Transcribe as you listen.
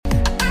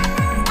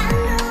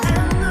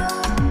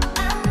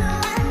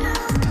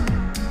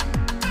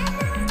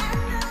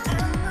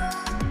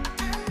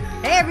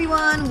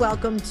everyone.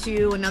 Welcome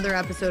to another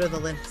episode of the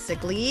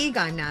Lipstick League.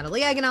 I'm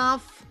Natalie Eganoff.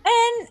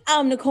 And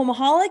I'm Nicole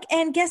Mahalik.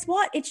 And guess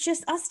what? It's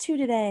just us two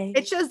today.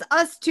 It's just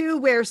us two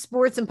where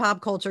sports and pop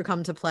culture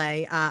come to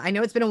play. I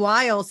know it's been a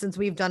while since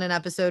we've done an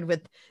episode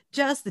with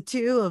just the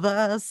two of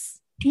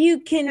us. You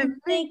can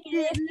make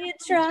it if you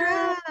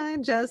try.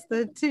 Just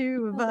the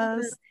two of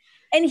us.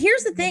 And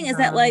here's the thing is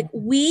that like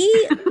we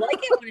like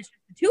it when it's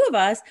just the two of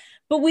us,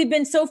 but we've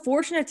been so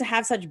fortunate to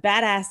have such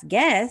badass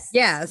guests.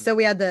 Yeah. So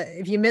we had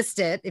if you've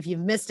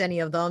missed any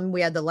of them,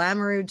 we had the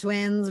Lamoureux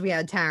twins, we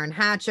had Taryn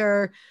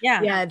Hatcher. Yeah.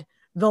 We had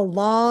the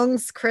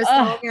Longs, Chris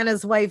Long and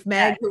his wife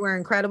Meg, who were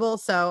incredible.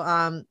 So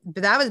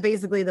but that was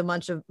basically the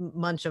month of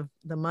March.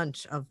 The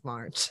month of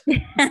March.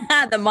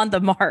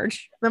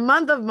 The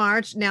month of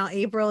March. Now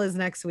April is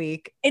next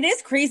week. It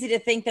is crazy to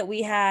think that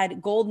we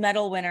had gold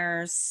medal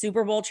winners,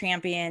 Super Bowl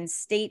champions,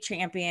 state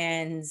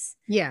champions,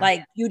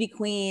 like beauty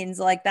queens.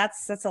 Like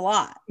that's a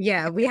lot.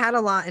 Yeah, we had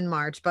a lot in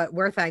March, but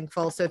we're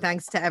thankful. So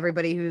thanks to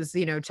everybody who's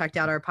checked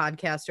out our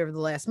podcast over the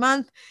last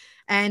month.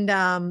 And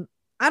I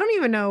don't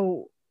even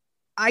know.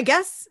 I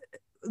guess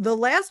the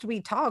last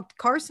we talked,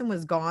 Carson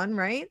was gone,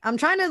 right? I'm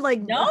trying to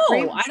No,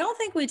 I don't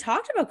think we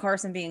talked about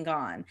Carson being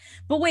gone.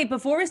 But wait,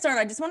 before we start,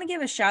 I just want to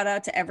give a shout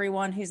out to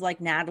everyone who's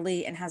like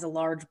Natalie and has a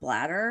large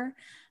bladder.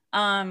 You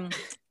have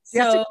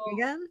to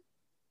again?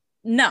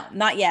 No,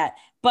 not yet.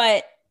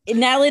 But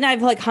Natalie and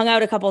I've like hung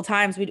out a couple of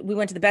times. We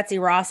went to the Betsy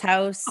Ross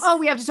House. Oh,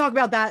 we have to talk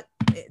about that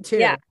too.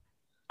 Yeah.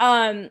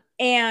 And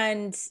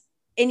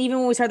even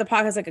when we started the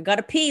podcast, like I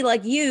gotta pee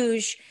like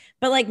usual.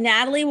 But like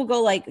Natalie will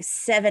go like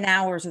 7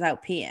 hours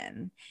without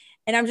peeing.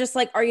 And I'm just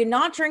like, are you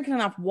not drinking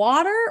enough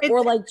water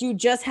or like do you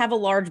just have a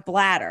large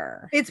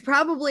bladder? It's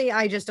probably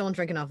I just don't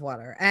drink enough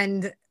water.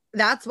 And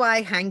that's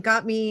why Hank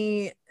got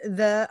me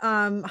the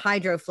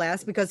hydro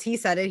flask because he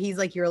said it. He's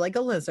like, you're like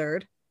a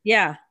lizard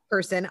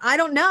person. I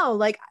don't know.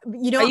 Like, are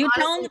you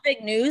telling the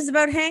big news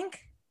about Hank?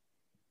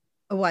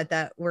 What,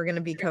 that we're going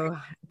to be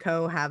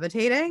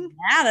cohabitating?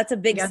 Yeah, that's a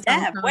big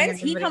step. When's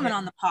he coming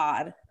on the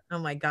pod? Oh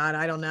my God.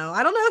 I don't know.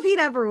 I don't know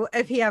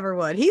if he ever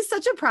would. He's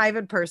such a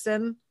private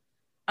person.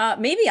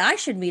 Maybe I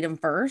should meet him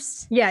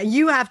first. Yeah.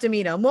 You have to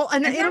meet him. Well,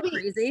 and it'll be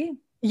crazy.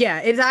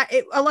 Yeah.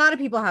 A lot of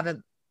people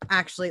haven't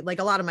actually, like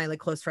a lot of my like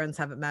close friends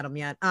haven't met him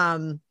yet.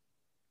 Not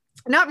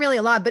really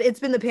a lot, but it's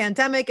been the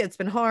pandemic. It's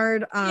been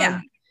hard.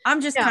 I'm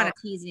just kind of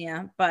teasing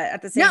you, but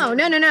at the same time.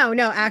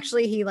 No.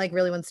 Actually, he like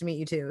really wants to meet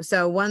you too.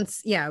 So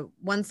once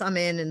I'm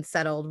in and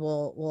settled,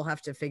 we'll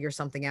have to figure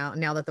something out.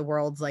 Now that the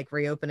world's like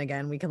reopen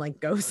again, we can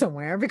like go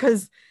somewhere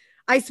because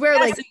I swear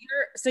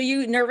so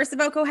you nervous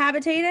about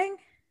cohabitating?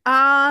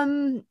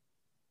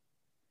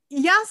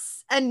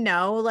 Yes and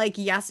no. Like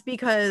yes,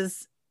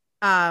 because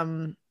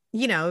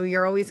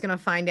you're always gonna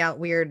find out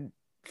weird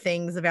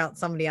things about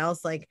somebody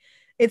else. Like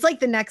it's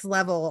like the next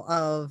level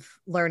of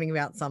learning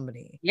about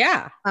somebody.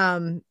 Yeah.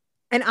 And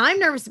I'm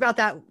nervous about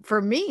that for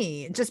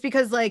me, just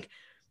because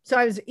so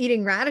I was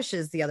eating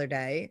radishes the other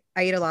day.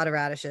 I eat a lot of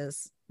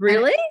radishes.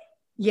 Really?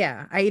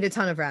 Yeah. I eat a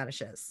ton of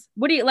radishes.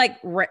 What do you like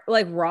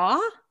raw?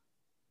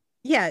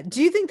 Yeah.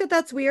 Do you think that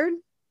that's weird?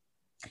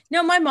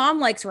 No, my mom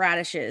likes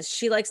radishes.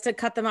 She likes to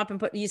cut them up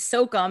and you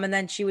soak them and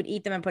then she would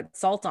eat them and put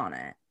salt on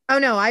it. Oh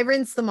no, I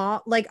rinse them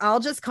all. Like I'll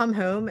just come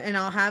home and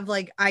I'll have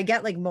I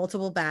get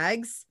multiple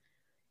bags.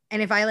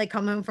 And if I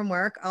come home from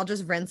work, I'll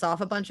just rinse off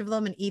a bunch of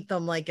them and eat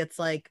them like it's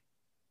like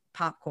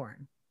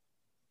popcorn.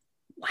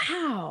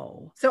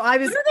 Wow. So what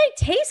do they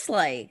taste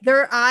like?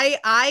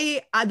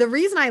 The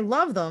reason I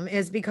love them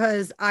is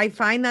because I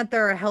find that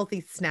they're a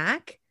healthy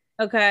snack.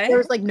 Okay.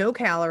 There's no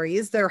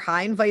calories. They're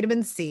high in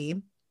vitamin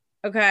C.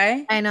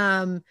 Okay.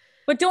 And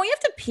but don't you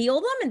have to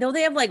peel them and don't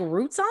they have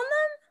roots on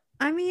them?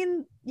 I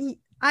mean,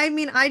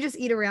 I just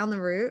eat around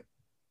the root.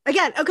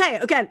 Again,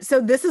 okay.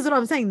 So this is what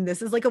I'm saying.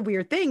 This is a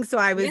weird thing. So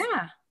I was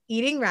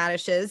eating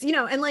radishes,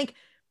 and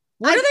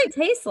what do they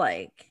taste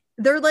like?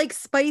 They're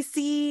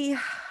spicy.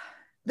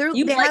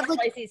 They have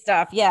spicy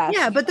stuff. Yeah.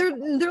 Yeah. But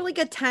they're like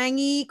a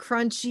tangy,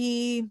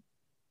 crunchy.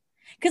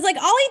 Cause I'll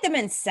eat them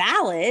in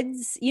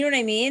salads, you know what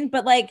I mean?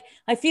 But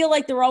I feel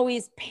like they're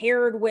always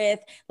paired with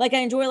I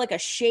enjoy a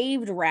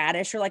shaved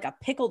radish or a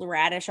pickled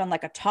radish on a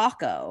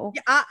taco.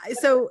 Yeah.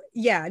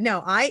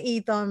 I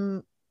eat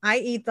them.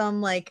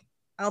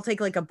 I'll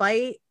take a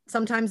bite.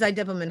 Sometimes I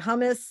dip them in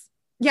hummus.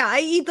 Yeah,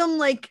 I eat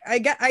them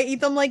I eat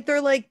them like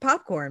they're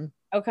popcorn.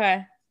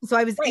 Okay. So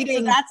I was eating.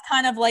 So that's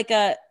kind of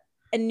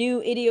a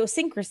new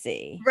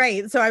idiosyncrasy.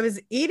 Right. So I was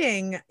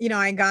eating,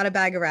 I got a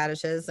bag of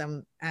radishes.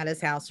 I'm at his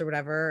house or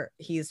whatever.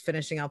 He's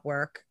finishing up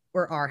work,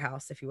 or our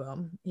house, if you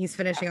will. He's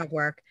finishing up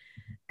work.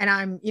 And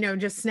I'm,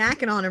 just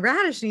snacking on a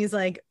radish. And he's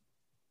like,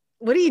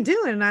 what are you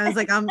doing? And I was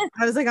like, I'm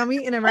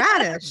eating a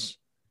radish,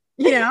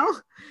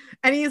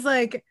 And he's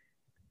like,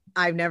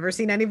 I've never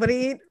seen anybody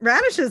eat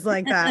radishes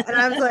like that.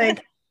 And I was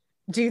like,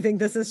 do you think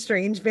this is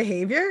strange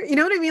behavior? You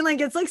know what I mean?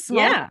 It's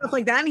small stuff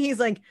like that. And he's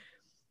like,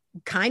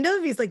 kind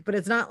of. He's like, but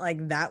it's not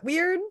that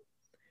weird.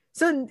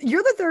 So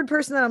you're the third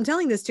person that I'm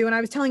telling this to. And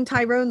I was telling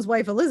Tyrone's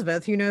wife,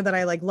 Elizabeth, that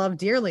I love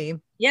dearly.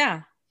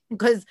 Yeah.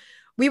 Because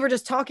we were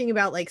just talking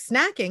about like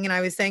snacking, and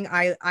I was saying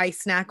I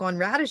snack on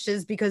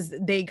radishes because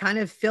they kind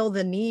of fill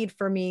the need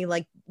for me,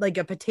 like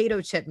a potato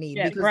chip need,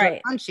 because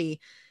they're crunchy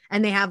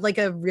and they have like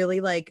a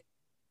really like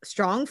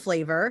strong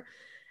flavor.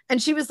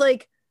 And she was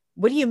like,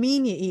 what do you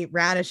mean you eat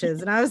radishes?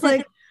 And I was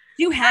like,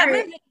 do you have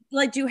any?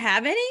 Like, do you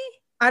have any?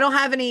 I don't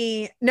have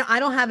any. No, I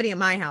don't have any at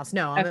my house.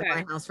 No, I'm at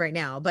my house right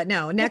now. But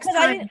no, next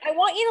time I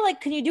want you to like,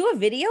 can you do a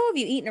video of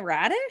you eating a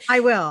radish? I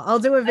will. I'll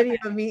do a video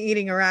of me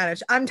eating a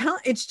radish. I'm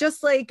telling, it's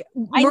just like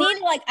I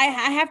need like I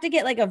have to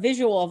get like a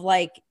visual of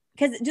like,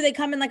 because do they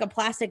come in like a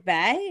plastic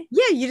bag?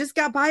 Yeah, you just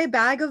buy a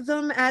bag of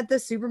them at the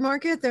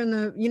supermarket. They're in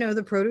the, you know,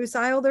 the produce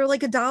aisle. They're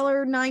like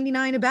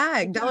 $1.99 a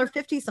bag,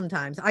 $1.50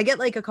 sometimes. I get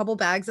like a couple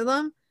bags of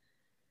them,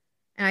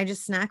 and I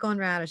just snack on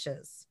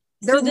radishes.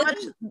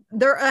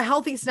 They're a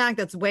healthy snack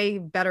that's way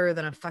better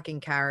than a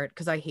fucking carrot,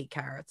 because I hate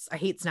carrots. I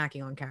hate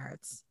snacking on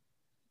carrots.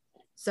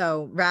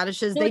 So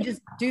radishes, they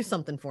just do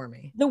something for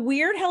me. The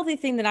weird healthy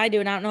thing that I do,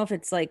 and I don't know if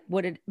it's like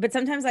but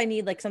sometimes I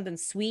need like something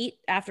sweet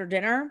after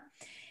dinner.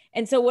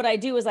 And so what I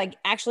do is like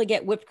actually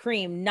get whipped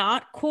cream,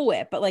 not Cool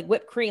Whip, but like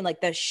whipped cream,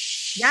 like the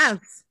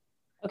yes.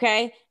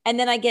 Okay. And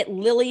then I get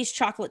Lily's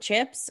chocolate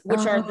chips,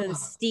 which are the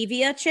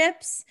stevia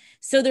chips.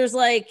 So there's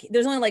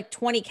only like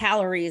 20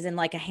 calories in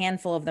like a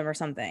handful of them or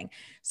something.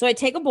 So I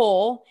take a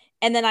bowl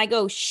and then I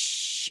go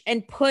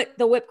and put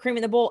the whipped cream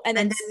in the bowl and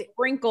then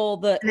sprinkle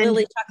the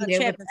Lily chocolate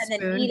chips and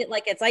then eat it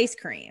like it's ice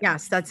cream.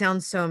 Yes, that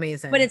sounds so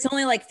amazing. But it's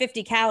only like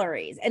 50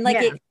 calories. And like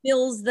it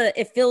fills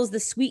the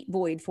sweet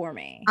void for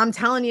me. I'm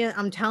telling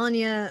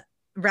you,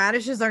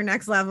 radishes are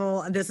next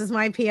level. This is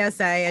my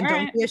PSA, and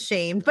don't be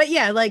ashamed. But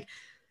yeah, like,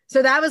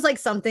 so that was like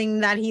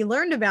something that he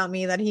learned about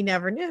me that he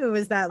never knew,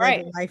 is that like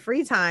in my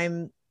free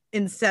time,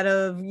 instead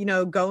of, you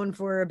know, going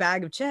for a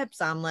bag of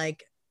chips, I'm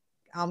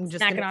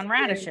just snacking on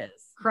radishes,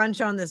 crunch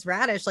on this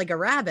radish like a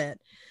rabbit.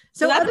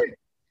 So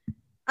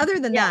other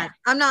than that,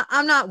 I'm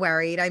not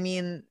worried. I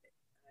mean,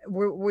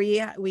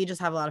 we just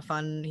have a lot of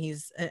fun.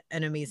 He's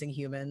an amazing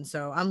human.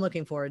 So I'm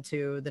looking forward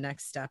to the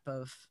next step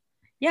of.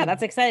 Yeah,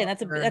 that's exciting.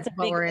 That's a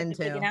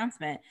big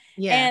announcement.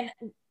 Yeah. And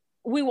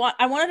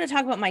I wanted to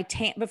talk about my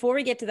tan before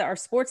we get to our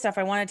sports stuff.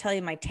 I want to tell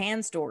you my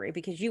tan story,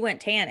 because you went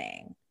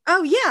tanning.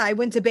 Oh yeah, I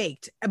went to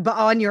Baked, but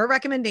on your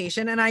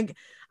recommendation, and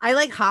I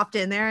like hopped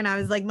in there, and I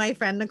was like, my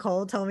friend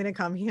Nicole told me to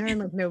come here,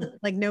 and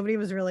like nobody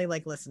was really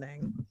like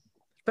listening.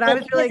 But I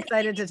was really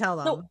excited to tell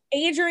them. So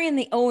Adrienne,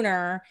 the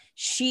owner,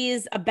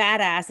 she's a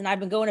badass. And I've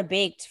been going to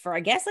Baked for, I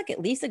guess, like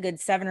at least a good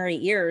 7 or 8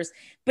 years.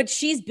 But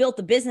she's built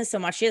the business so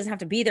much, she doesn't have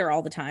to be there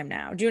all the time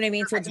now. Do you know what I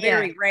mean? So it's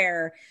very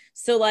rare.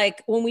 So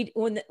like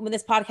when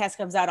this podcast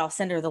comes out, I'll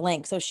send her the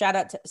link. So shout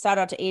out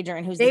to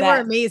Adrienne, who's they were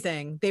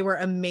amazing. They were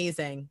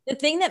amazing. The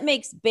thing that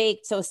makes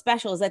Baked so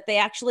special is that they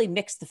actually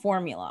mix the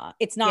formula.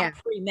 It's not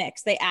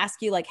pre-mixed. They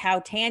ask you like how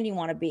tan you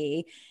want to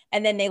be,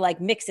 and then they like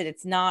mix it.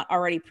 It's not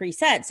already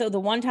preset. So the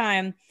one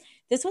time,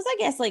 this was, I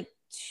guess, like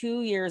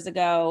 2 years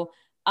ago.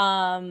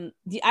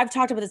 I've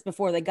talked about this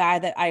before. The guy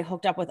that I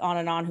hooked up with on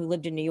and on, who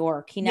lived in New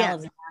York. He now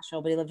lives in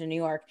Nashville, but he lived in New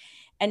York.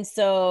 And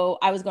so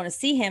I was going to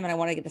see him, and I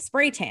want to get the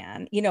spray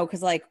tan, you know,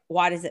 because like,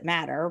 why does it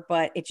matter?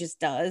 But it just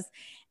does.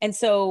 And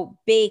so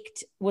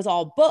Baked was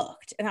all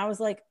booked, and I was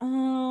like,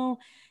 oh,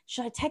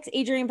 should I text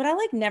Adrienne? But I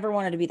like never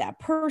wanted to be that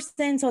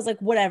person. So I was like,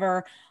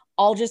 whatever.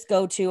 I'll just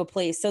go to a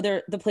place. So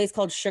the place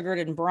called Sugared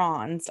and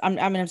Bronzed.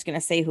 I'm just going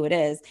to say who it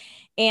is.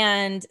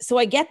 And so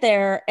I get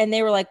there, and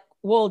they were like,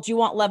 well, do you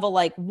want level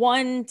like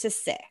 1 to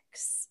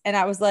 6? And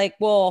I was like,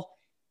 well,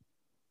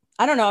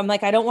 I don't know. I'm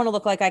like, I don't want to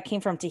look like I came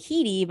from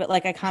Tahiti, but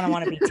like, I kind of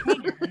want to be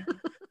tan.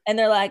 And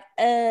they're like,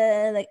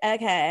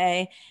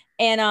 okay.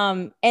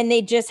 And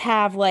they just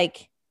have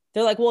like,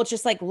 they're like, well, it's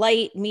just like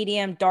light,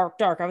 medium, dark.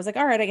 I was like,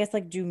 all right, I guess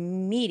like do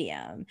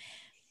medium.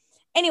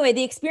 Anyway,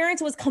 the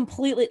experience was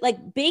completely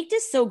like, Baked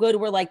is so good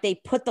where like they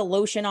put the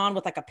lotion on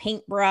with like a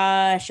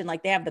paintbrush, and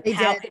like they have the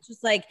pouch. It's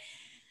just like,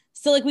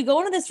 so like we go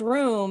into this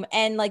room,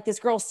 and like this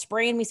girl's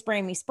spraying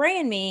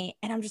me.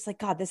 And I'm just like,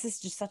 God, this is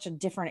just such a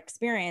different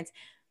experience.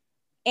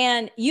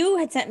 And you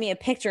had sent me a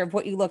picture of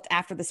what you looked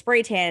after the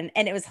spray tan.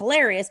 And it was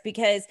hilarious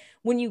because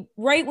when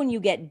you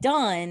get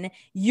done,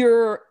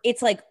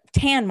 it's like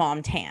tan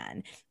mom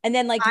tan. And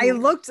then like, I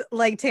looked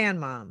like tan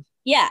mom.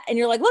 Yeah. And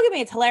you're like, look at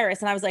me, it's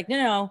hilarious. And I was like,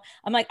 no.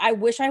 I'm like, I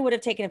wish I would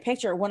have taken a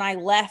picture when I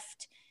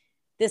left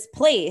this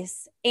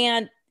place.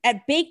 And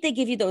at Baked, they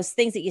give you those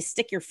things that you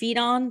stick your feet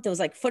on, those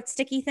like foot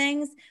sticky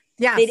things.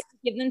 Yeah. They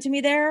didn't give them to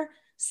me there.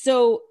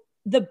 So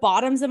the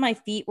bottoms of my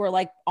feet were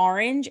like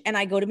orange, and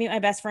I go to meet my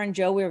best friend,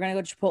 Joe. We were going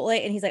to go to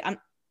Chipotle, and he's like,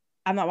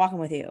 I'm not walking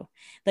with you.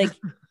 Like,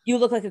 you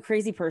look like a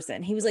crazy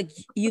person. He was like,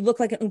 you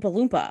look like an Oompa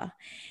Loompa.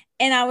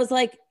 And I was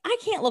like, I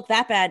can't look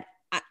that bad.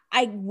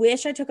 I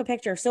wish I took a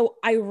picture. So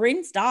I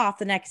rinsed off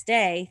the next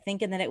day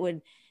thinking that it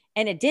would,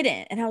 and it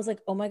didn't. And I was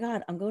like, oh my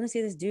God, I'm going to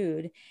see this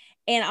dude.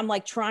 And I'm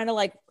like trying to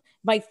like,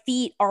 my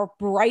feet are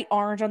bright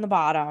orange on the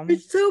bottom.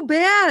 It's so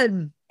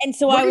bad. And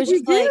so I was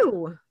just like,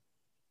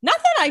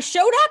 nothing. I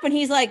showed up, and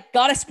he's like,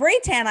 got a spray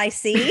tan, I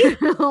see.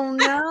 Oh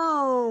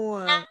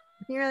no.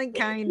 You're like,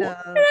 kind of.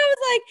 And I was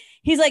like,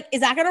 he's like,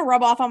 is that going to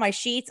rub off on my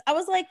sheets? I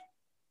was like,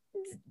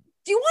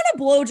 do you want a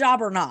blowjob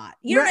or not?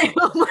 You know right.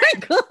 what I mean? Oh my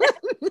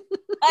God.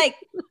 Like,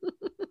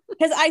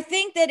 because I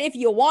think that if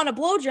you want a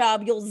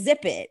blowjob, you'll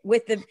zip it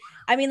with the,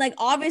 I mean, like,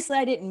 obviously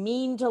I didn't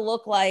mean to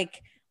look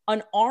like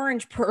an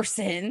orange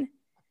person,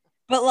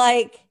 but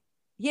like,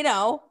 you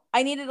know,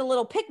 I needed a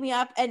little pick me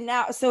up. And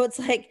now, so it's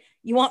like,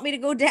 you want me to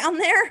go down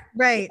there?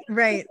 Right,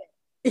 right.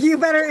 You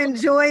better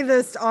enjoy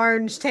this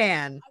orange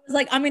tan. I was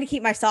like, I'm going to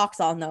keep my socks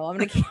on though. I'm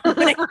going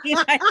to keep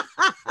my,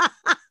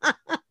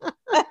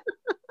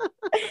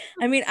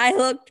 I mean, I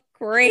looked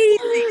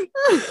crazy.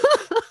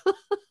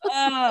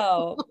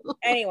 Oh,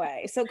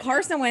 anyway, so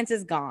Carson Wentz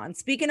is gone.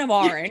 Speaking of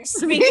orange,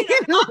 Speaking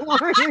of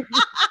orange.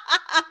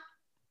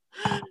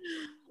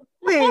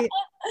 Wait.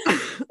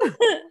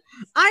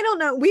 I don't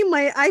know.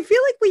 I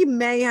feel like we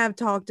may have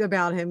talked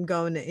about him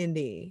going to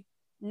Indy.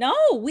 No,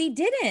 we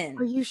didn't.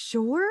 Are you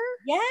sure?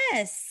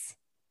 Yes.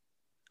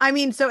 I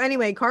mean, so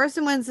anyway,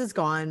 Carson Wentz is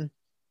gone.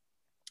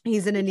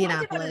 He's in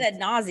Indianapolis. Talked about it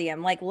ad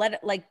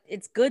nauseum. Like,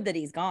 it's good that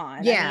he's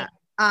gone. Yeah.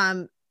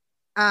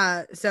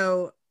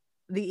 So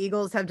the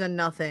Eagles have done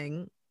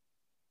nothing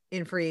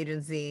in free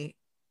agency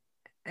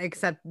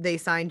except they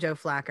signed Joe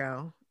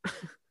Flacco,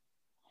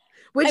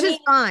 which is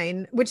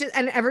fine.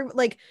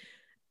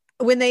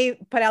 When they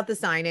put out the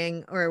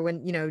signing, or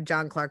when, you know,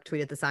 John Clark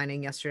tweeted the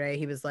signing yesterday,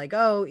 he was like,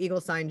 oh,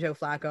 Eagles signed Joe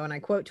Flacco. And I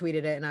quote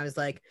tweeted it. And I was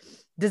like,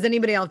 does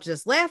anybody else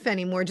just laugh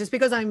anymore? Just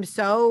because I'm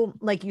so,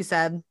 like you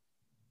said,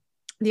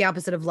 the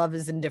opposite of love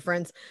is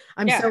indifference.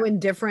 I'm so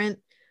indifferent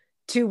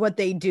to what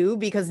they do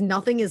because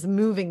nothing is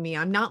moving me.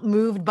 I'm not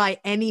moved by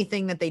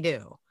anything that they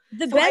do.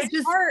 The best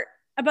part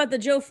about the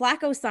Joe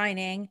Flacco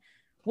signing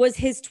was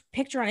his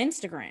picture on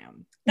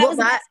Instagram.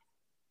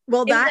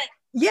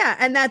 Yeah,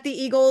 and that the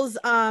Eagles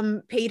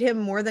paid him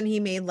more than he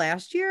made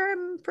last year.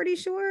 I'm pretty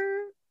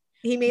sure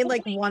he made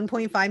like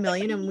 1.5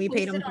 million, and we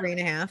paid him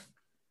 3.5.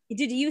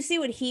 Did you see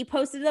what he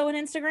posted though on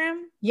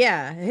Instagram?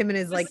 Yeah, him and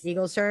his like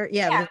Eagles shirt.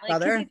 Yeah, with his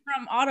brother. He's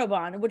from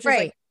Autobahn, which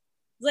is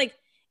like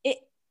it.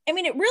 I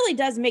mean, it really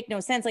does make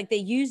no sense. Like they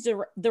used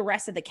the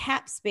rest of the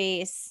cap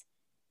space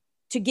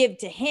to give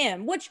to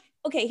him. Which,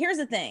 okay, here's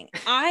the thing.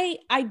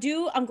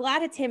 I'm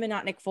glad it's him and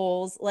not Nick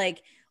Foles.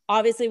 Like,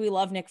 obviously we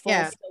love Nick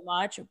Foles so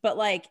much, but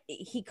like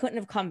he couldn't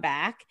have come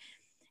back.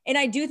 And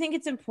I do think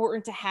it's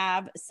important to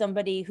have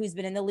somebody who's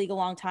been in the league a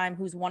long time,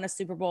 who's won a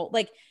Super Bowl.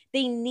 Like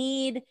they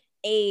need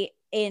a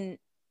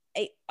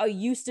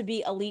used to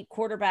be elite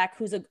quarterback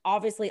who's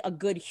obviously a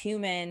good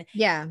human.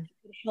 Yeah.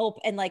 Help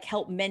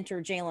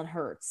mentor Jalen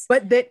Hurts.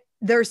 But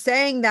they're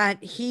saying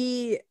that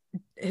he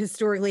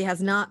historically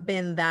has not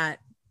been that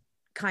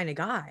kind of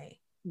guy.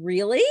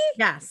 Really?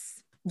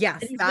 Yes.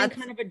 He's been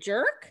kind of a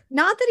jerk.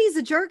 Not that he's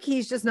a jerk.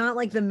 He's just not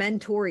like the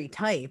mentor-y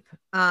type.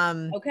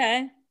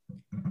 Okay.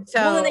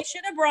 So then they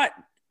should have brought.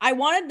 I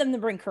wanted them to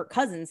bring Kirk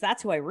Cousins.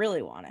 That's who I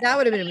really wanted. That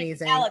would have been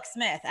amazing. Alex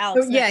Smith.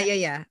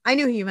 Yeah. I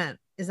knew who you meant.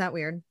 Is that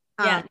weird?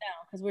 Yeah, no,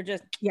 because we're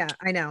just. Yeah,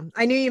 I know.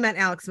 I knew you meant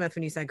Alex Smith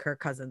when you said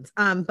Kirk Cousins.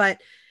 But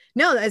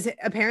no,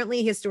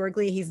 apparently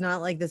historically he's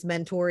not like this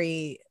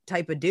mentor-y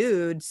type of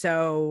dude.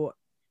 So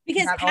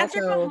because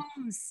Patrick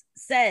Mahomes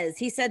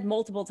said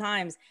multiple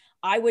times,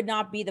 I would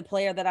not be the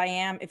player that I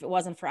am if it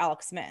wasn't for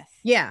Alex Smith.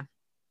 Yeah.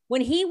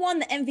 When he won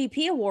the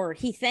MVP award,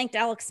 he thanked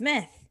Alex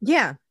Smith.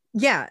 Yeah.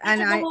 Yeah.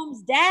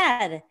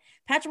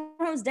 Patrick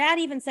Mahomes' dad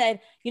even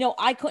said, you know,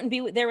 I couldn't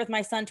be there with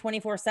my son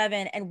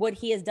 24/7, and what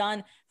he has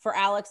done for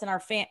Alex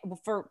and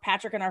for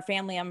Patrick and our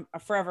family, I'm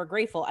forever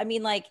grateful. I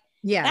mean, like,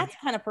 yeah, that's the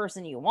kind of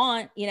person you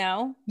want, you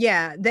know?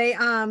 Yeah. They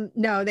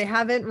no, they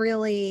haven't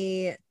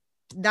really.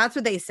 That's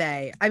what they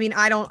say. I mean,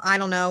 I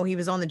don't know. He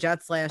was on the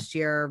Jets last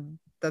year.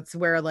 That's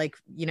where, like,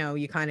 you know,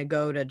 you kind of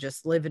go to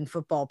just live in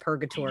football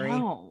purgatory.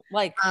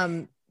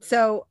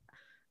 So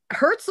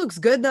Hurts looks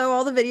good though.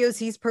 All the videos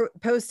he's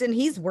posting,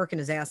 he's working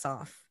his ass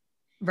off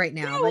right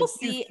now. Yeah, we'll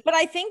see. But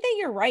I think that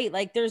you're right.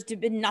 Like, there's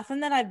been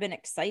nothing that I've been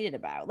excited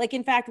about. Like,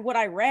 in fact, what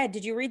I read,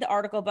 did you read the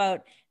article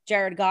about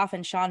Jared Goff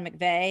and Sean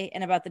McVay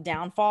and about the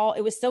downfall?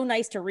 It was so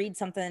nice to read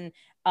something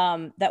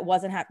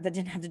that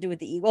didn't have to do with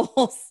the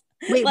Eagles.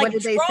 Wait, like, what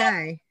did they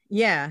say?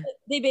 Yeah.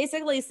 They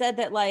basically said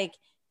that, like,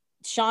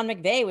 Sean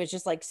McVay was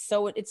just like,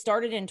 so it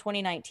started in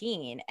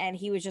 2019 and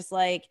he was just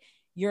like,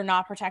 you're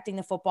not protecting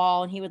the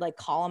football. And he would like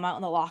call him out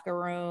in the locker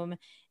room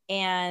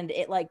and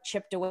it like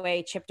chipped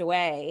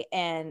away.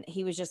 And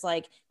he was just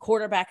like,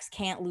 quarterbacks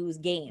can't lose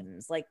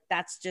games. Like,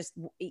 that's just,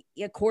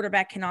 a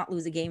quarterback cannot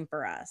lose a game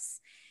for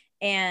us.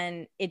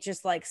 And it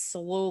just like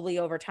slowly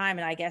over time.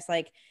 And I guess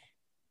like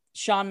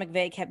Sean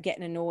McVay kept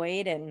getting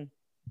annoyed, and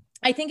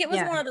I think it was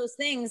one of those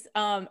things.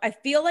 I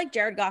feel like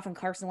Jared Goff and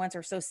Carson Wentz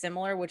are so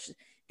similar, which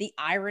the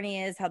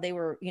irony is how they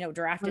were, you know,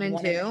 drafted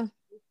 1 and 2.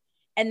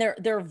 And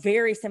they're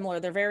very similar.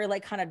 They're very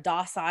like kind of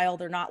docile.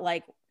 They're not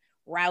like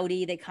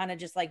rowdy. They kind of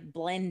just like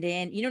blend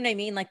in. You know what I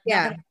mean? Like,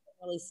 nothing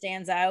really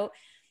stands out.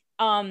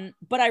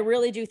 But I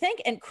really do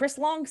think, and Chris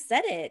Long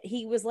said it.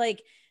 He was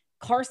like,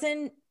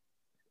 Carson,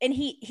 and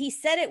he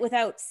said it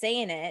without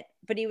saying it,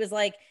 but he was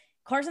like,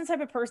 Carson's type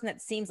of person that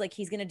seems like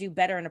he's going to do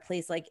better in a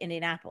place like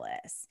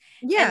Indianapolis.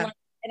 Yeah.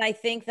 And I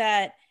think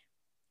that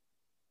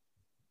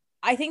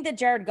I think that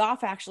Jared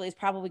Goff actually is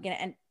probably going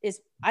to, and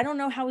I don't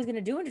know how he's going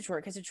to do in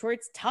Detroit, because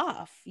Detroit's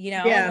tough, you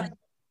know? Yeah. Like,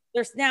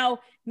 there's now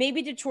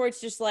maybe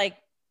Detroit's just like,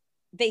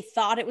 they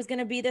thought it was going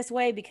to be this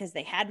way because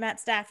they had Matt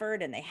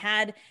Stafford and they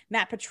had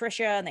Matt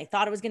Patricia and they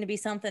thought it was going to be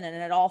something, and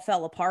it all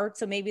fell apart.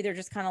 So maybe they're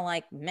just kind of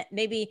like,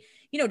 maybe,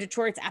 you know,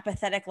 Detroit's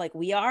apathetic like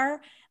we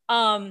are.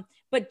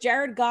 But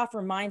Jared Goff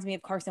reminds me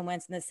of Carson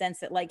Wentz in the sense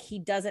that like, he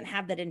doesn't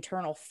have that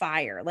internal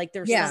fire. Like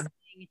there's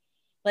something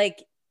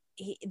like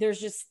he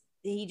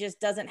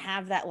just doesn't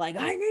have that, like,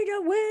 I need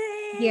to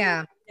win.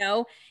 Yeah. You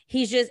know,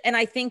 he's just, and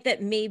I think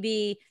that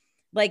maybe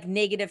like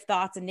negative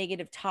thoughts and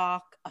negative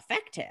talk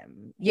affect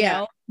him. You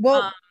know?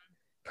 Well,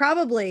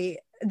 probably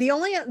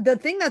the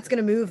thing that's going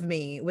to move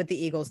me with the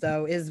Eagles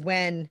though is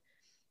when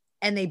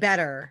they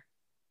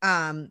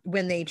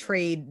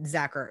trade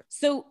Zach Ertz.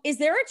 So is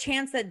there a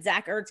chance that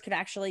Zach Ertz could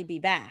actually be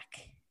back?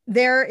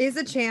 There is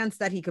a chance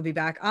that he could be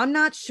back. I'm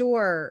not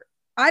sure.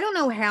 I don't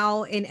know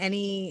how in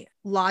any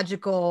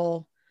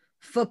logical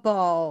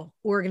football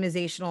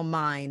organizational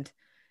mind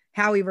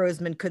Howie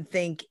Roseman could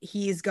think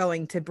he's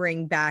going to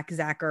bring back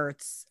Zach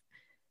Ertz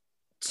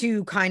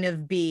to kind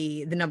of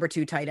be the number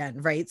 2 tight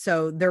end, right?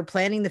 So they're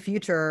planning the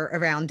future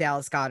around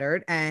Dallas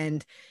Goedert,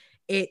 and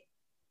it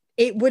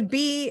would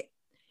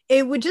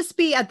just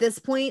be at this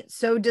point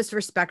so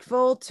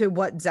disrespectful to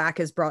what Zach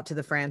has brought to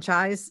the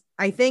franchise,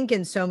 I think,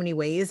 in so many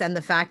ways. And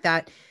the fact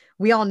that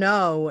we all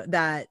know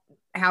that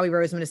Howie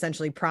Roseman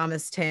essentially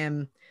promised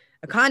him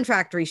a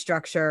contract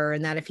restructure,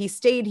 and that if he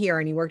stayed here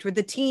and he worked with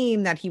the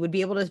team, that he would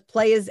be able to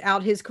play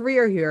out his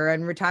career here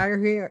and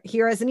retire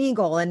here as an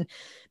Eagle. And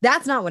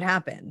that's not what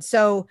happened.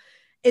 So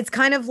it's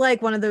kind of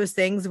like one of those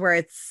things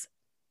where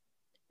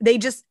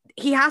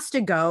he has to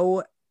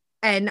go.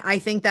 And I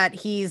think that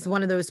he's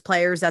one of those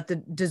players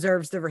that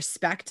deserves the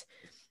respect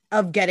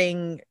of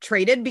getting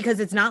traded,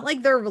 because it's not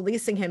like they're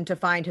releasing him to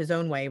find his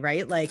own way,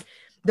 right? Like,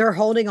 they're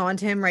holding on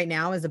to him right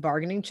now as a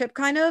bargaining chip,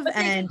 kind of. But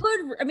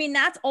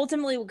that's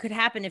ultimately what could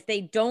happen if they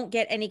don't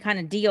get any kind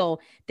of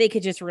deal. They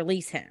could just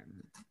release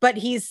him. But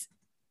he's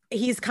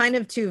kind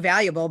of too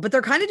valuable. But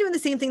they're kind of doing the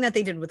same thing that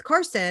they did with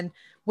Carson,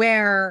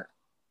 where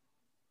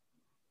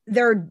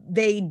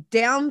they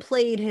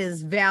downplayed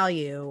his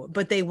value,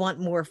 but they want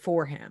more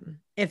for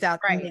him, if that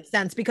makes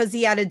sense, because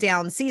he had a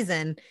down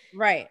season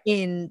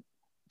in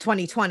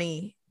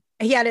 2020.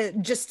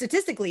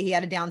 Statistically, he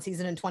had a down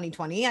season in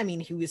 2020. I mean,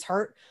 he was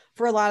hurt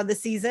for a lot of the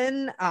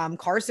season.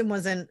 Carson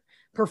wasn't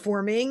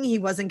performing. He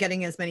wasn't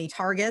getting as many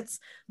targets.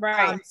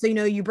 So,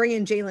 you bring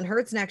in Jalen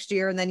Hurts next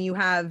year, and then you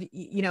have,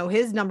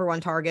 his number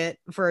 1 target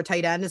for a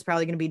tight end is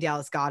probably going to be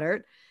Dallas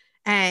Goedert.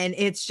 And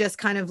it's just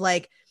kind of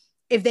like,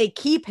 if they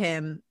keep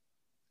him,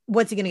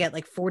 what's he going to get?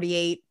 Like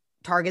 48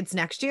 targets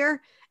next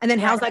year? And then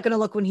how's that going to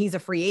look when he's a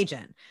free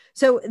agent?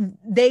 So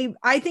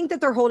I think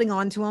that they're holding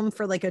on to him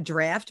for like a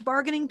draft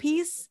bargaining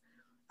piece.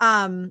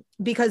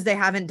 Because they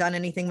haven't done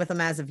anything with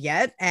him as of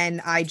yet.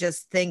 And I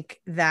just think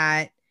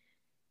that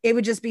it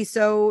would just be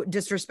so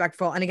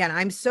disrespectful. And again,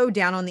 I'm so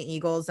down on the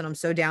Eagles, and I'm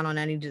so down on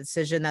any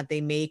decision that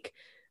they make,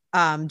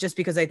 just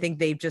because I think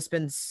they've just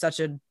been such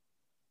an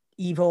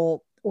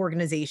evil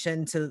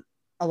organization to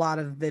a lot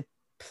of the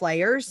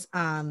players,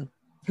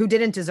 who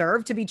didn't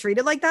deserve to be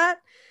treated like that.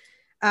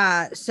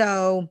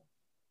 So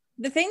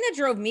the thing that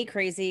drove me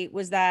crazy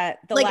was that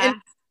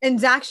and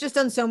Zach's just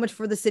done so much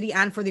for the city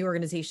and for the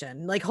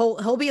organization. Like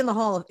he'll be in the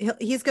hall.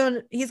 He's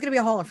going to be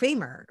a Hall of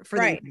Famer for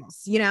the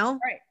Eagles, Right.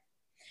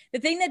 The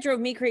thing that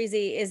drove me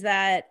crazy is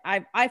that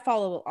I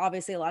follow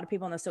obviously a lot of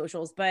people on the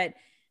socials, but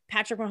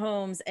Patrick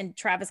Mahomes and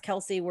Travis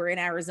Kelce were in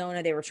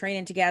Arizona. They were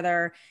training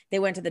together. They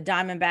went to the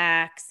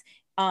Diamondbacks.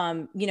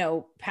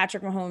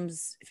 Patrick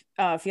Mahomes'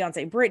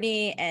 fiance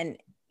Brittany and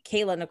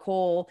Kayla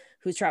Nicole,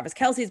 who's Travis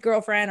Kelce's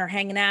girlfriend, are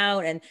hanging out,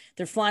 and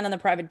they're flying on the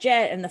private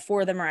jet, and the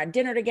 4 of them are at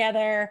dinner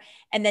together.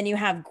 And then you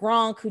have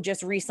Gronk, who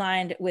just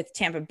re-signed with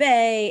Tampa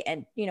Bay,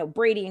 and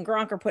Brady and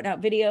Gronk are putting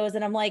out videos,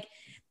 and I'm like,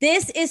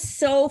 this is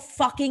so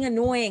fucking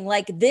annoying.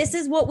 Like, this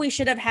is what we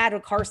should have had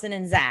with Carson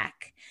and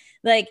Zach.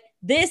 Like,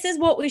 this is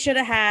what we should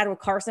have had with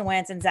Carson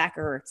Wentz and Zach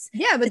Ertz.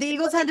 Yeah, but the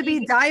Eagles had to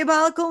be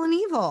diabolical and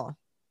evil.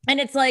 And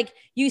it's like,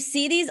 you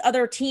see these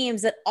other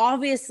teams that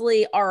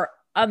obviously are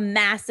a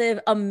massive,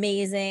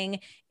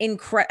 amazing,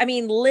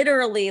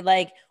 literally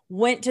like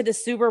went to the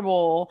Super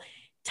Bowl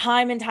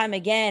time and time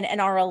again and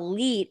are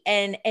elite.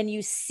 And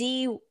you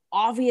see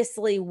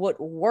obviously what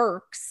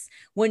works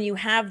when you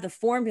have the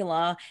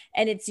formula,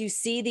 and you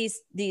see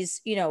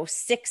these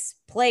 6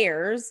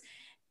 players,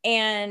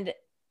 and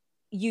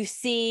you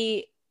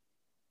see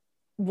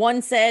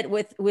one set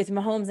with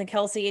Mahomes and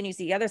Kelce, and you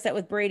see the other set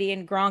with Brady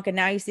and Gronk, and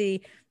now you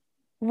see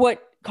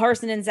what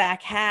Carson and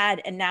Zach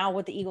had, and now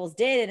what the Eagles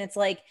did. And it's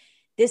like,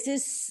 this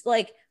is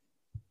like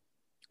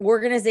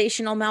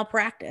organizational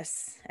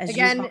malpractice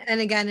again and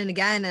again and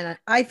again. And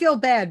I feel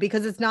bad,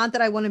 because it's not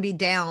that I want to be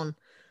down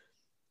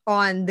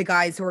on the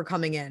guys who are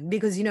coming in,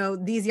 because,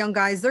 these young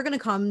guys, they're going to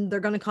come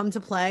to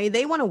play.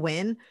 They want to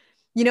win.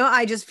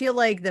 I just feel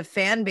like the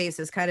fan base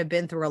has kind of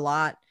been through a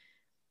lot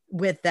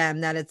with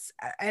them that it's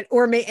and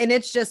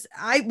it's just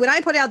when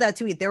I put out that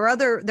tweet, there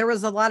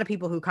was a lot of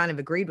people who kind of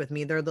agreed with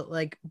me.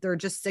 They're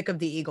just sick of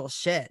the Eagles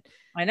shit.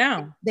 I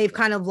know. They've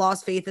kind of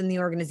lost faith in the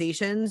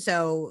organization.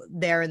 So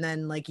and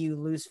then like you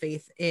lose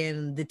faith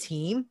in the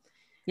team.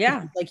 Yeah.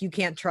 Because, like you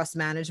can't trust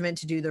management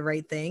to do the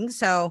right thing.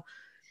 So,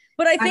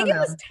 but I think it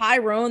was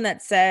Tyrone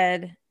that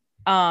said,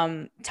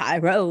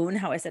 Tyrone,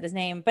 how I said his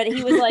name, but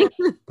he was like,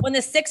 when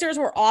the Sixers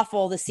were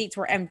awful, the seats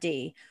were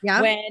empty.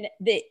 Yeah. When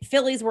the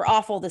Phillies were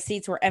awful, the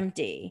seats were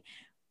empty.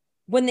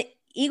 When the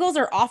Eagles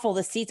are awful,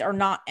 the seats are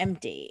not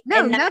empty.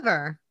 No,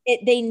 never.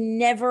 They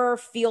never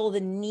feel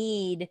the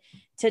need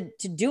to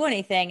do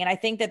anything. And I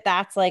think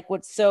that's like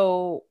what's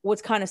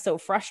kind of so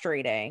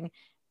frustrating.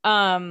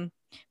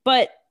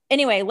 But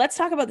anyway, let's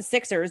talk about the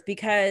Sixers,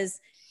 because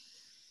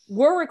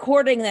we're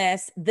recording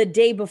this the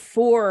day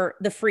before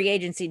the free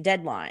agency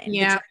deadline.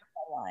 Yeah.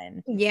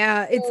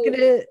 Yeah. It's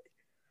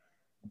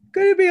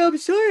gonna be, I'm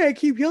sorry, I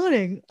keep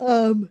yawning.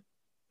 It's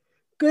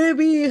gonna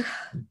be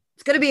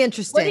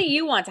interesting. What do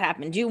you want to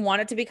happen? Do you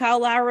want it to be Kyle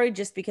Lowry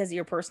just because of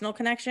your personal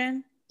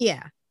connection?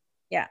 Yeah.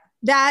 Yeah.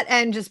 That,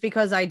 and just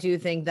because I do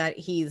think that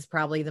he's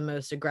probably the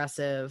most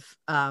aggressive,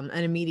 an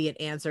immediate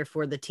answer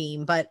for the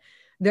team. But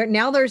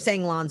they're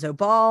saying Lonzo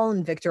Ball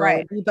and Victor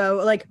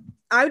Oladipo. Like,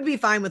 I would be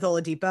fine with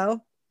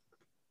Oladipo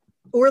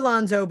or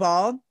Lonzo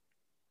Ball.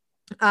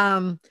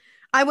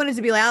 I wanted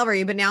to be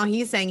Lowry, but now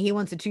he's saying he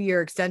wants a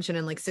 2-year extension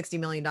and like $60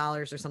 million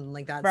or something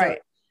like that. Right.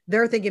 So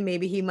they're thinking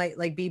maybe he might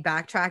like be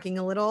backtracking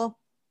a little,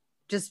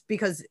 just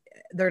because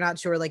they're not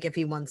sure like if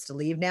he wants to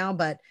leave now.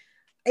 But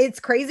it's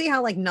crazy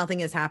how like nothing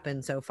has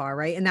happened so far,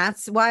 right? And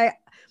that's why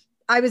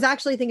I was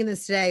actually thinking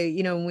this today,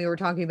 you know, when we were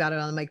talking about it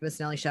on the Mike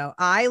Missinelli show.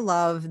 I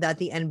love that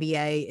the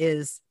NBA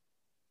is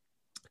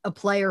a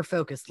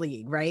player-focused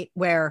league, right?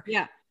 Where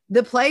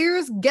the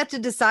players get to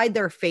decide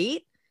their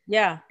fate.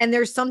 Yeah. And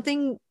there's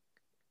something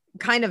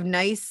kind of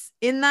nice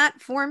in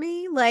that for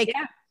me. Like,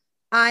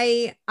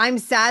 I'm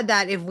sad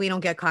that if we don't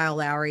get Kyle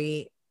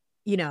Lowry,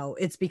 you know,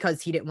 it's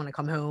because he didn't want to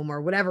come home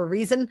or whatever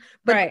reason.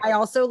 But I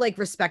also like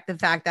respect the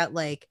fact that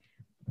like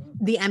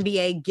the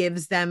NBA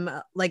gives them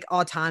like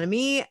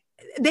autonomy.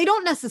 They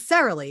don't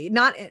necessarily,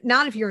 not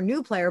if you're a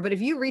new player, but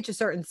if you reach a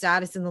certain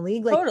status in the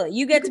league, like totally,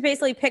 you get to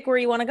basically pick where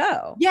you want to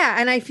go. Yeah.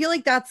 And I feel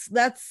like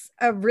that's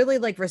a really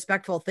like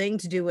respectful thing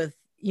to do with,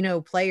 you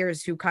know,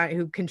 players who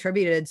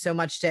contributed so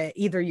much to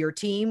either your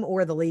team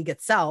or the league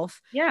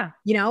itself. Yeah.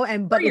 You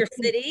know, but your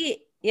city.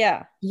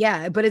 Yeah.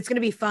 Yeah. But it's going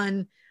to be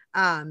fun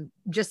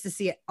just to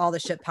see all the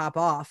shit pop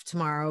off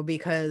tomorrow,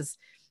 because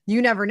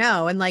you never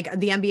know. And like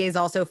the NBA is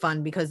also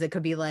fun because it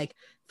could be like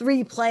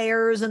 3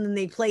 players and then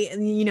they play,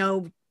 you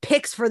know,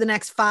 picks for the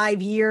next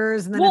 5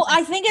 years. And then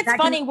I think it's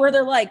funny where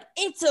they're like,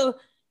 it's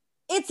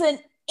an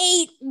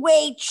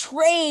 8-way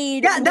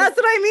trade. Yeah, that's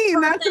what I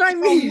mean. That's what I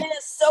mean.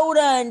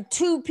 Minnesota and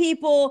 2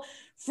 people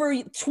for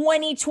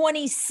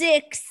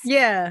 2026.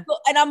 Yeah.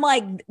 And I'm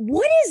like,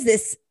 what is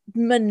this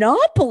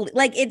monopoly?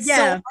 Like, it's so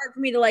hard for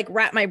me to like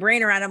wrap my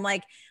brain around. I'm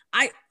like,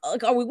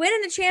 are we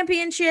winning a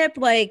championship?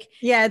 Like,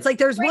 yeah, it's like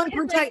there's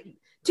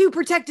 2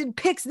 protected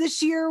picks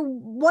this year,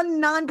 1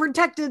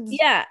 non-protected.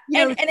 Yeah.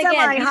 You know, and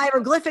again,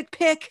 hieroglyphic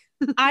pick.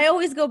 I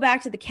always go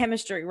back to the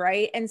chemistry,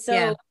 right? And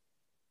so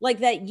like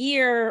that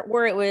year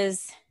where it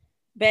was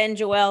Ben,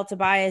 Joel,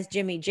 Tobias,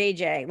 Jimmy,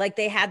 JJ, like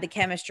they had the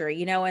chemistry,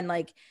 you know, and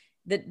like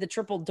the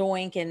triple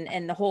doink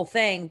and the whole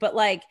thing, but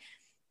like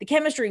the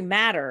chemistry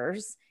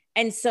matters.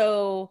 And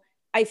so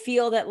I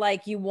feel that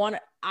like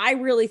I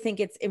really think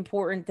it's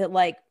important that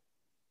like,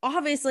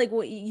 obviously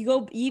like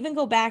you even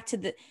go back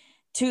to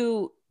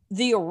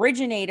the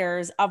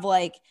originators of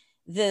like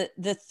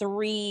the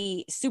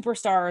 3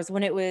 superstars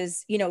when it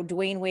was, you know,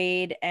 Dwayne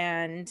Wade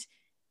and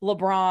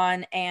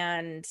LeBron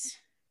and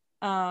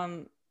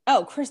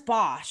Chris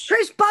Bosh.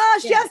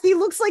 Yes, he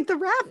looks like the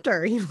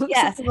raptor. He looks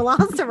like the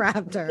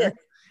velociraptor. Yes,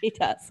 he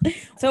does.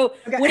 So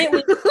when it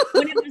was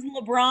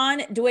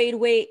LeBron,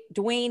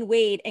 Dwayne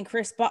Wade and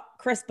Chris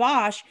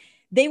Bosh,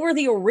 they were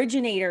the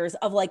originators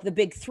of like the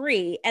big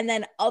 3, and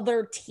then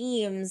other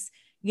teams,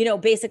 you know,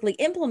 basically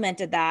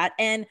implemented that.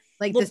 And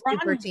like LeBron, the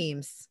super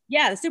teams.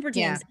 Yeah, the super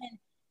teams.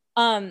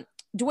 Yeah. And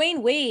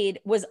Dwayne Wade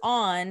was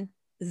on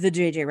the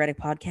JJ Redick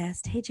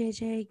podcast. Hey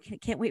JJ,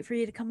 can't wait for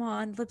you to come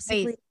on.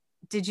 Hey,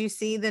 did you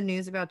see the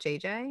news about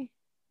JJ?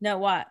 No,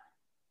 what?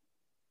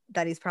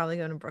 That he's probably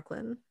going to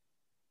Brooklyn.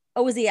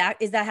 Oh, is that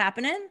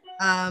happening?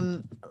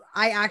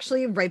 I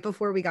actually, right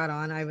before we got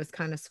on, I was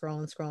kind of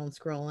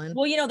scrolling.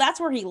 Well, you know, that's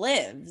where he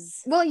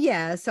lives. Well,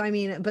 yeah. So, I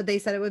mean, but they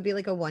said it would be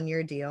like a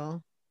 1-year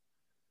deal.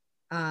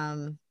 Hold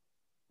on,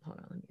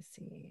 let me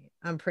see.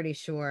 I'm pretty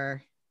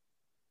sure.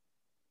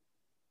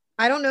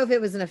 I don't know if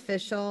it was an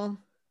official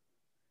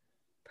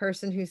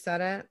person who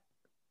said it.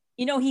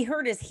 You know, he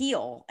hurt his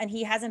heel and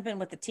he hasn't been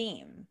with the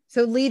team.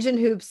 So Legion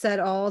Hoops said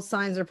all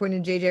signs are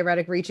pointing to JJ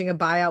Redick reaching a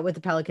buyout with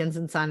the Pelicans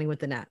and signing with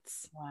the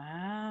Nets.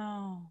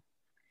 Wow.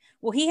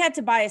 Well, he had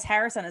Tobias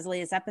Harris on his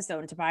latest episode,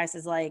 and Tobias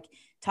is like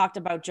talked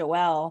about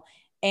Joel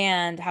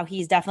and how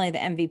he's definitely the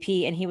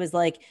MVP. And he was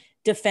like,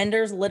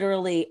 defenders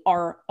literally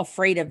are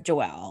afraid of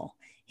Joel.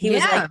 He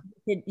was like,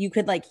 you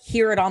could like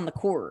hear it on the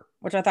court,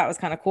 which I thought was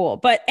kind of cool.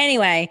 But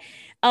anyway,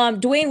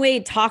 Dwayne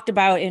Wade talked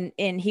about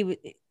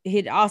he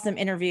had an awesome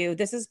interview.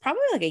 This is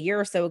probably like a year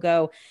or so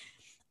ago,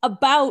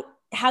 about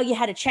how you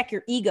had to check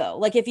your ego.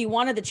 Like if you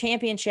wanted the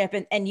championship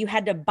and you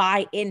had to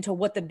buy into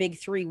what the big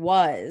three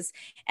was,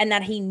 and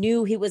that he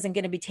knew he wasn't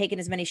going to be taking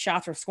as many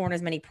shots or scoring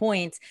as many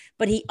points,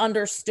 but he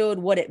understood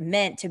what it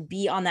meant to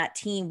be on that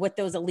team with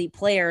those elite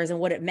players and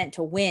what it meant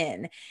to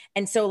win.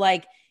 And so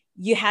like,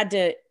 you had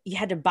to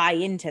buy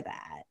into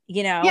that,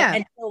 you know? Yeah.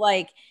 And so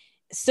like,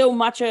 so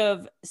much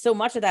of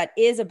that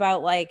is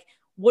about like,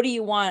 what do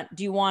you want?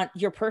 Do you want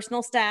your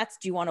personal stats?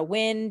 Do you want to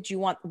win? Do you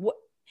want what?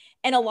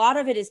 And a lot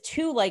of it is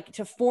too, like,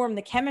 to form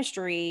the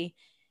chemistry,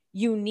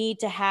 you need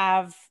to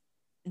have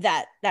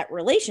that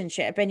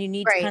relationship, and you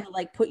need to kind of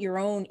like put your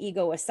own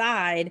ego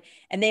aside.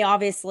 And they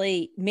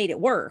obviously made it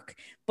work.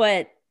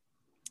 But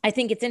I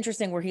think it's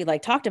interesting where he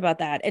like talked about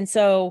that. And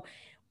so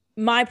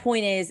my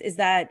point is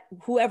that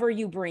whoever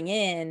you bring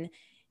in,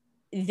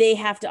 they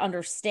have to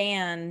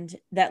understand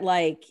that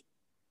like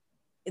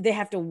they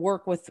have to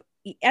work with,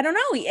 I don't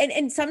know.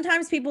 And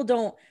sometimes people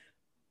don't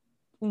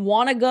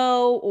want to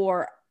go,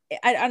 or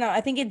I don't know.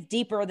 I think it's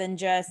deeper than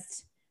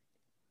just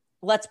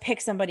let's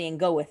pick somebody and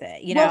go with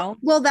it, you know?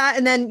 Well, that,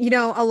 and then, you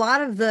know, a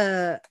lot of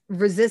the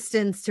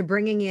resistance to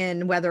bringing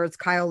in, whether it's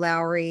Kyle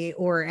Lowry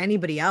or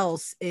anybody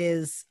else,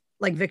 is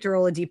like Victor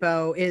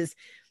Oladipo, is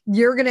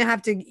you're going to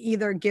have to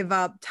either give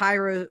up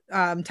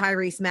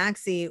Tyrese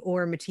Maxey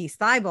or Matisse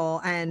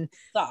Thybulle, and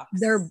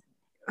sucks.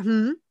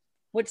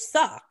 Which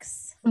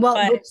sucks.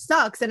 Which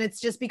sucks. And it's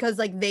just because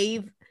like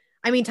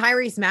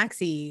Tyrese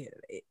Maxey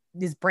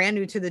is brand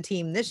new to the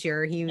team this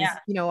year. He was,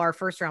 you know, our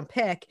first round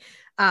pick.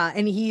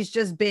 And he's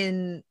just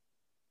been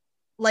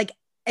like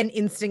an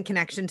instant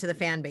connection to the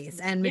fan base.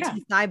 And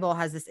Matisse Thybulle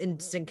has this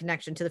instant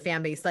connection to the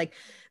fan base. Like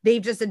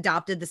they've just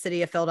adopted the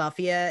city of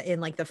Philadelphia in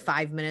like the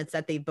 5 minutes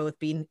that they've both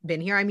been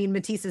here. I mean,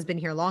 Matisse has been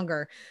here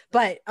longer,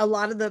 but a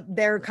lot of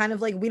they're kind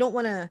of like, we don't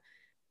want to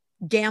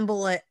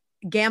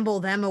gamble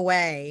them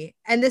away.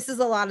 And this is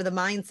a lot of the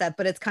mindset,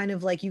 but it's kind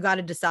of like, you got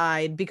to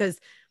decide, because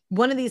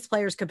one of these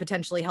players could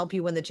potentially help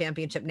you win the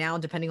championship now,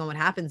 depending on what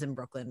happens in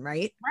Brooklyn.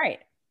 Right.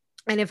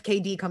 And if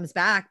KD comes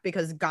back,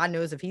 because God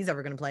knows if he's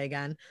ever going to play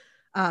again.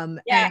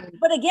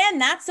 But again,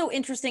 that's so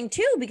interesting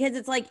too, because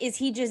it's like, is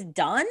he just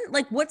done?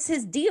 Like, what's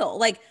his deal?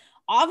 Like,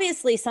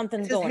 obviously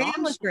something's going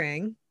on with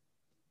him.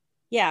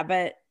 Yeah,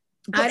 but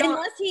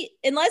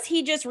unless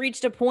he just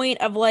reached a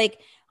point of like,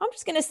 I'm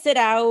just going to sit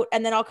out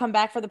and then I'll come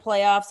back for the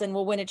playoffs and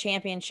we'll win a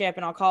championship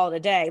and I'll call it a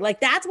day.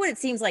 Like, that's what it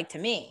seems like to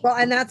me. Well,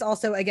 and that's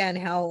also, again,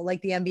 how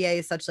like the NBA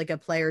is such like a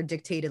player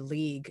dictated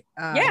league.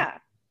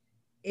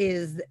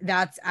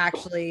 That's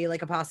actually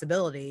like a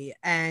possibility.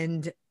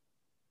 And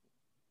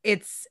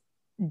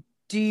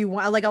do you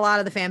want, like, a lot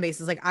of the fan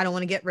base is like, I don't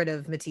want to get rid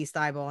of Matisse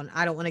Thybulle and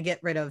I don't want to get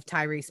rid of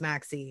Tyrese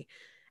Maxey.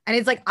 And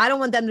it's like, I don't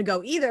want them to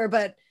go either,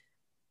 but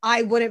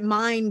I wouldn't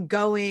mind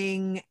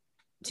going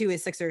to a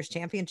Sixers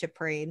championship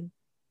parade,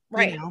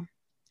 you know,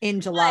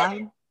 in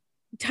July.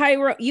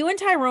 You and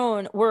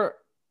Tyrone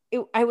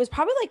I was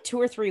probably like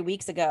 2 or 3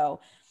 weeks ago.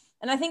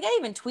 And I think I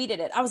even tweeted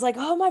it. I was like,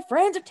 oh, my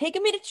friends are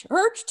taking me to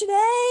church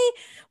today.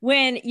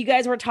 When you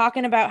guys were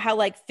talking about how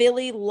like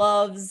Philly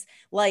loves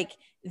like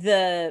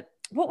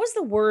what was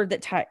the word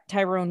that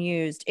Tyrone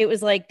used? It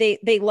was like,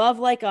 they love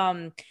like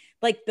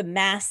the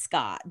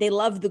mascot. They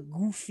love the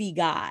goofy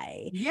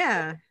guy.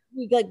 Yeah.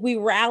 We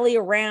rally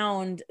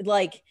around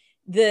like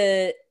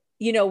because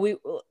we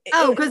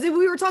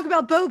were talking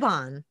about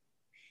Boban.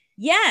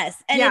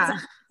 Yes. And it's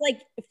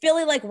like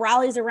Philly like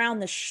rallies around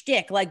the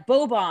shtick, like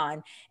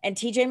Boban and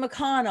TJ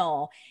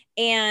McConnell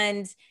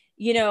and,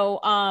 you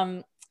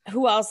know,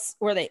 who else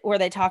were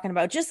they talking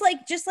about? Just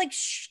like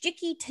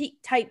shticky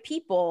type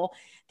people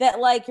that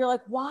like, you're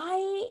like,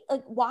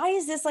 why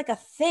is this like a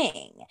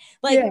thing?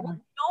 Like, we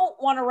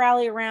don't want to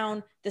rally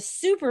around the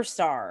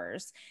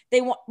superstars.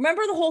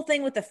 Remember the whole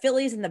thing with the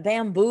Phillies and the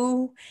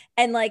Bamboo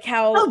and like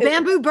how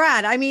Bamboo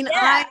Brad. I mean,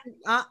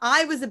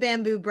 I was a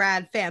Bamboo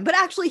Brad fan, but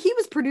actually he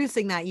was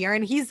producing that year,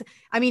 and he's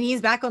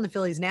back on the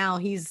Phillies now.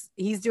 He's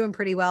doing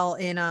pretty well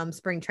in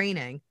spring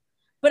training.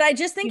 But I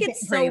just think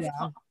it's so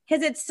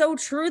because it's so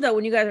true though,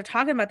 when you guys are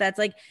talking about that, it's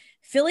like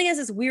Philly has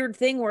this weird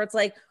thing where it's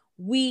like,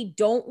 we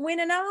don't win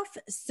enough,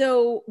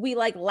 so we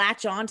like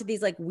latch on to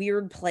these like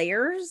weird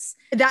players.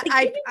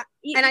 I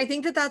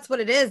think that's what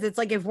it is. It's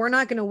like, if we're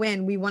not going to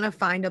win, we want to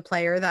find a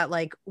player that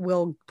like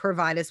will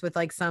provide us with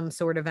like some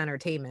sort of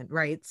entertainment,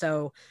 right?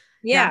 So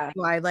that's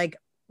why like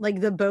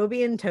the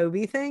Bobby and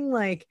Toby thing,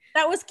 like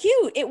that was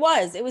cute. It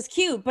was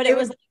cute, but it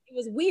was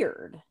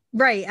weird.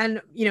 Right.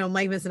 And you know,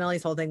 Mike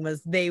Missinelli's whole thing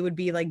was they would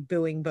be like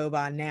booing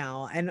Boban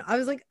now. And I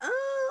was like,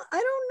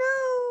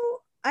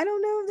 I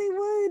don't know if they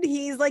would.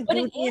 He's like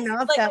goofy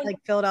enough that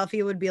like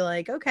Philadelphia would be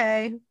like,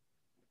 okay.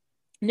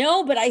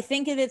 No, but I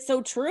think it's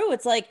so true.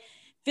 It's like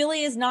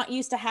Philly is not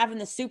used to having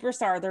the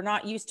superstar. They're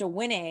not used to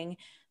winning.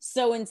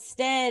 So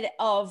instead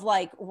of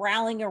like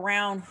rallying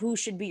around who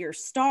should be your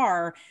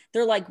star,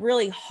 they're like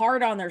really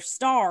hard on their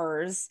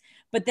stars,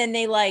 but then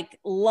they like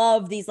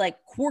love these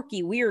like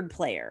quirky, weird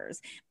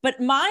players. But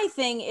my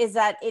thing is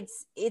that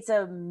it's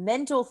a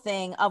mental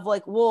thing of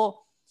like,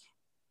 well,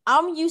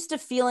 I'm used to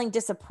feeling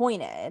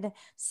disappointed.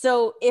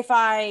 So if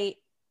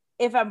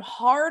I'm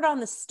hard on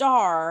the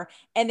star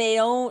and they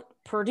don't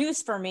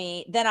produce for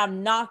me, then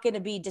I'm not going to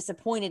be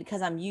disappointed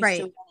because I'm used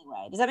to it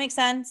anyway. Does that make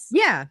sense?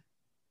 Yeah.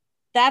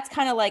 That's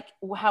kind of like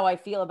how I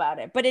feel about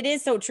it. But it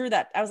is so true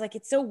that I was like,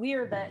 it's so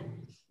weird that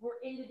we're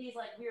into these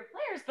like weird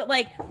players,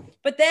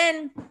 but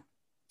then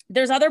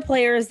there's other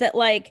players that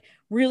like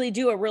really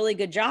do a really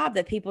good job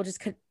that people just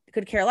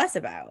could care less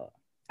about.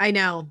 I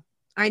know.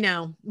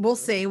 We'll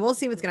see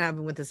what's going to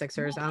happen with the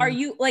Sixers. Are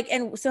you like,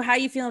 and so how are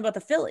you feeling about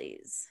the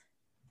Phillies?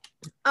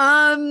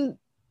 I'm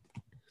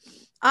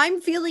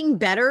feeling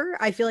better.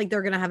 I feel like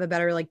they're going to have a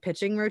better like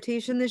pitching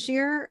rotation this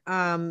year.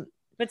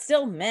 But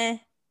still meh.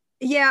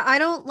 Yeah, I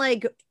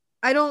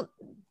don't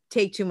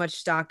take too much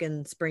stock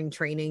in spring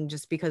training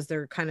just because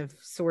they're kind of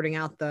sorting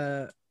out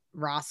the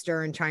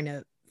roster and trying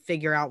to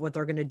figure out what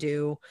they're going to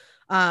do.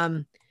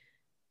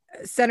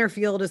 Center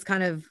field is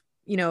kind of,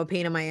 a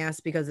pain in my ass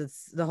because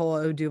it's the whole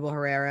Odubel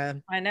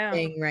Herrera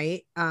thing,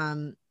 right?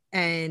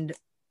 And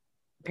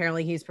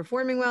apparently he's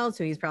performing well,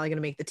 so he's probably going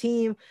to make the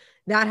team.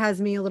 That has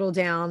me a little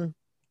down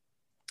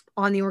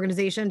on the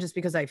organization just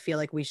because I feel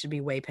like we should be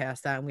way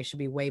past that and we should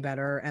be way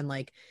better. And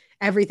like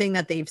everything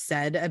that they've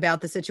said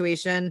about the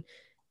situation,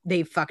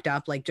 they fucked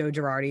up. Like Joe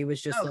Girardi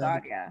was just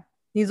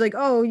he's like,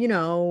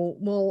 oh,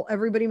 well,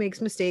 everybody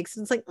makes mistakes.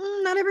 It's like,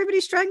 not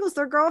everybody strangles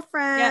their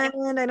girlfriend.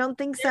 Yeah. I don't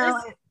think so.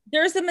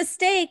 There's a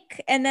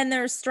mistake and then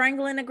there's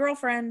strangling a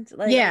girlfriend.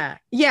 Like,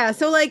 yeah.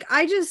 So like,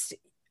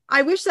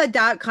 I wish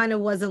that kind of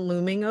wasn't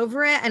looming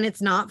over it, and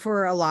it's not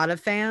for a lot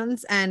of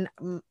fans. And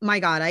my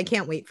God, I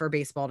can't wait for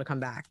baseball to come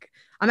back.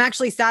 I'm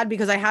actually sad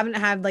because I haven't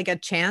had like a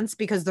chance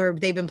because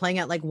they've been playing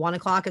at like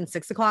 1:00 and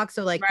 6:00.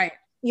 So like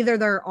either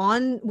they're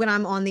on when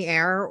I'm on the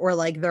air or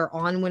like they're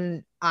on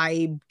when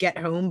I get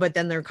home, but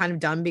then they're kind of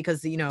done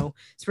because,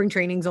 spring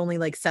training's only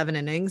like 7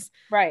 innings.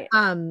 Right.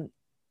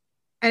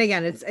 And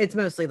again, it's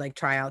mostly like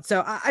tryouts.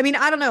 So I mean,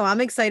 I don't know.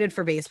 I'm excited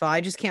for baseball. I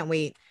just can't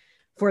wait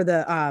for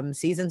the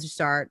season to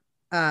start.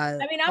 I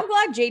mean, I'm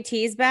glad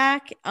JT's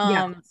back.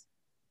 Yeah.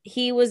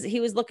 He was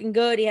looking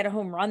good. He had a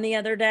home run the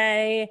other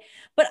day,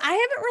 but I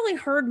haven't really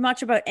heard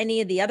much about any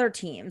of the other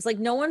teams. Like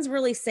no one's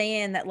really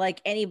saying that like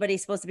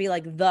anybody's supposed to be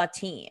like the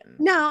team.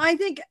 No, I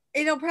think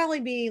it'll probably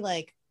be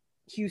like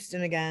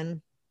Houston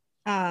again.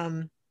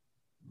 Yeah,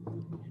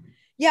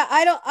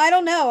 I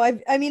don't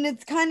know. I mean,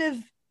 it's kind of,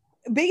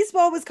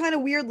 baseball was kind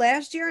of weird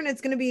last year, and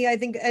it's going to be, I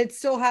think it's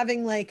still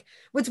having like,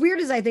 what's weird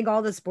is I think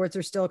all the sports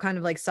are still kind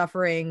of like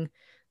suffering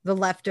the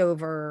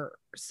leftovers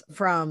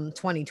from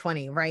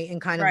 2020, right?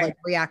 And kind of like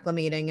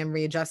reacclimating and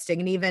readjusting.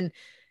 And even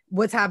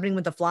what's happening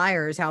with the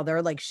Flyers, how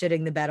they're like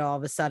shitting the bed all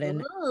of a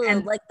sudden. Ooh,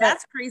 and like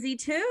that's crazy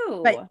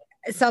too. But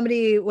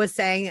somebody was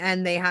saying,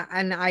 and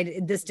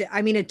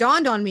I mean, it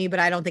dawned on me, but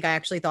I don't think I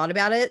actually thought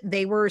about it.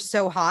 They were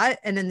so hot,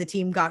 and then the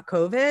team got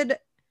COVID.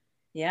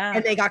 Yeah.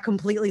 And they got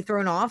completely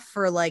thrown off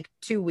for like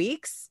 2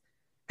 weeks.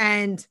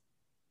 And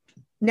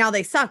now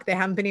they suck. They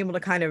haven't been able to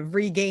kind of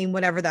regain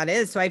whatever that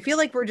is. So I feel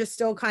like we're just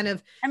still kind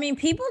of, I mean,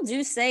 people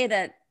do say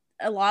that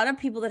a lot of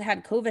people that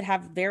had COVID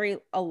have very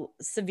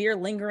severe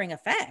lingering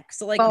effects.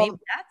 So like maybe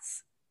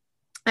that's.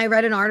 I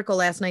read an article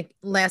last night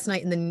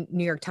in the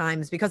New York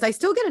Times, because I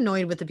still get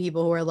annoyed with the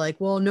people who are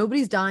like, well,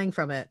 nobody's dying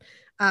from it.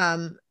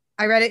 I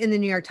read it in the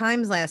New York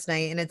Times last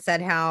night, and it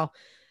said how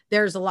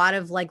there's a lot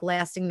of like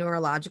lasting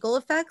neurological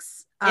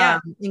effects,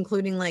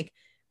 including like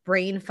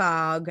brain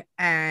fog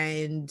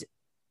and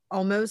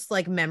almost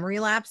like memory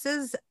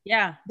lapses.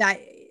 Yeah. That,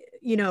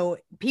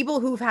 people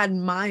who've had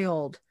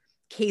mild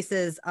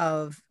cases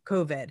of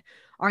COVID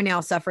are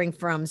now suffering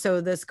from. So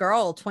this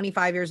girl,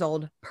 25 years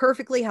old,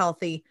 perfectly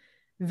healthy,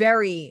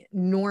 very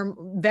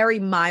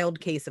mild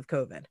case of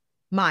COVID,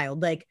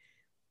 mild, like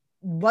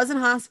wasn't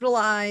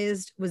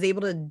hospitalized, was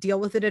able to deal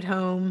with it at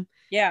home.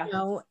 Yeah.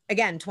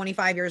 Again,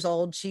 25 years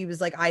old. She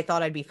was like, I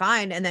thought I'd be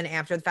fine. And then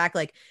after the fact,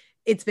 like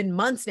it's been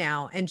months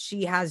now, and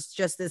she has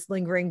just this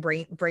lingering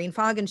brain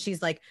fog. And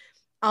she's like,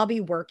 I'll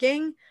be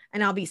working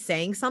and I'll be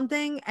saying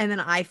something, and then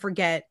I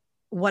forget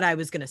what I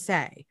was going to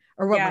say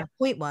or what my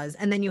point was.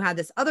 And then you had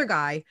this other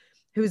guy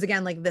who's,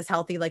 again, like this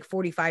healthy, like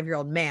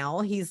 45-year-old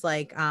male. He's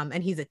like,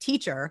 and he's a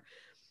teacher.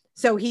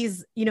 So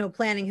he's,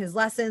 planning his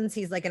lessons.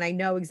 He's like, and I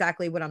know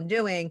exactly what I'm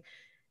doing.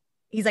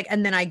 He's like,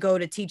 and then I go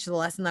to teach the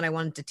lesson that I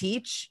wanted to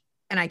teach,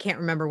 and I can't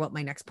remember what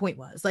my next point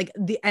was.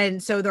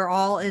 And so they're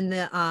all in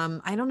the,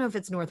 I don't know if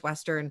it's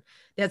Northwestern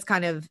that's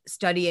kind of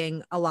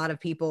studying a lot of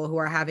people who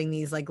are having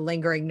these like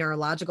lingering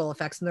neurological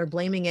effects, and they're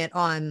blaming it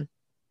on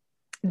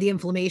the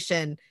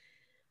inflammation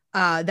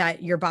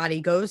that your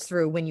body goes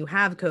through when you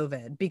have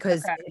COVID,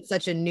 because it's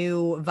such a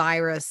new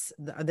virus.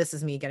 This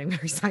is me getting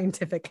very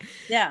scientific.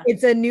 Yeah.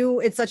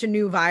 It's such a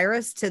new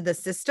virus to the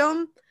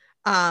system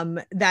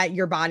that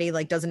your body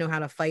like doesn't know how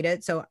to fight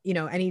it. So,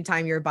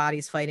 anytime your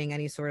body's fighting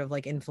any sort of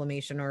like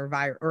inflammation or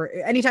virus, or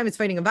anytime it's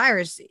fighting a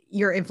virus,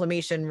 your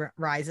inflammation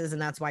rises.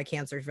 And that's why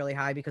cancer is really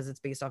high, because it's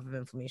based off of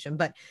inflammation.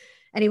 But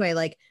anyway,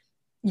 like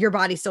your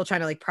body's still trying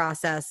to like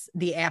process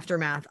the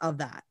aftermath of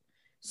that.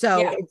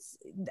 So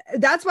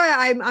that's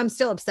why I'm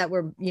still upset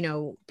where, you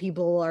know,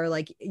 people are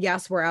like,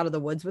 yes, we're out of the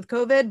woods with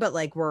COVID, but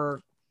like we're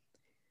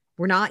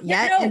not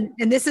yet.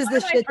 And this is the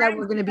shit that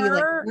we're going to be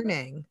like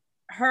learning.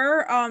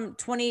 Her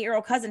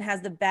 28-year-old cousin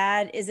has the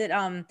bad, is it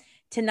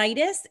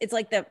tinnitus? It's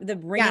like the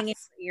ringing in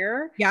her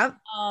ear. Yeah.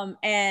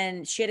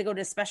 And she had to go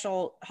to a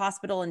special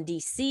hospital in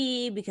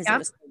DC because it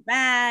was so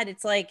bad.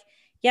 It's like,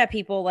 yeah,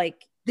 people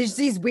like, there's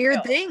these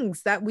weird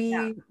things that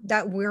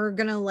we're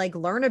gonna like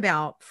learn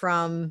about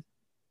from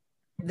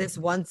this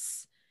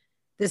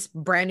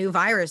brand new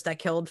virus that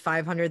killed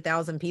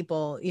 500,000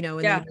 people, you know,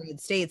 in the United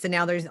States. And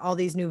now there's all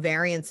these new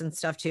variants and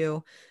stuff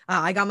too.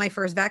 I got my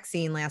first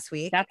vaccine last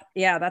week.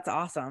 That's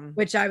awesome.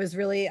 Which I was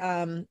really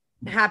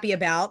happy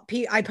about.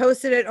 I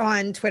posted it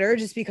on Twitter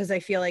just because I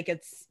feel like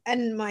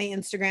and my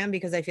Instagram,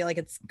 because I feel like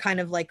it's kind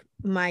of like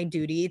my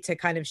duty to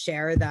kind of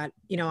share that,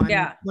 you know,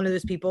 I'm one of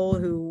those people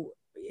who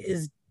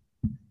is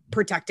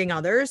protecting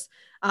others.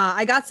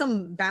 I got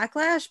some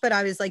backlash, but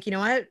I was like, you know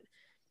what?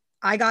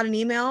 I got an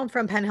email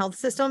from Penn Health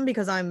System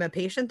because I'm a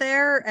patient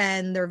there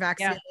and they're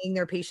vaccinating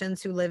their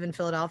patients who live in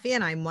Philadelphia.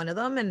 And I'm one of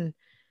them. And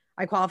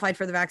I qualified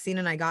for the vaccine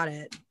and I got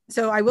it.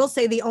 So I will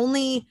say the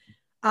only,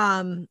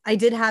 I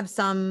did have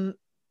some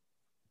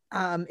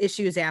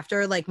issues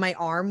after, like my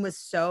arm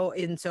was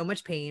in so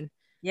much pain.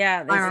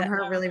 Yeah. My arm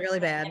hurt really, really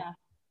bad. Yeah.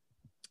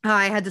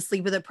 I had to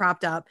sleep with it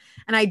propped up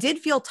and I did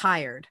feel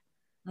tired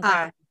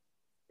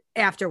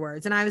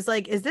afterwards. And I was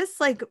like, is this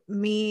like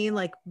me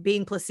like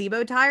being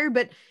placebo tired?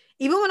 But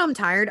even when I'm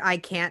tired, I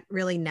can't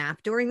really nap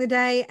during the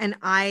day. And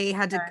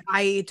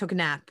I took a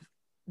nap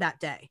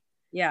that day.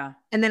 Yeah.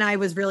 And then I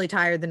was really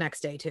tired the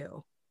next day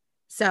too.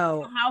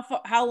 So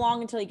how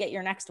long until you get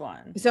your next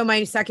one? So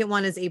my second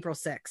one is April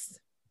 6th.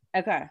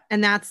 Okay.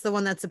 And that's the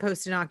one that's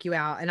supposed to knock you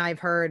out. And I've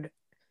heard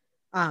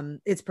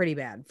it's pretty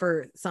bad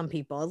for some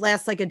people. It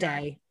lasts like a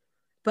day.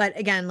 But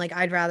again, like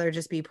I'd rather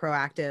just be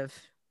proactive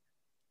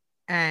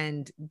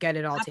and get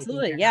it all taken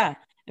care of. Yeah.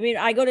 I mean,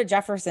 I go to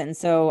Jefferson,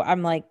 so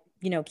I'm like,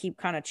 you know, keep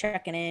kind of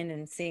checking in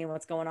and seeing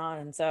what's going on.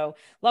 And so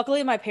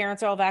luckily my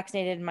parents are all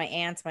vaccinated. My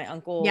aunts, my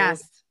uncles,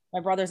 my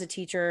brother's a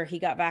teacher. He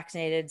got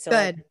vaccinated. So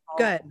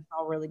good.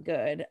 All really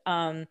good.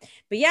 But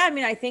yeah, I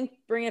mean, I think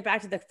bringing it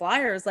back to the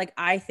Flyers, like,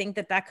 I think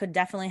that could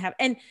definitely have,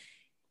 and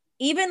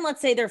even let's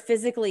say they're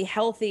physically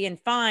healthy and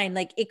fine,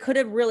 like it could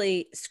have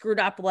really screwed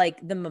up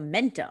like the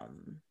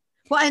momentum.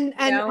 Well,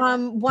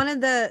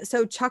 and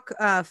so Chuck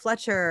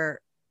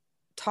Fletcher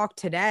talked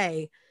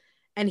today.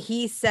 And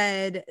he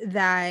said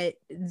that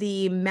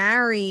the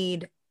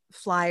married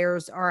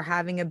Flyers are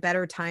having a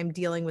better time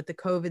dealing with the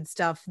COVID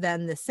stuff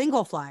than the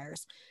single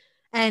Flyers.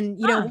 And,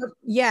 you know,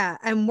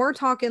 and we're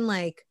talking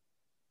like,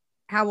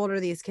 how old are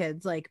these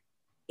kids? Like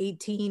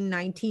 18,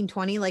 19,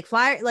 20, like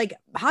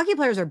hockey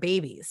players are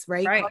babies,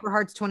 right? Carter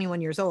Hart's 21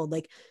 years old.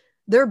 Like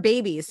they're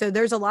babies. So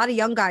there's a lot of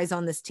young guys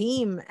on this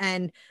team.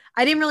 And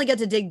I didn't really get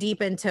to dig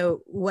deep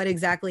into what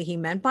exactly he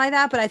meant by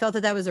that, but I thought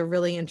that was a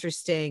really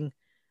interesting,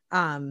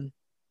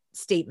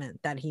 statement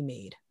that he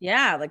made.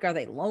 Yeah, like are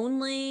they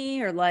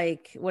lonely or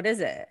like what is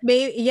it?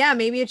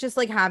 Maybe it's just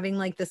like having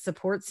like the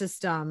support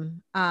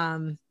system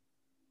around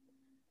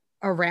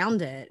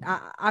it.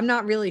 I'm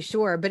not really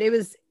sure, but it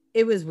was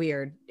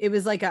weird. It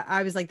was like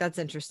I was like, that's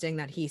interesting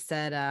that he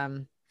said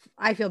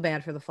I feel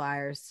bad for the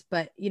Flyers,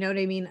 but you know what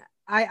I mean?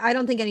 I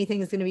don't think anything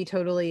is going to be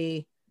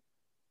totally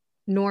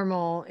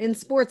normal in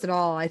sports at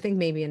all. I think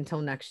maybe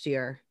until next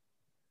year.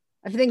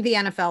 I think the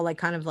NFL like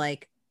kind of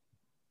like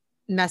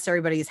mess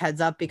everybody's heads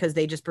up because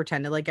they just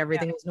pretended like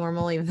everything was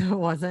normal even though it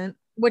wasn't,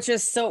 which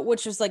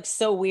was like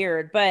so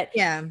weird. But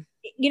yeah,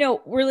 you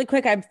know, really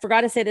quick, I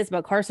forgot to say this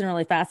about Carson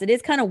really fast. It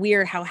is kind of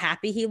weird how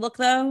happy he looked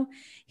though.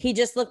 He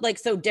just looked like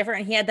so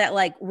different. He had that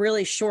like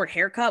really short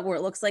haircut where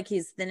it looks like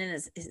he's thinning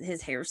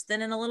his hair's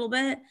thinning a little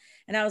bit,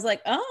 and I was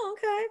like, oh,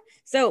 okay.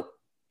 So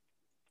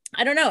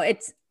I don't know,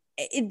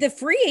 the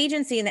free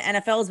agency in the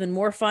NFL has been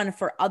more fun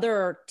for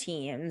other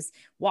teams,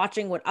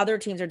 watching what other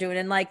teams are doing.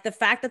 And like the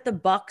fact that the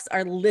Bucks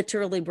are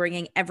literally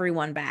bringing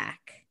everyone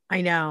back.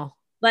 I know.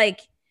 Like,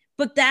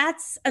 but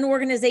that's an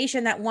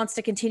organization that wants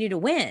to continue to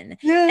win.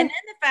 Yeah. And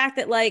then the fact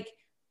that like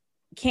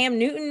Cam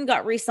Newton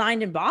got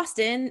re-signed in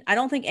Boston, I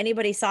don't think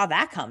anybody saw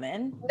that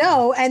coming.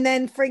 No. And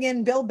then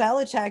friggin' Bill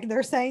Belichick,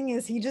 they're saying,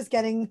 is he just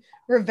getting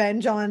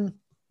revenge on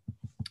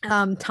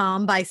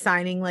Tom by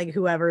signing like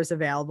whoever's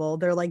available?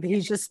 They're like,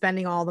 he's just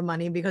spending all the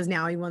money because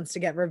now he wants to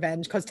get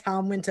revenge because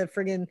Tom went to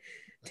friggin'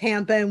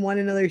 Tampa and won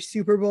another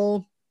Super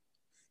Bowl.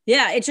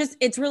 Yeah,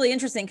 it's really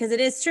interesting because it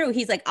is true.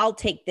 He's like, I'll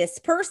take this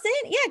person.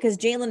 Yeah, because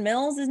Jalen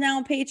Mills is now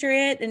a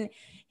Patriot and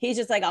he's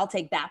just like, I'll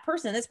take that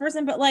person, this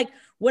person, but like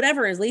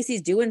whatever, at least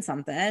he's doing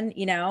something,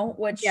 you know,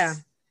 which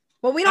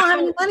well, we don't have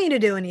any money to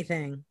do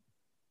anything.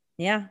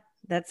 Yeah,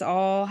 that's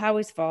all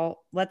Howie's fault.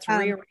 Let's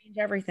rearrange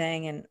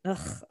everything and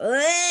ugh.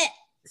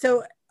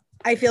 So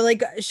I feel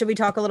like, should we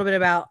talk a little bit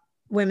about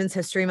Women's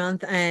History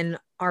Month and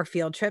our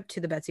field trip to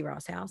the Betsy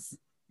Ross House?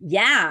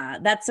 Yeah,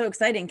 that's so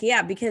exciting.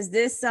 Yeah, because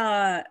this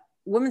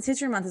Women's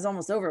History Month is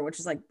almost over, which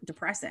is like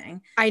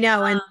depressing. I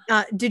know. And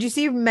did you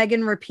see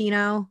Megan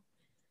Rapinoe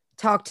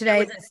talk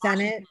today in the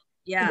Senate?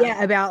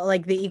 Yeah, about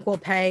like the equal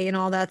pay and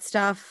all that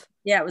stuff.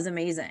 Yeah, it was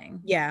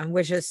amazing. Yeah,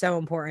 which is so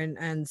important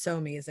and so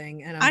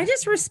amazing. And I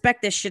just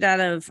respect the shit out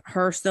of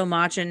her so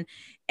much, and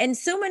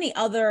so many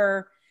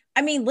other.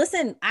 I mean,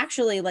 listen,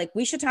 actually, like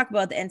we should talk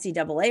about the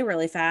NCAA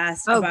really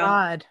fast. Oh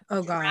about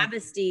God.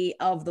 Travesty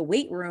of the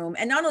weight room,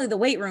 and not only the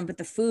weight room, but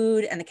the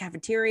food and the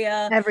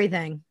cafeteria,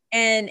 everything.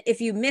 And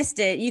if you missed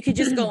it, you could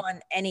just go on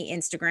any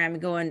Instagram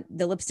and go on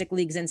the Lipstick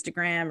League's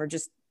Instagram or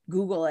just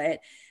Google it.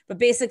 But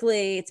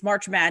basically, it's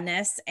March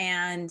Madness,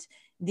 and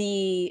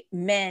the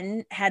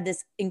men had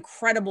this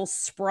incredible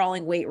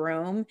sprawling weight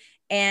room,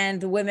 and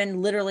the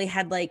women literally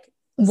had like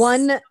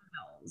one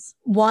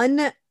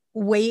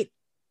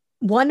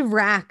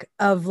rack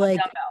of like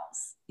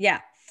dumbbells.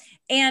 Yeah.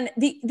 And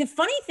the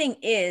funny thing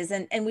is,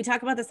 and we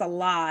talk about this a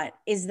lot,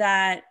 is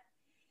that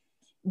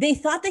they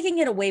thought they can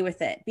get away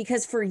with it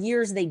because for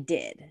years they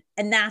did.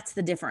 And that's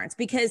the difference,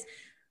 because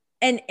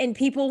and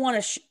people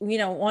want to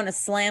want to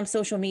slam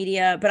social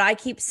media, but I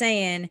keep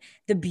saying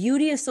the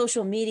beauty of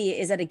social media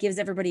is that it gives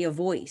everybody a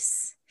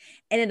voice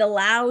and it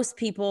allows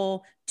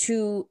people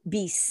to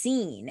be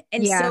seen.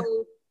 And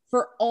so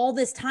for all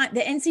this time,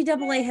 the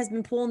NCAA has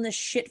been pulling this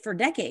shit for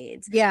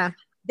decades. Yeah.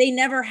 They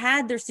never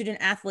had their student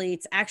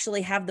athletes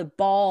actually have the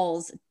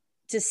balls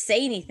to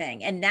say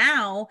anything. And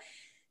now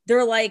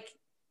they're like,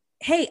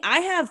 hey, I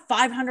have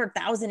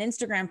 500,000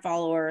 Instagram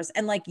followers,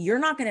 and like, you're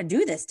not going to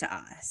do this to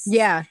us.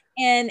 Yeah.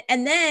 And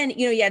then,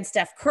 you had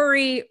Steph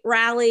Curry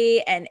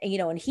rally and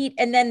Heat.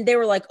 And then they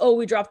were like, oh,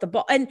 we dropped the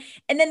ball. And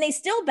then they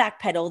still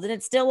backpedaled, and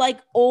it's still like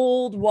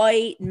old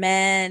white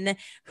men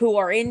who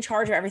are in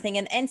charge of everything.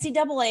 And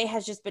NCAA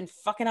has just been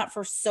fucking up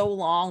for so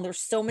long. There's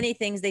so many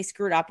things they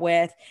screwed up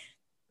with.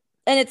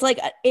 And it's like,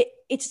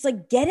 it's just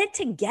like, get it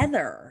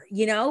together,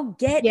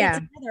 get it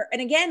together.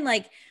 And again,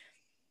 like,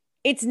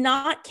 it's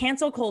not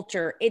cancel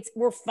culture.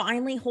 We're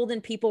finally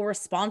holding people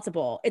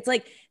responsible. It's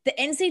like the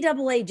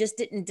NCAA just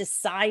didn't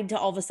decide to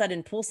all of a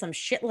sudden pull some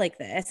shit like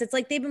this. It's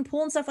like they've been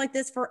pulling stuff like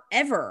this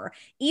forever,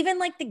 even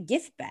like the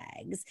gift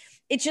bags.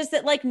 It's just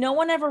that like no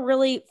one ever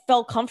really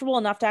felt comfortable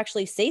enough to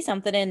actually say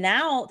something. And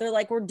now they're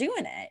like, we're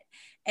doing it.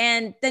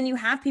 And then you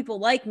have people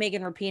like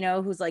Megan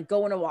Rapinoe, who's like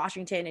going to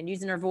Washington and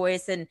using her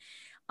voice. And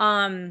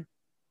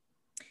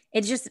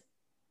it's just,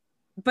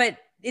 but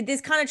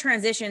this kind of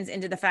transitions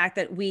into the fact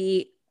that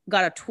we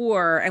got a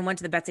tour and went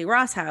to the Betsy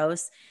Ross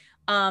House,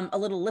 a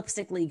little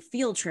Lipstick League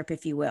field trip,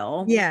 if you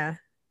will. Yeah.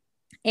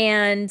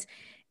 And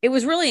it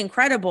was really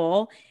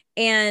incredible.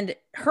 And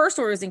her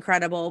story was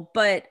incredible,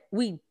 but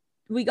we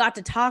got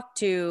to talk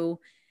to,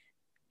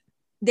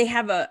 they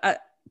have a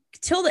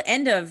till the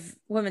end of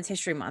Women's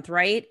History Month,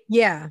 right?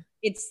 Yeah.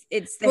 It's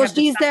well,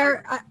 she's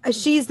there.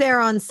 She's there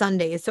on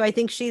Sundays. So I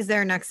think she's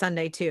there next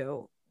Sunday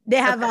too. They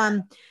have,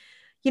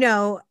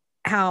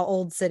 how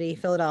Old City,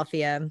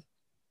 Philadelphia,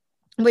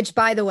 which,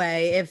 by the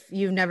way, if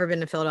you've never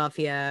been to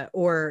Philadelphia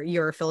or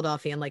you're a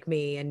Philadelphian like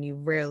me and you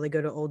rarely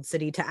go to Old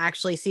City to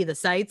actually see the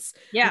sites.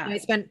 Yeah. I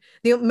spent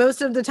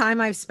most of the time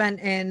I've spent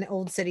in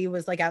Old City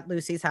was like at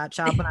Lucy's Hat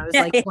Shop when I was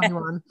like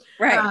 21.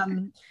 Right.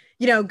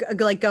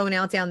 Like going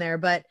out down there.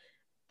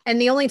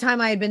 And the only time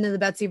I had been to the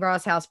Betsy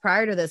Ross House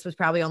prior to this was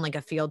probably on like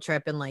a field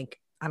trip in like,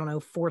 I don't know,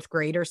 4th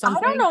grade or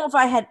something. I don't know if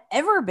I had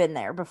ever been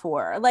there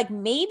before. Like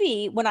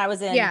maybe when I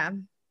was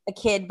in a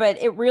kid, but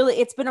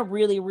it's been a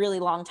really, really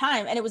long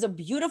time. And it was a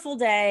beautiful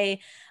day.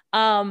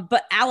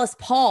 But Alice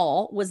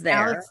Paul was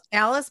there.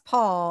 Alice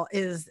Paul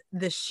is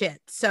the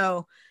shit.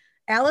 So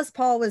Alice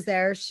Paul was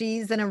there.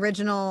 She's an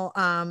original,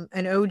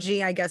 an OG,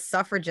 I guess,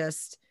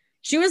 suffragist.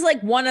 She was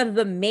like one of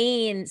the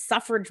main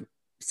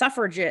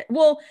suffragette.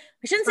 Well,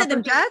 I shouldn't say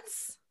the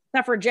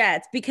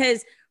suffragettes,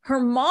 because her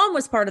mom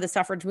was part of the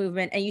suffrage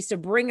movement and used to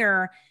bring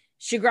her.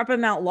 She grew up in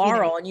Mount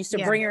Laurel and used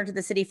to bring her into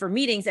the city for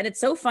meetings. And it's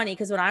so funny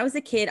because when I was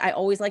a kid, I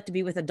always liked to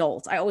be with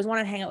adults. I always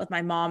wanted to hang out with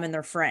my mom and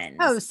their friends.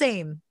 Oh,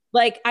 same.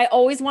 Like I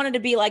always wanted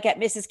to be like at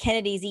Mrs.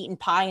 Kennedy's eating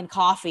pie and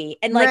coffee.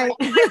 And like,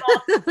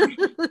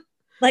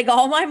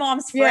 all my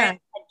mom's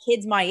friends had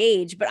kids my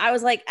age, but I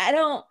was like, I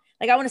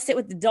want to sit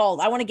with the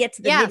adults. I want to get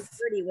to the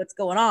nitty-gritty, what's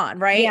going on.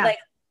 Right. Yeah. Like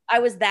I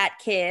was that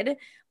kid.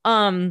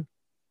 And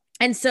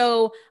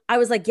so I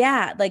was like,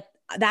 like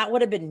that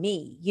would have been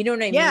me. You know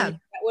what I mean? Yeah.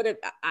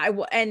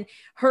 And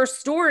her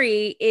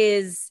story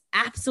is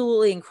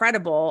absolutely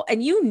incredible.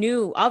 And you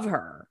knew of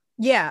her.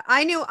 Yeah,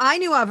 I knew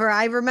of her.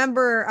 I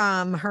remember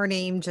her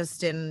name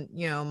just in,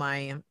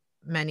 my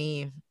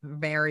many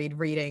varied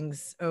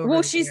readings over.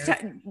 Well, she's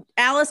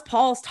Alice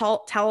Paul's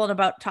talking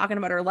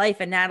about her life,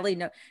 and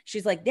Natalie,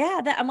 she's like,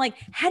 I'm like,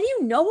 how do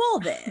you know all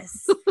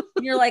this?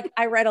 And you're like,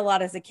 I read a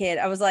lot as a kid.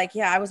 I was like,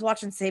 I was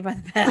watching Saved by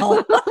the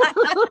Bell.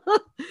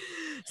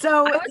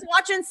 So I was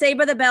watching Saved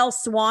by the Bell,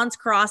 Swans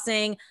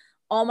Crossing,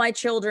 All My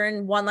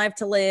Children, One Life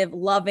to Live,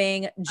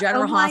 Loving,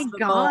 General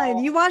Hospital. Oh my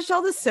God. You watched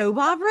all the soap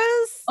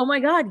operas? Oh my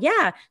God.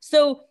 Yeah.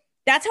 So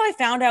That's how I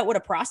found out what a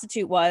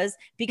prostitute was,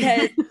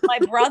 because my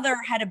brother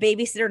had a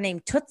babysitter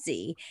named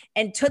Tootsie,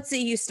 and Tootsie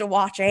used to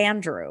watch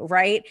Andrew,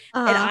 right?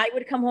 And I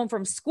would come home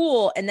from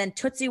school, and then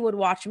Tootsie would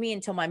watch me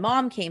until my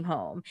mom came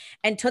home.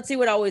 And Tootsie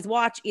would always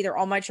watch either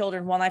All My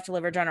Children, One Life to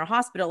Live, or General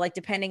Hospital, like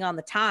depending on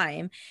the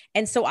time.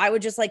 And so I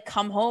would just like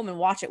come home and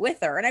watch it with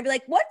her. And I'd be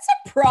like, what's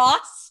a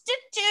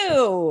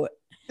prostitute?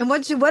 And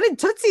what did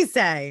Tootsie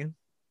say?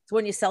 It's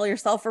when you sell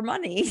yourself for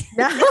money.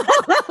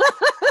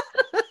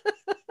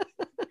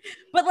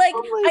 But like,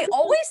 I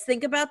always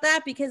think about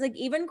that, because like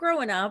even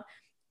growing up,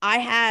 I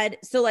had,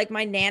 so like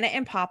my Nana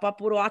and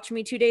Pop-Up would watch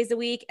me 2 days a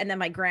week. And then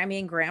my Grammy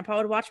and Grandpa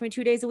would watch me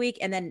 2 days a week.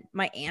 And then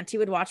my auntie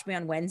would watch me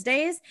on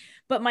Wednesdays.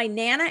 But my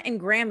Nana and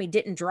Grammy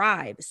didn't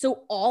drive.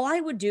 So all I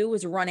would do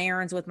was run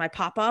errands with my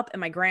Pop-Up and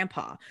my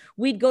Grandpa.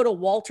 We'd go to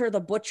Walter the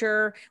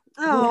Butcher,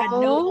 who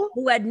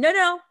had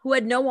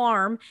no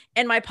arm.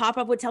 And my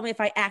Pop-Up would tell me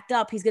if I act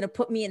up, he's going to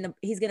put me in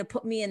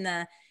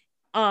the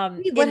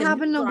what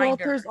happened to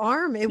Walter's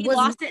arm? He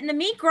lost it in the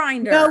meat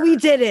grinder. No, we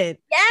didn't.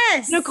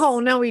 Yes,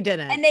 Nicole. No, we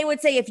didn't. And they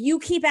would say, if you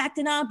keep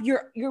acting up,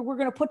 we're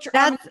gonna put your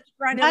arm in the meat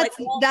grinder.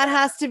 That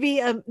has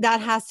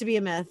to be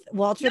a myth.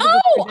 Walter. No,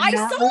 I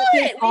saw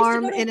it.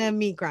 Arm in a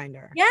meat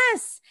grinder.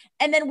 Yes,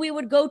 and then we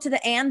would go to the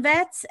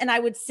ANVETs, and I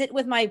would sit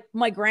with my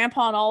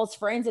grandpa and all his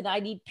friends, and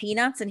I'd eat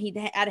peanuts, and he'd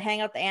had to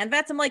hang out the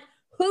ANVETs. I'm like,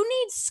 who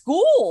needs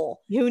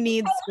school? Who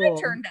needs school?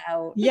 It turned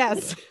out.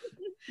 Yes.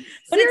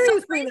 But it's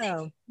so crazy.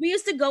 Though. We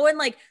used to go and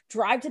like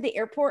drive to the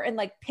airport and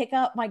like pick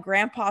up my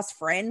grandpa's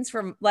friends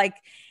from like,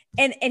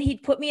 and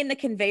he'd put me in the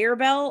conveyor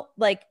belt,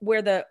 like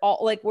where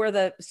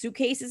the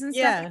suitcases and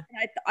stuff. Yeah.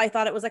 And I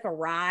thought it was like a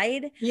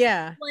ride.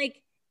 Yeah.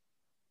 Like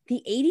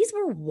the 80s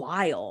were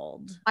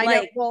wild. I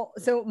know. Well,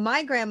 so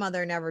my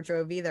grandmother never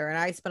drove either. And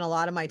I spent a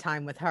lot of my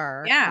time with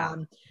her. Yeah.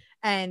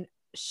 And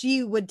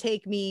she would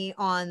take me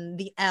on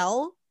the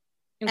L.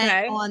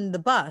 Okay. And on the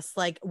bus,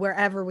 like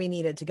wherever we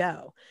needed to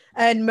go.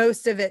 And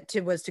most of it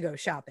was to go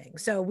shopping.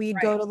 So we'd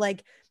go to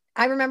like,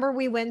 I remember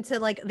we went to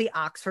like the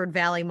Oxford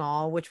Valley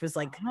Mall, which was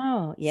like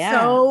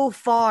so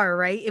far,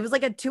 right? It was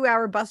like a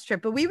 2-hour bus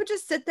trip, but we would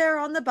just sit there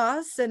on the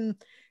bus and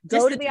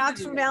go to the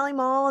Oxford Valley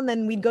Mall. And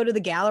then we'd go to the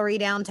gallery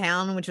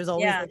downtown, which was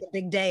always like a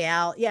big day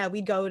out. Yeah.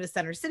 We'd go to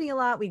Center City a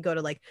lot. We'd go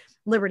to like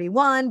Liberty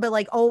One, but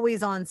like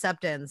always on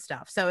SEPTA and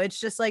stuff. So it's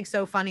just like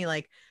so funny.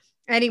 Like,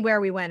 anywhere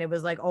we went, it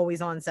was like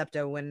always on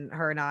SEPTA when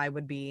her and I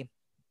would be.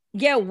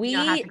 Yeah, we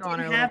didn't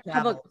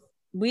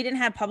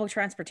have public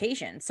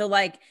transportation. So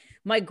like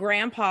my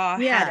grandpa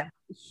had a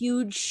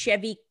huge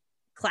Chevy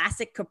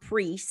Classic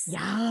Caprice.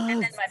 Yeah.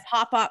 And then my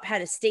Pop-Up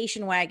had a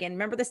station wagon.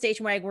 Remember the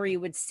station wagon where you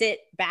would sit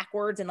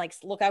backwards and like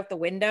look out the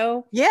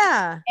window?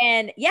 Yeah.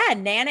 And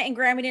Nana and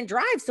Grammy didn't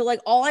drive. So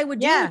like all I would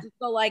do was just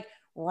go like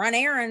run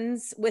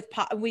errands with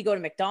we go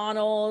to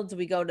McDonald's,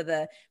 we go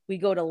to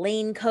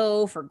Lane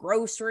Co for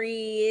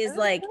groceries.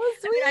 Like,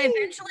 I mean, I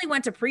eventually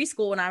went to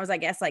preschool when I was, I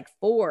guess, like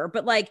 4,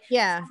 but like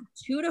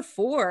 2 to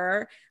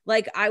 4,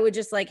 like I would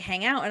just like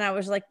hang out, and I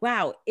was like,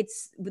 wow,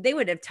 they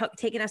would have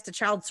taken us to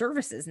child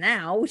services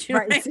now.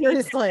 Right.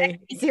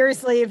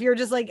 Seriously, if you're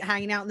just like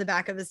hanging out in the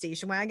back of the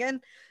station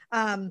wagon.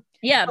 But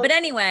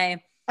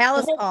anyway, the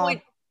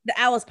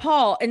Alice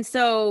Paul. And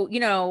so,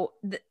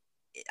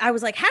 I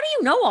was like, how do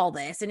you know all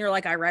this? And you're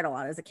like, I read a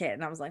lot as a kid.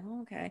 And I was like,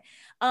 oh, okay.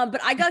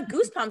 But I got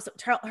goosebumps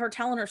her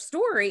telling her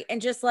story,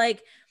 and just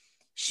like,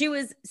 she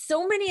was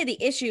so many of the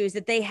issues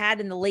that they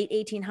had in the late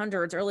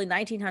 1800s, early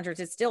 1900s.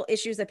 It's still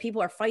issues that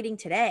people are fighting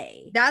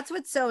today. That's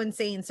what's so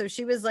insane. So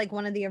she was like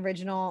one of the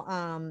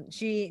original,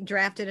 she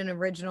drafted an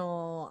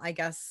original, I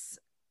guess,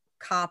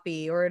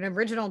 copy or an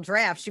original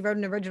draft. She wrote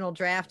an original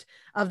draft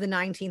of the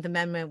 19th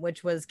Amendment,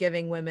 which was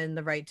giving women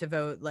the right to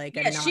vote. Like,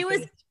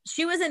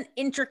 she was an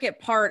intricate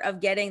part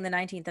of getting the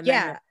 19th Amendment.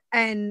 Yeah.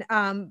 And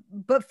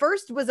but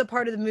first was a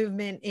part of the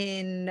movement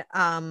in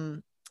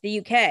the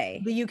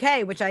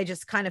UK, which I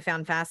just kind of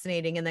found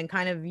fascinating, and then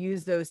kind of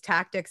used those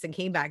tactics and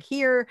came back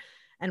here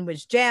and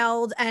was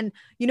jailed. And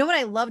you know what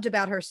I loved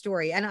about her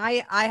story, and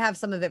I have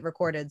some of it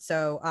recorded,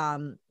 so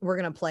we're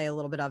gonna play a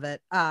little bit of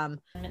it.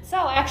 So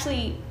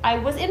I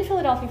was in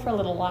Philadelphia for a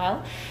little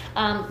while,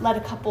 led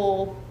a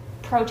couple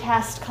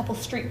protests, couple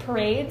street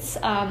parades,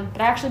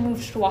 but I actually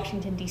moved to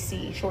Washington,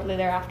 D.C. shortly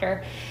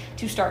thereafter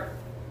to start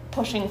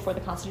pushing for the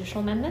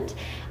constitutional amendment.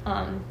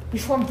 We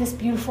formed this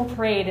beautiful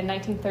parade in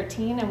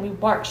 1913, and we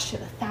marched,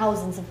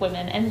 thousands of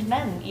women and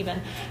men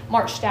even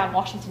marched down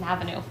Washington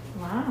Avenue.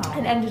 Wow.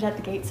 And ended at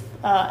the gates,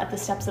 at the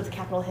steps of the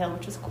Capitol Hill,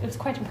 which was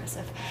quite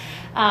impressive.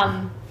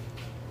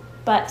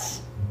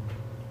 But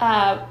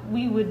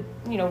we would,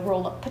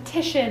 roll up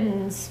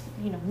petitions,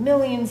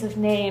 millions of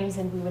names,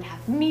 and we would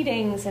have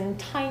meetings and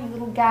tiny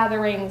little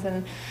gatherings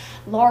and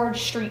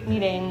large street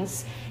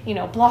meetings,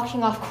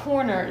 blocking off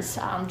corners,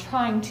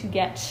 trying to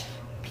get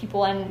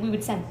people, and we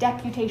would send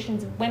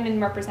deputations of women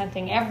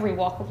representing every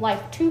walk of life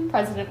to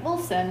President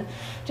Wilson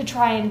to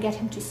try and get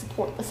him to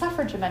support the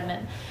suffrage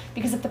amendment.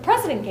 Because if the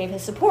president gave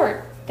his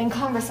support, then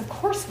Congress, of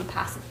course, would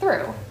pass it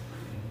through.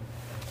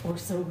 Or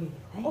so we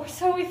think. Or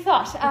so we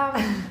thought.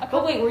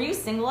 But wait, were you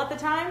single at the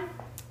time?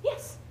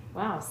 Yes.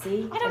 Wow,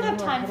 see? I don't have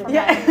time for men.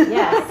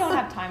 Yes. I don't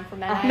have time for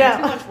men. I No.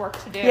 have too much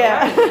work to do.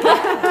 Yeah.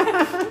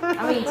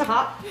 I mean,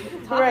 top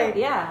Right.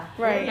 Yeah.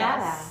 Right.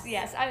 Badass.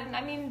 Yes.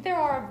 I mean, there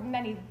are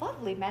many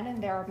lovely men,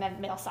 and there are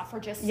male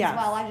suffragists Yes. as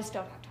well. I just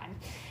don't have time.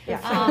 Yeah.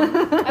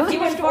 I'm too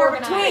much to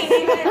organize.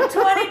 Even in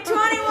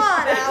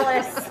 2021,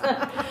 Alice.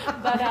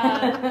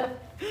 But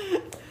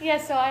yeah,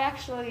 so I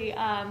actually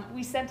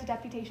we sent a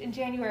deputation in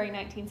January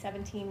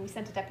 1917. We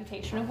sent a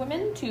deputation of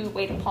women to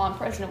wait upon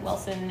President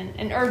Wilson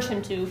and urge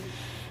him to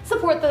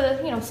support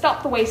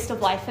stop the waste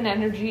of life and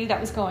energy that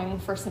was going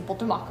for simple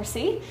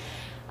democracy.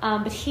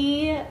 But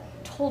he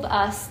told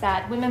us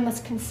that women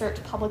must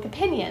concert public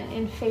opinion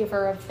in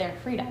favor of their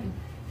freedom.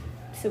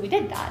 So we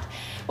did that.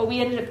 What we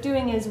ended up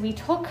doing is we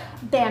took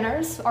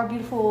banners, our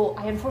beautiful,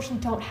 I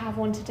unfortunately don't have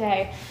one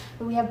today,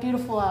 but we have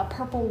beautiful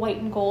purple, white,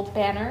 and gold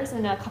banners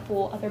and a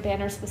couple other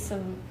banners with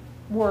some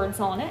words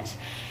on it.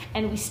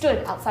 And we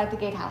stood outside the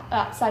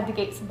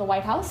gates of the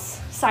White House,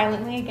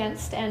 silently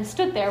and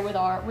stood there with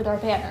our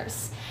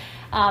banners,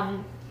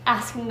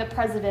 asking the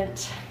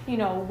president,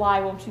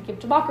 why won't you give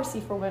democracy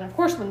for women? Of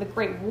course, when the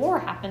Great War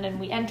happened and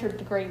we entered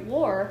the Great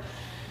War,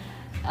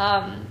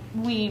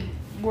 we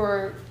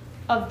were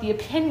of the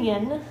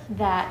opinion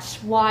that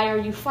why are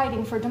you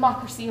fighting for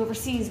democracy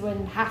overseas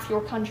when half your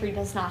country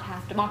does not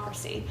have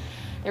democracy?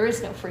 There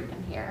is no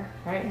freedom here,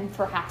 right? And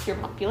for half your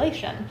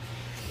population.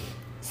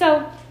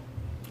 So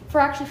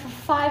for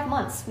 5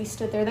 months we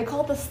stood there. They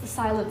called us the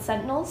Silent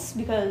Sentinels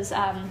because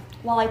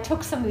while I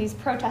took some of these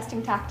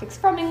protesting tactics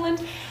from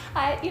England,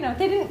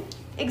 they didn't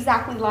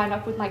exactly line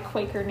up with my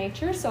Quaker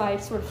nature, so I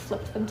sort of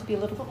flipped them to be a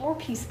little bit more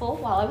peaceful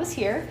while I was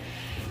here.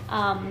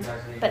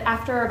 But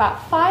after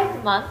about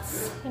 5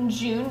 months, in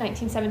June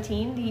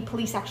 1917, the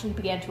police actually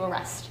began to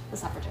arrest the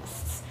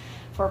suffragists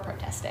for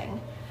protesting.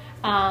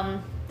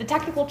 The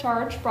technical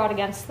charge brought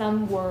against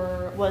them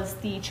was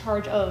the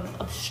charge of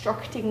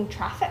obstructing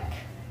traffic.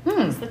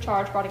 That's the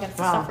charge brought against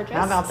the suffragists.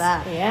 How about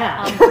that?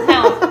 Yeah.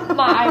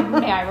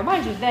 May I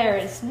remind you, there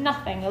is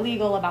nothing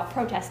illegal about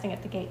protesting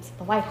at the gates of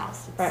the White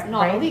House. It's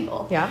not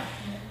illegal. Yeah.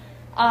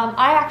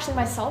 I actually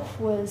myself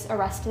was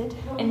arrested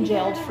and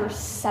jailed for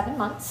 7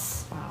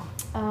 months. Wow.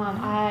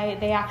 I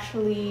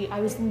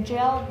was in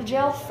the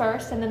jail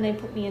first, and then they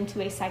put me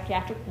into a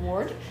psychiatric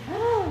ward,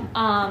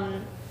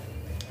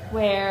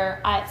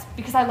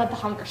 because I led the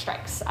hunger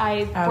strikes.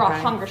 I brought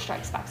hunger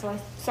strikes back, so I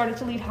started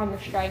to lead hunger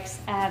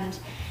strikes, and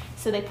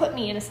so they put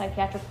me in a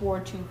psychiatric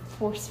ward to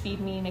force feed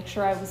me, make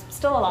sure I was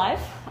still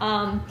alive.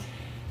 And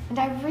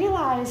I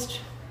realized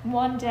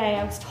one day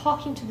I was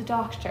talking to the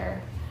doctor,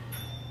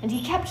 and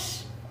he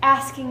kept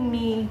asking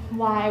me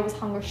why I was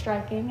hunger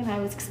striking, and I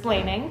was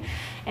explaining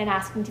and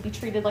asking to be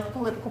treated like a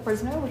political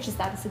prisoner,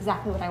 that is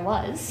exactly what I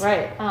was.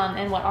 Right.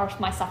 And what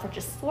my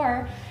suffragists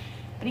were.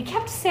 But he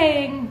kept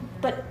saying,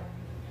 but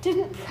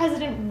didn't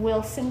President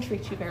Wilson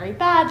treat you very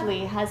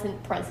badly?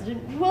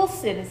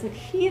 Isn't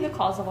he the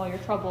cause of all your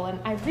trouble? And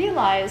I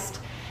realized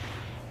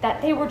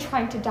that they were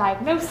trying to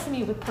diagnose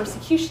me with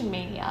persecution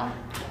mania.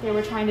 They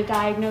were trying to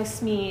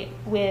diagnose me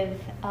with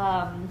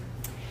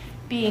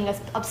being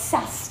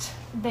obsessed.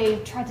 They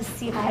tried to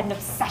see if I had an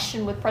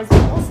obsession with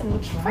President Wilson,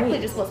 which frankly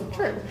just wasn't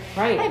true.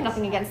 Right. I have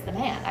nothing against the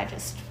man. I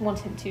just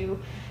wanted to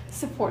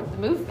support the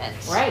movement.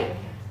 Right.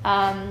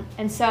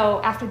 And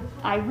so after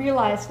I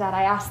realized that,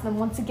 I asked them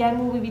once again,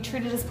 will we be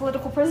treated as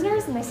political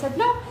prisoners? And they said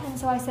no. And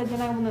so I said,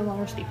 then I will no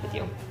longer speak with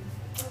you.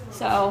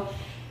 So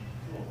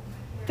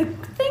the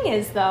thing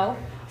is, though,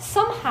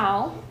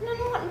 somehow, and I'm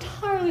not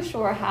entirely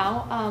sure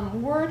how,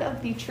 word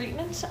of the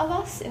treatment of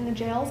us in the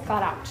jails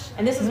got out.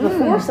 And this is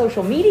before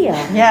social media.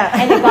 Yeah.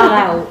 And it got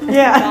out.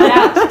 Yeah. Got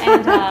out,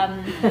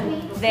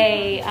 and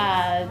they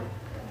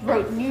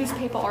wrote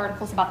newspaper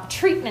articles about the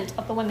treatment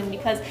of the women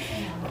because,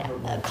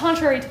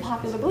 contrary to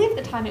popular belief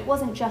at the time, it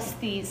wasn't just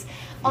these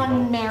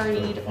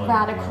unmarried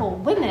radical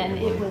women.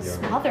 It was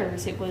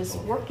mothers. It was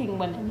working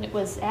women. It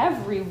was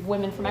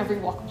women from every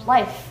walk of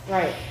life.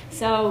 Right.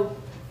 So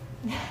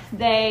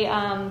they,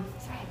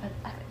 sorry, but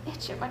I have an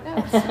itch in my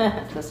nose.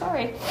 I'm so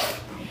sorry.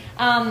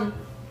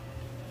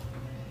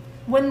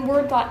 When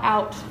word got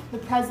out, the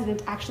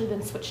president actually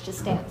then switched his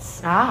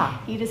stance.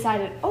 He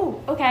decided,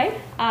 okay,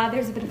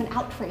 there's a bit of an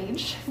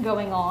outrage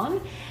going on.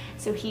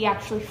 So he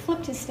actually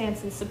flipped his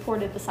stance and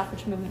supported the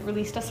suffrage movement,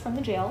 released us from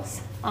the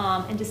jails,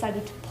 and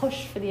decided to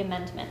push for the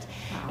amendment.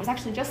 It was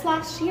actually just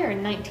last year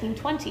in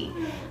 1920,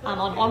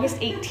 on August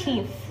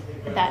 18th,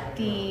 that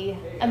the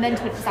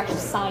amendment was actually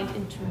signed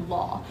into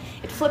law.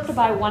 It flipped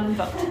by one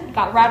vote. It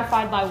got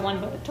ratified by one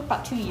vote. It took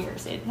about 2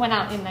 years. It went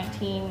out in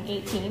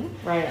 1918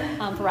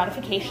 for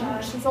ratification,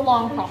 which is a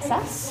long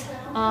process.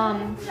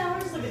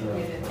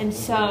 And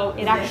so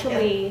it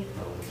actually,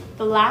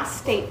 the last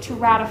state to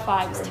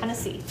ratify was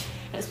Tennessee.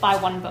 It was by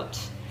one vote.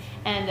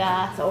 And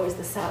it's always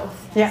the South.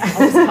 Yeah.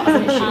 Always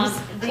causing issues.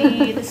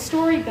 The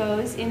story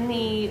goes in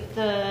the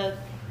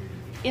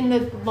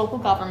local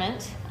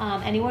government,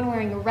 anyone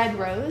wearing a red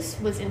rose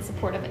was in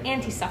support of an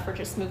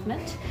anti-suffragist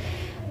movement,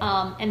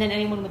 and then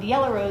anyone with a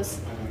yellow rose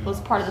was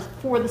part of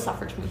for the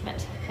suffrage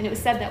movement. And it was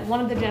said that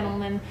one of the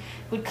gentlemen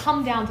would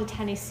come down to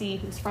Tennessee,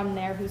 who's from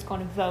there, who's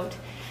going to vote.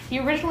 He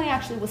originally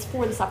actually was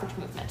for the suffrage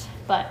movement,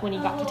 but when he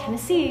got to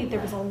Tennessee, there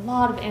was a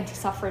lot of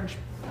anti-suffrage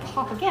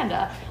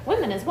propaganda.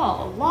 Women as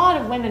well. A lot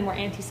of women were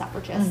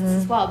anti-suffragists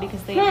as well,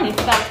 because they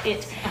felt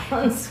it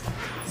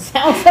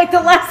sounds like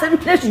the last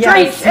administration.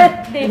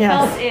 Yes. They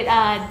felt it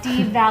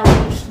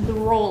devalued the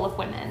role of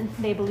women.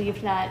 They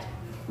believed that,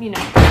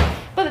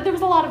 but there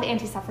was a lot of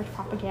anti-suffrage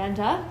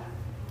propaganda.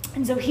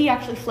 And so he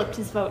actually flipped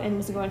his vote and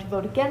was going to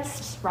vote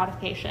against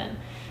ratification.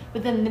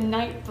 But then the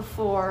night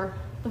before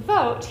the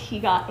vote, he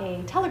got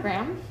a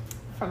telegram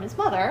from his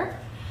mother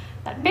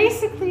that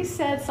basically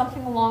said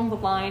something along the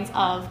lines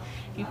of,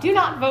 if you do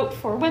not vote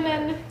for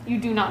women, you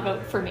do not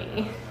vote for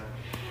me.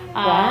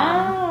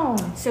 Wow.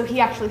 So he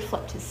actually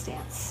flipped his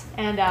stance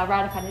and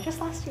ratified it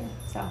just last year.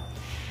 So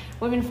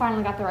women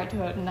finally got the right to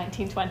vote in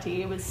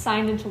 1920. It was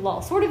signed into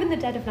law sort of in the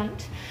dead of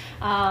night.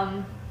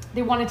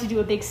 They wanted to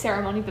do a big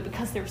ceremony, but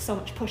because there was so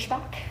much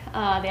pushback,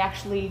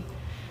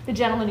 the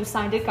gentleman who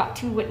signed it got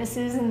 2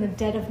 witnesses in the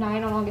dead of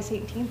night on August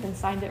 18th and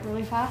signed it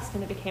really fast,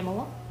 and it became a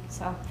law.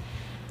 So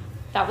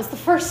that was the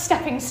first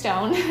stepping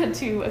stone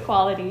to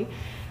equality.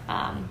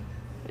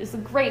 It was a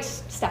great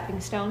stepping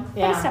stone,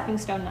 but a stepping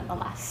stone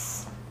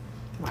nonetheless.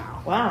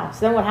 Wow.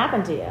 So then what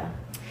happened to you?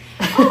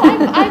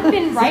 I've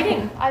been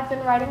writing. I've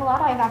been writing a lot.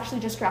 I've actually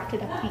just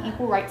drafted up the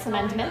Equal Rights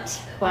Amendment.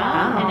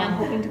 Wow. And I'm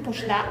hoping to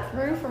push that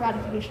through for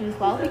ratification as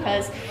well,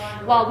 because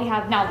while we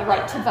have now the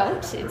right to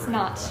vote, it's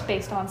not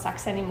based on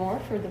sex anymore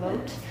for the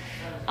vote.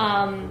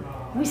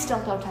 We still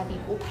don't have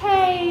equal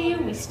pay.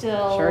 We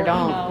still, sure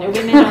don't.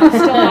 Women are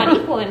still not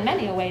equal in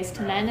many ways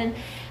to men. And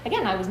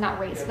again, I was not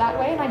raised that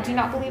way, and I do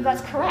not believe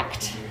that's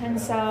correct. And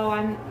so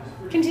I'm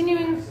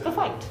continuing the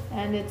fight.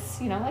 And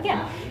it's,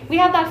 again, we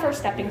have that first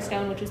stepping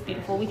stone, which is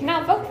beautiful. We can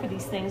now vote for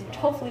these things, which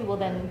hopefully will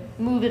then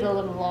move it a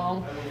little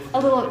along, a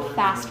little bit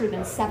faster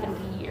than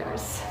 70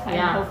 years,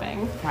 I'm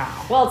hoping.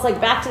 Wow. Well, it's like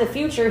Back to the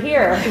Future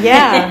here.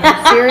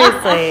 Yeah,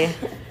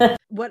 seriously.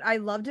 What I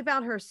loved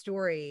about her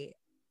story,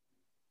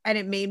 and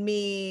it made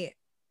me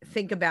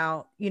think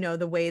about,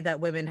 the way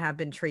that women have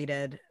been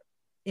treated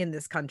in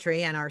this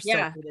country and are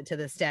still treated to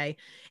this day,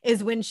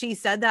 is when she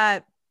said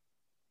that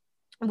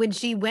when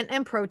she went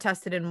and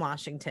protested in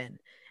Washington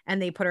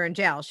and they put her in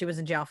jail. She was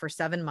in jail for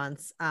 7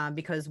 months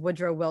because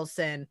Woodrow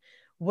Wilson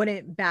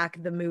wouldn't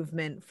back the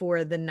movement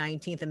for the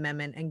 19th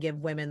Amendment and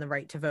give women the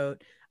right to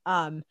vote.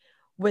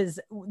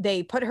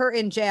 They put her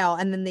in jail,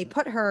 and then they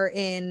put her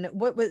in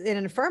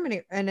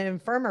an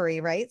infirmary,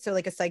 right? So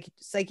like a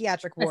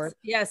psychiatric ward.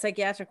 Yeah,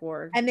 psychiatric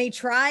ward. And they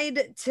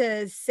tried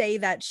to say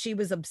that she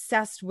was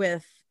obsessed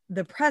with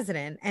the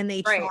president, and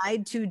they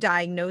tried to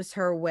diagnose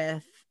her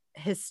with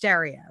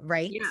hysteria,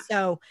 right? Yeah.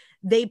 So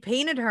they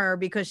painted her,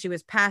 because she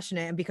was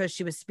passionate and because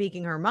she was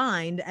speaking her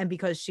mind and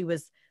because she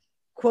was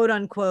quote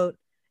unquote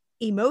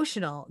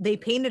emotional, they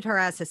painted her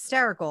as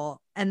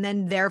hysterical, and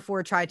then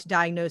therefore tried to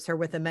diagnose her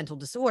with a mental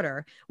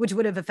disorder, which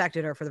would have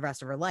affected her for the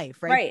rest of her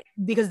life, right?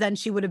 Because then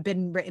she would have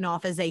been written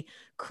off as a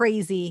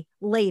crazy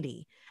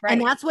lady. Right.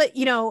 And that's what,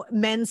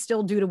 men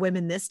still do to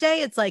women this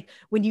day. It's like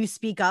when you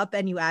speak up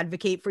and you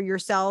advocate for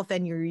yourself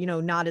and you're,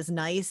 not as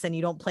nice and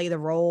you don't play the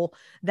role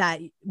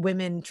that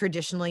women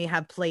traditionally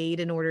have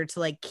played in order to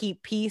like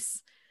keep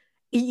peace,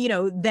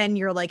 then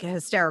you're like a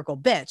hysterical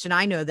bitch. And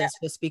I know this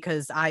just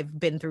because I've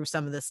been through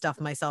some of this stuff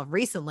myself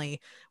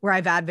recently, where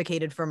I've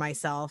advocated for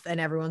myself and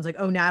everyone's like,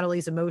 oh,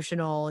 Natalie's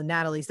emotional and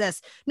Natalie's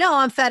this. No,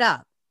 I'm fed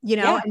up,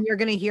 and you're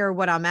going to hear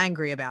what I'm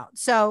angry about.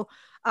 So,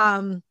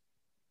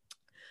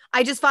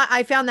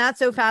 I found that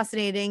so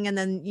fascinating. And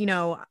then,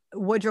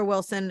 Woodrow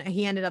Wilson,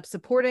 he ended up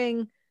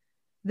supporting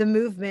the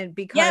movement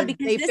because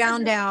they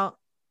found out.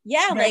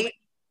 Yeah. Right? Like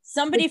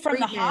somebody from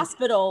the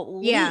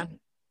hospital. Yeah.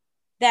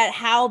 That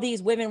how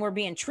these women were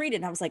being treated.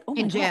 And I was like, oh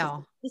my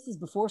God, this is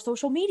before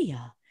social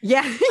media.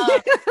 Yeah.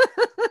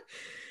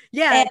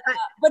 Yeah.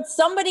 But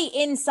somebody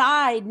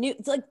inside knew.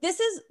 It's like, this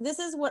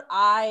is what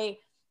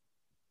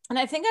and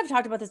I think I've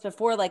talked about this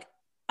before. Like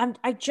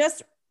I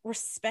just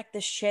respect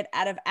the shit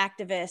out of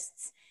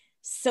activists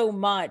so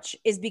much,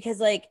 is because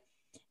like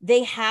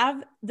they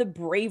have the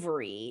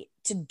bravery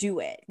to do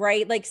it,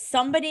 right? Like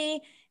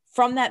somebody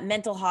from that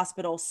mental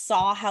hospital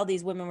saw how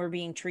these women were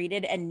being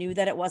treated and knew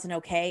that it wasn't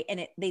okay,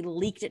 and they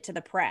leaked it to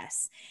the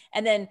press.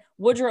 And then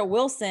Woodrow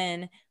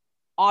Wilson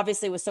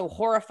obviously was so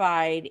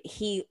horrified,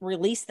 he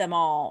released them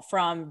all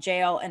from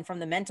jail and from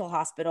the mental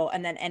hospital,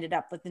 and then ended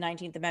up with the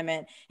 19th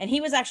Amendment. And he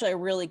was actually a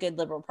really good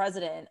liberal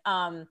president.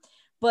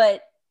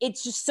 But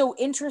it's just so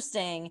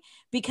interesting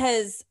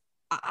because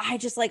I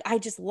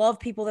just love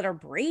people that are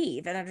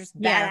brave and are just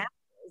badass,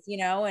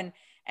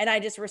 and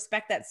I just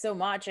respect that so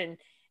much.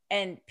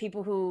 And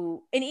people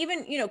who, and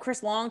even,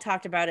 Chris Long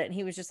talked about it, and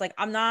he was just like,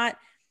 I'm not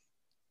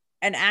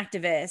an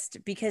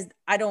activist because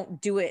I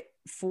don't do it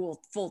full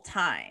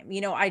time.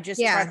 I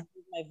just try to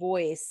use my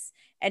voice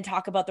and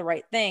talk about the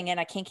right thing, and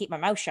I can't keep my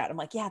mouth shut. I'm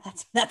like, yeah,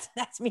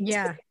 that's me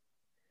too.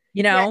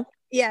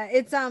 Yeah,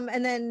 it's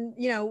and then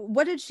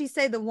what did she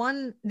say?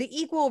 The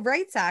Equal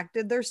Rights Act,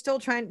 they're still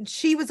trying.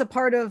 She was a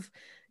part of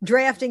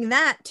drafting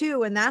that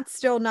too. And that's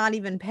still not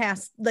even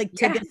past, like,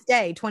 to this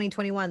day,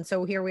 2021.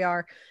 So here we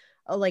are,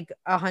 like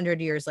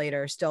 100 years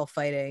later, still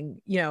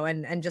fighting, you know,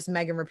 and just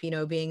Megan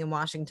Rapinoe being in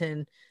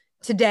Washington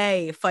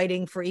today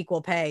fighting for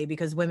equal pay,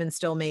 because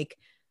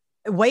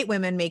white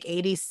women make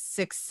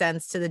 86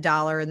 cents to the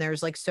dollar, and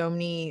there's like so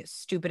many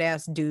stupid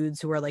ass dudes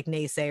who are like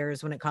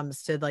naysayers when it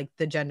comes to like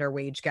the gender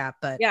wage gap.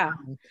 But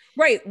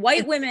right,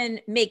 white women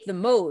make the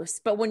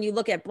most, but when you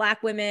look at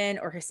Black women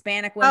or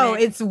Hispanic women,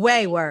 it's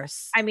way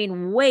worse. I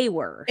mean, way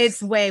worse.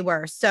 It's way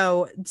worse.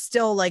 So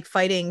still like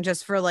fighting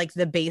just for like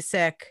the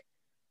basic,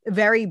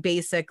 very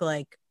basic,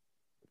 like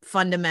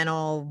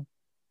fundamental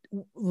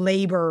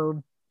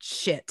labor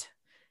shit.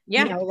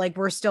 You know, like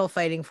we're still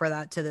fighting for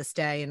that to this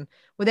day. And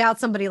without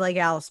somebody like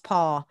Alice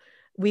Paul,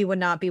 we would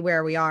not be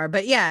where we are.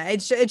 But yeah, it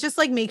just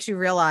like makes you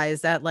realize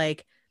that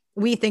like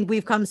we think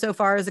we've come so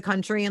far as a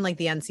country, and like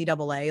the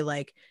NCAA,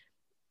 like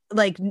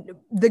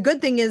the good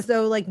thing is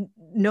though, like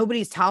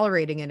nobody's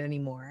tolerating it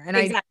anymore. And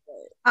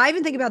I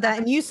even think about that.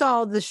 And you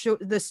saw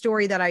the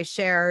story that I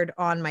shared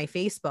on my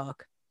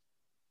Facebook,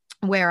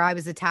 where I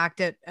was attacked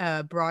at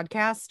a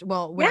broadcast.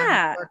 Well, when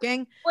I was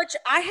working, which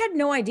I had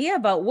no idea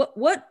about.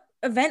 What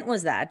event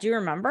was that? Do you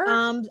remember?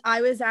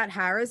 I was at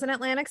Harrah's in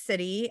Atlantic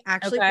City,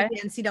 actually, for the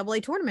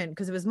NCAA tournament,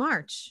 because it was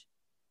March.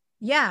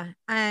 Yeah.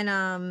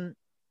 And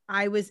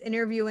I was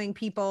interviewing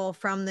people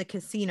from the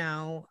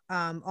casino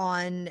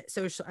on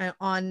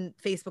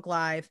Facebook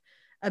Live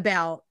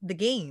about the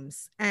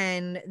games.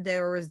 And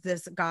there was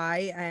this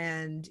guy,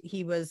 and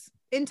he was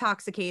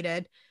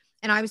intoxicated,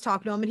 and I was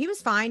talking to him, and he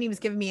was fine. He was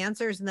giving me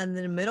answers. And then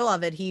in the middle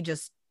of it, he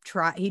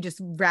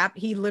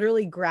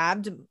literally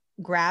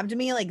grabbed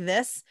me like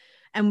this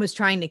and was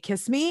trying to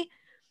kiss me.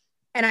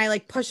 And I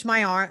like pushed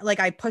my arm, like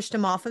I pushed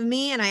him off of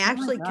me. And I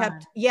actually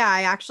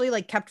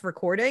kept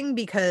recording,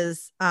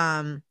 because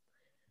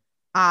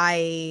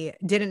I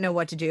didn't know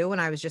what to do,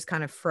 and I was just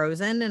kind of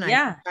frozen, and I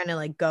was trying to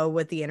like go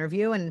with the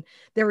interview. And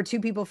there were two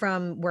people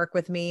from work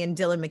with me, and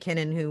Dylan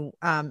McKinnon, who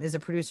is a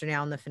producer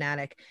now in The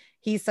Fanatic.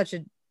 He's such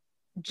a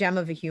gem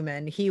of a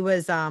human. He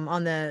was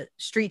on the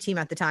street team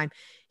at the time.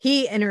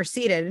 He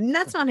interceded, and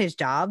that's not his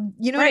job,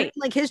 you know, what I mean?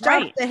 Like his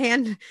job is to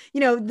hand, you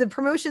know, the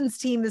promotions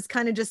team is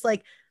kind of just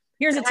like,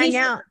 here's a hang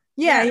out.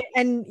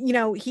 And you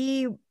know,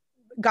 he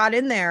got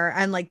in there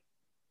and like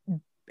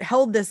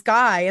held this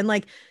guy, and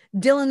like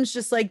Dylan's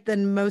just like the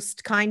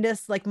most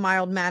kindest, like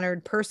mild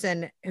mannered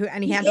person who,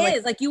 and he had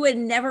to like you would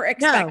never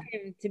expect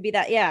him to be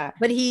that.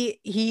 But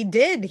he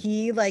did.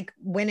 He like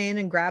went in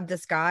and grabbed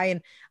this guy.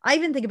 And I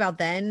even think about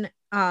then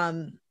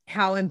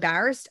how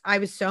embarrassed I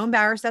was. So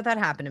embarrassed that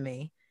happened to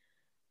me.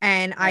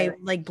 And I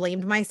like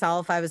blamed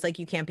myself. I was like,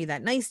 you can't be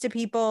that nice to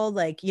people.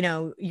 Like, you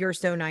know, you're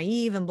so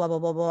naive and blah, blah,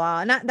 blah,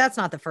 blah. And that's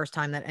not the first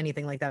time that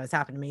anything like that has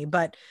happened to me.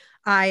 But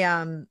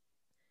I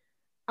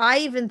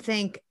even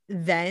think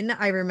then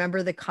I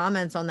remember the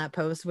comments on that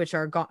post, which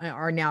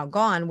are now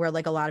gone, where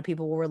like a lot of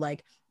people were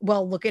like,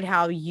 well, look at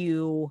how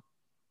you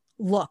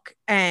look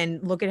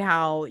and look at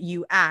how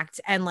you act.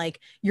 And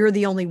like, you're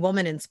the only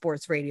woman in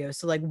sports radio.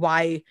 So like,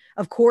 why,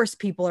 of course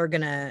people are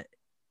going to,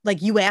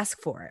 like, you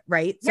ask for it.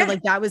 Right. So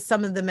like, that was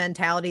some of the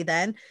mentality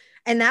then.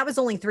 And that was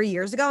only 3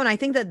 years ago. And I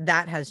think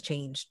that has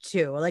changed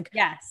too. Like,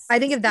 I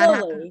think if that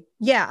happened,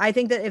 I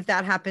think that if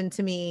that happened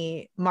to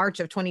me March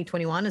of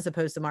 2021, as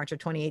opposed to March of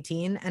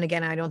 2018. And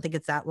again, I don't think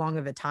it's that long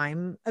of a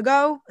time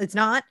ago. It's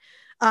not.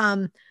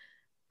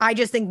 I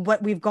just think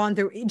what we've gone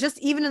through, just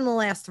even in the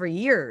last 3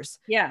 years,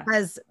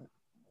 has,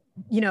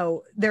 you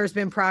know, there's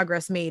been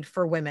progress made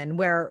for women,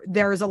 where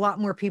there's a lot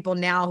more people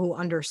now who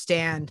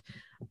understand,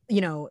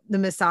 you know, the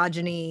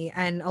misogyny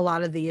and a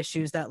lot of the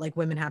issues that like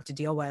women have to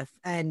deal with.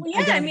 And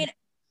I mean,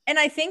 and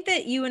I think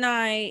that you and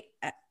I,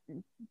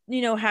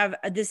 you know, have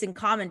this in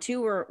common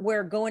too,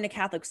 where going to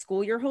Catholic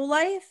school your whole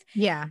life.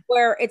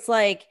 Where it's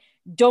like,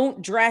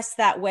 don't dress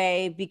that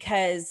way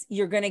because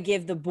you're going to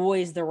give the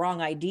boys the wrong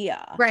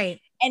idea.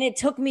 Right. And it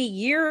took me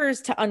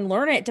years to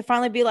unlearn it, to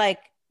finally be like,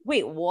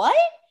 wait, what?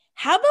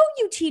 How about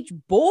you teach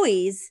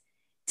boys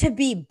to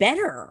be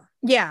better?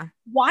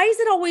 Why is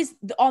it always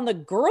on the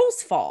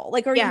girls' fault?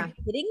 Like, are you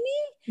kidding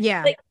me?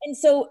 Like,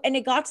 and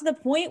it got to the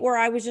point where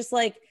I was just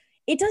like,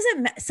 it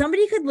doesn't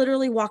somebody could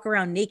literally walk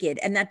around naked,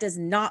 and that does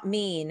not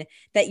mean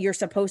that you're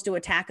supposed to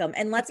attack them.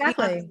 And let's be honest,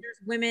 there's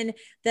women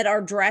that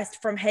are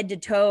dressed from head to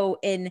toe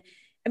in,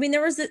 I mean,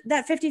 there was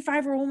that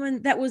 55-year-old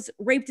woman that was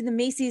raped in the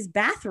Macy's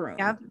bathroom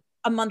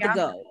a month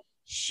ago.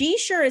 She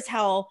sure as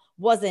hell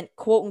wasn't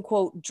quote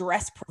unquote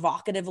dressed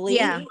provocatively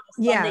Sunday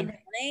morning.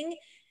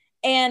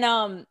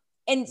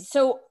 And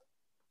so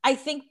I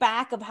think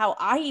back of how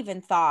I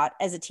even thought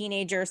as a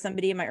teenager,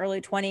 somebody in my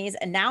early 20s,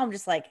 and now I'm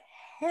just like,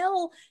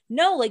 hell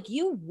no, like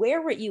you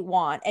wear what you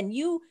want and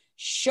you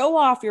show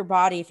off your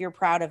body if you're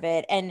proud of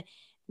it. And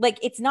like,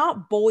 it's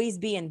not boys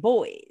being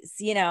boys,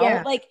 you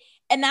know, like,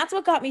 and that's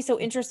what got me so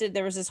interested.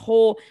 There was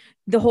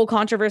the whole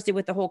controversy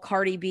with the whole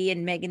Cardi B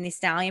and Megan Thee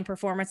Stallion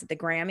performance at the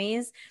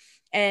Grammys,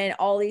 and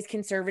all these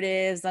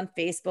conservatives on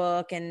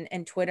Facebook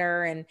and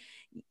Twitter and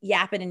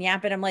yapping.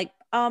 I'm like,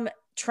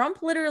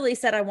 Trump literally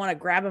said, I want to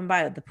grab him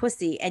by the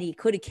pussy, and he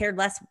could have cared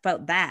less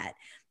about that.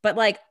 But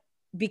like,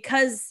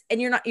 because,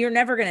 and you're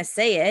never going to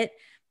say it,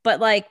 but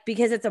like,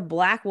 because it's a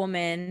Black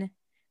woman,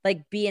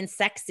 like being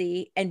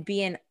sexy and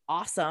being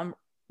awesome,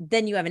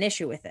 then you have an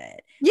issue with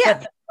it. Yeah.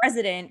 But the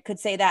president could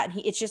say that,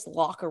 and it's just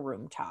locker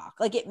room talk.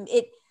 Like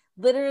it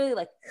literally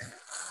like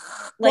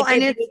Well,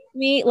 and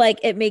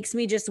it makes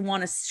me just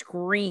want to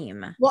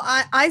scream. Well,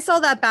 I saw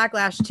that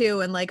backlash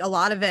too, and like a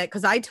lot of it,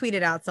 because I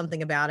tweeted out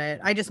something about it.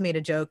 I just made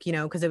a joke, you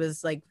know, because it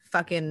was like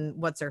fucking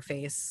what's her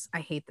face? I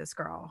hate this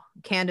girl,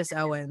 Candace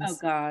Owens. Oh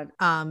God.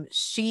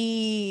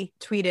 She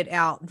tweeted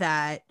out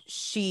that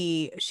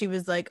she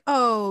was like,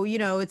 oh, you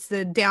know, it's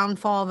the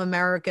downfall of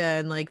America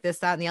and like this,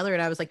 that, and the other.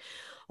 And I was like,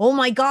 oh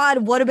my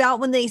God, what about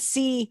when they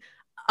see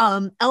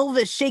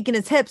Elvis shaking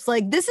his hips?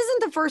 Like, this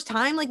isn't the first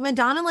time. Like,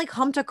 Madonna like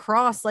humped a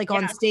cross like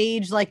on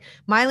stage. Like,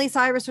 Miley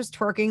Cyrus was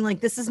twerking. Like,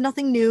 this is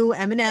nothing new.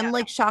 Eminem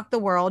like shocked the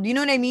world. You know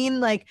what I mean?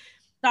 Like,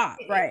 stop.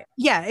 Right.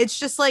 Yeah, it's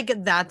just like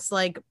that's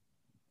like,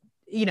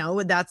 you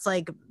know, that's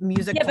like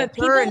music. Yeah, but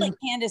people like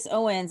Candace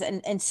Owens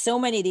and so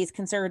many of these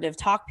conservative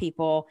talk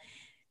people.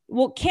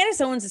 Well,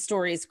 Candace Owens'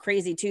 story is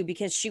crazy too,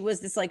 because she was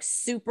this like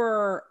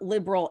super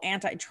liberal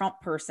anti-Trump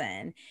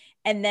person.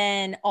 And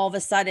then all of a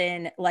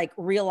sudden, like,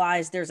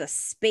 realized there's a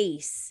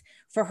space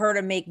for her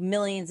to make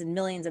millions and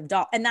millions of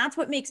dollars. And that's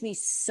what makes me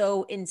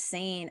so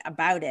insane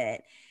about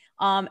it.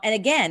 And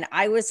again,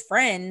 I was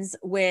friends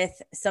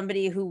with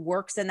somebody who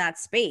works in that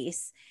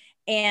space.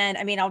 And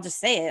I mean, I'll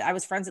just say it. I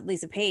was friends with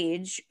Lisa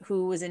Page,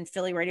 who was in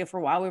Philly radio for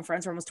a while. We were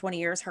friends for almost 20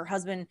 years. Her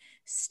husband,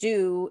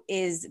 Stu,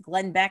 is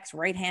Glenn Beck's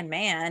right-hand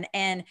man.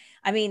 And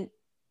I mean,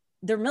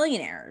 they're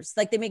millionaires.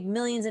 Like, they make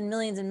millions and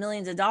millions and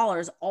millions of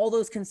dollars. All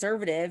those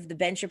conservative, the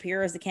Ben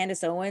Shapiro's, the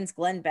Candace Owens,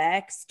 Glenn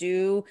Beck,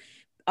 Stu,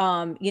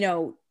 you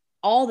know,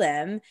 all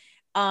them.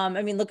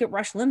 I mean, look at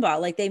Rush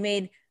Limbaugh. Like, they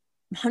made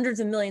hundreds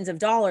of millions of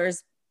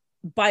dollars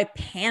by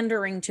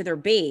pandering to their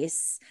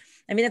base.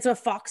 I mean, that's what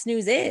Fox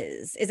News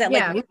is that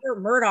like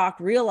Rupert Murdoch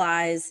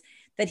realized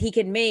that he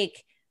could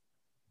make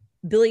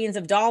billions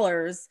of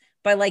dollars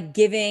by like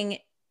giving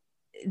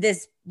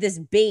this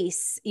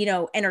base, you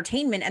know,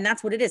 entertainment. And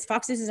that's what it is.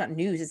 Fox News is not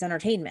news, it's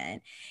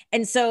entertainment.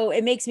 And so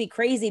it makes me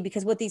crazy,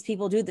 because what these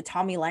people do, the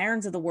Tommy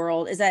Lahrens of the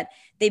world, is that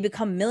they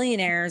become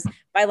millionaires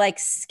by like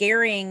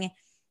scaring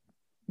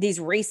these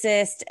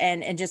racist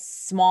and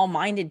just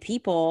small-minded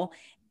people.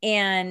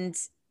 And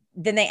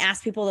then they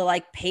ask people to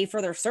like pay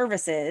for their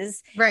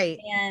services. Right.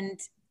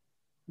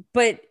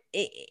 But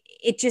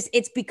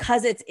it's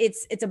because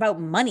it's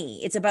about money.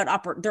 It's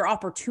about they're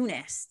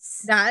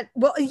opportunists.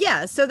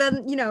 So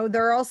then, you know,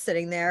 they're all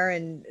sitting there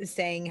and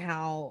saying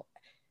how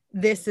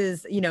this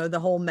is, you know, the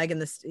whole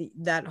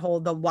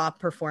the WAP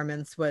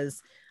performance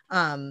was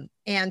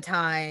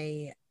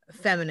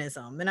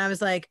anti-feminism. And I was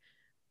like,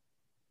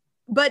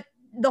 but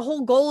the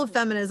whole goal of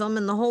feminism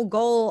and the whole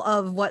goal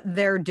of what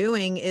they're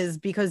doing is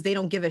because they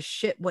don't give a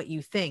shit what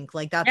you think.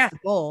 Like, that's the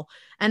goal.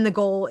 And the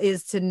goal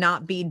is to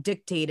not be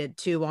dictated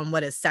to on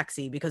what is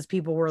sexy, because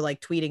people were like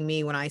tweeting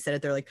me when I said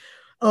it. They're like,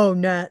 oh,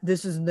 Nat,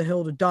 this isn't the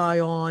hill to die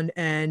on.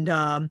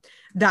 And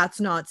that's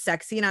not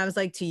sexy. And I was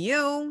like, to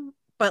you,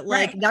 but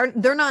like,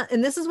 they're not.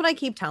 And this is what I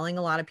keep telling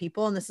a lot of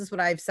people. And this is what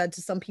I've said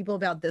to some people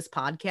about this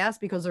podcast,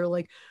 because they're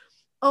like,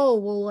 oh,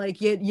 well,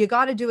 like you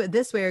got to do it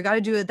this way or got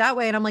to do it that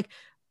way. And I'm like,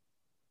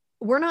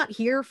 we're not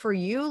here for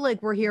you.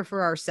 Like, we're here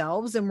for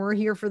ourselves, and we're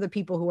here for the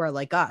people who are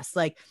like us.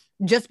 Like,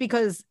 just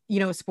because, you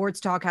know, sports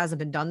talk hasn't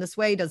been done this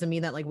way doesn't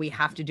mean that like we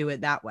have to do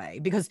it that way,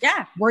 because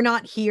we're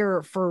not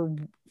here for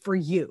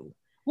you.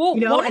 Well,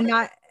 you know,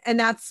 and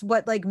that's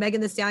what like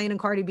Megan Thee Stallion and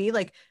Cardi B,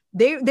 like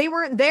they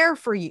weren't there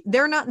for you.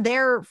 They're not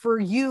there for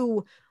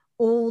you,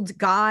 old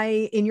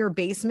guy in your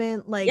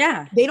basement. Like,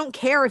 they don't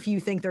care if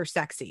you think they're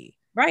sexy.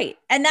 Right.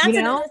 And that's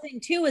another thing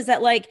too, is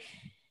that like,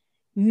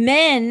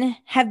 men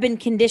have been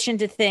conditioned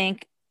to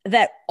think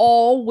that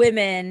all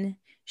women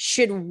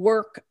should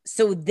work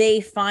so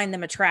they find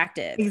them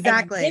attractive.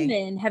 Exactly. And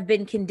women have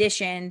been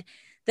conditioned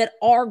that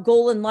our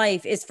goal in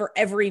life is for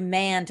every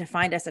man to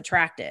find us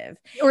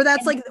attractive. Or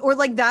that's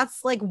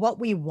like what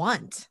we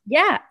want.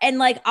 Yeah. And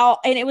like,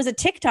 and it was a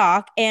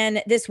TikTok,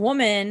 and this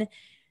woman,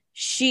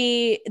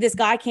 this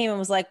guy came and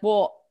was like,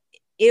 well,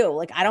 ew,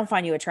 like, I don't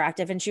find you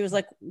attractive. And she was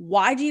like,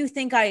 why do you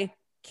think I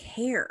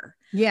care?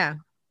 Yeah.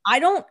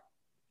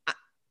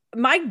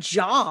 My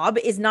job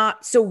is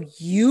not so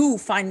you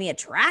find me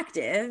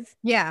attractive.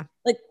 Yeah.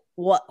 Like,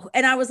 what?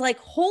 And I was like,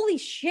 holy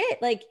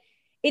shit. Like,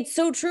 it's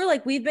so true.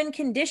 Like, we've been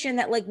conditioned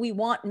that like, we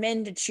want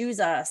men to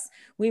choose us.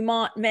 We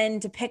want men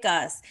to pick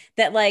us,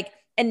 that like,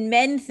 and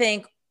men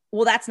think,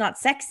 well, that's not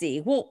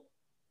sexy. Well,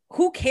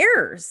 who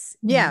cares?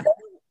 Yeah.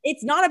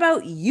 It's not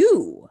about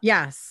you.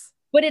 Yes.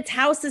 But it's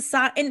how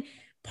society, and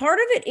part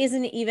of it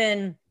isn't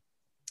even,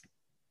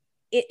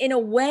 in a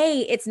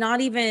way, it's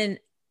not even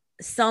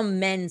some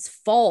men's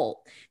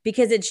fault,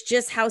 because it's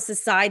just how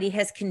society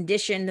has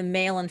conditioned the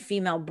male and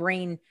female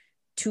brain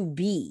to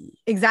be.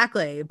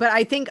 Exactly. But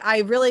I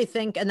really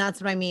think, and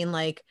that's what I mean,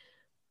 like,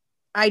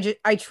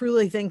 I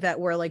truly think that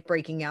we're like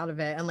breaking out of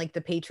it, and like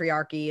the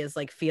patriarchy is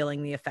like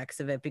feeling the effects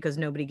of it because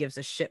nobody gives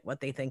a shit what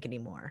they think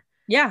anymore.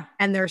 Yeah.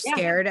 And they're Yeah.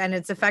 scared, and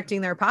it's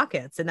affecting their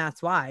pockets. And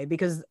that's why,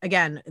 because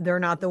again, they're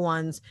not the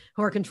ones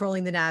who are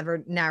controlling the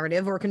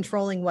narrative or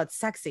controlling what's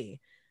sexy.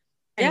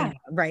 Yeah.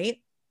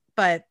 Right.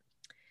 But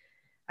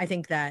I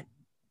think that,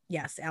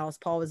 yes, Alice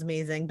Paul was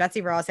amazing.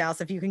 Betsy Ross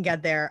House, if you can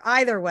get there,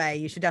 either way,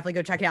 you should definitely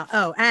go check it out.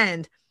 Oh,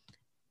 and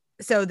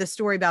so the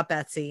story about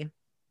Betsy.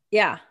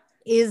 Yeah.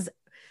 Is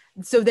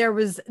so there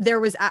was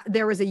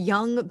a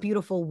young,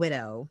 beautiful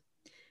widow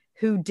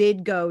who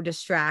did go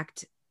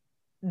distract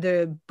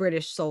the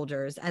British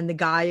soldiers, and the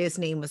guy's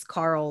name was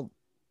Carl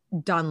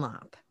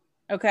Dunlop.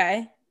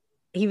 Okay.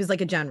 He was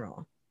like a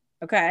general.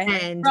 Okay.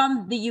 And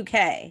from the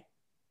UK.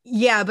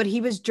 Yeah, but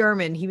he was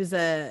German. He was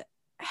a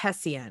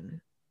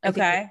Hessian. I think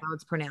that's how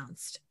it's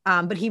pronounced.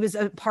 But he was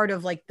a part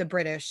of like the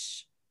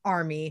British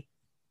Army.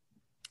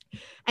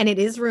 And it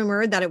is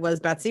rumored that it was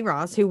Betsy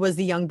Ross, who was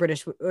the young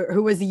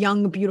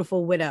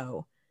beautiful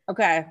widow.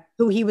 Okay.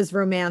 Who he was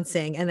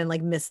romancing and then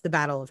like missed the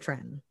Battle of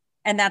Trenton.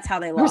 And that's how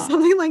they lost. Or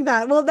something like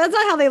that. Well, that's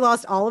not how they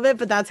lost all of it,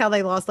 but that's how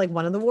they lost like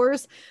one of the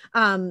wars.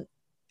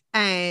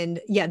 And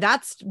yeah,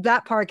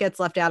 that part gets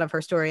left out of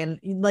her story. And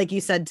like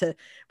you said,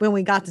 when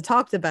we got to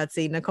talk to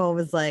Betsy, Nicole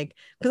was like,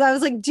 because I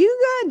was like, do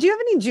you have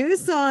any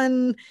juice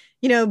on,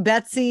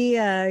 Betsy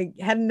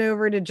heading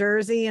over to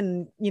Jersey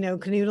and,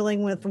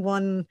 canoodling with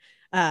one.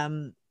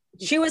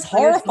 She was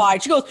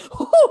horrified. She goes,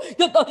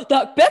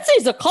 that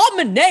Betsy's a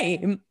common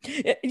name.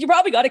 You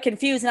probably got it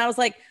confused. And I was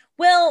like,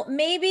 well,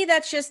 maybe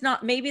that's just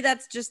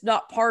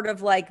not part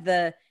of like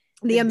the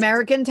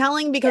American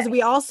telling, because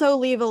we also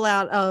leave a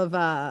lot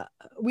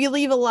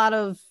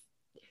of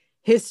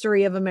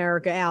history of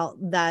America out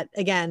that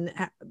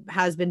again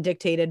has been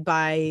dictated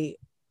by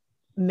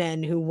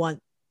men who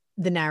want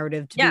the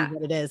narrative to be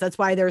what it is. That's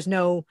why there's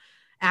no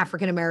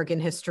African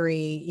American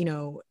history,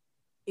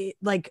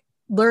 like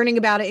learning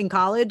about it in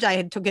college. I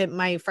had took it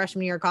my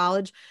freshman year of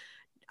college,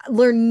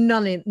 learned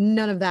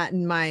none of that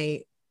in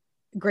my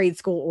grade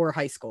school or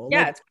high school.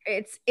 Yeah, like,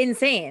 it's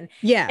insane.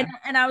 Yeah.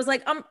 And I was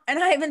like, and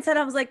I even said,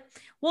 I was like,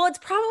 well, it's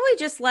probably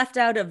just left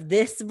out of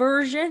this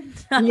version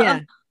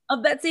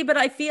of Betsy. But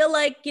I feel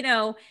like,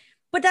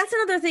 but that's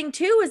another thing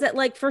too, is that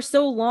like for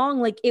so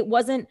long, like it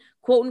wasn't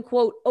quote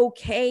unquote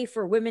okay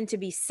for women to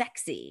be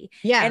sexy.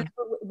 Yeah. And,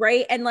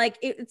 right. And like,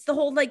 it's the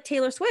whole like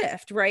Taylor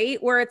Swift, right.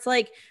 Where it's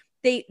like,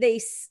 they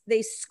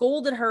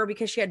scolded her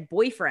because she had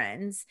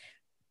boyfriends,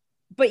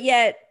 but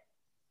yet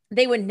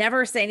they would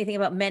never say anything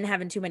about men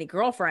having too many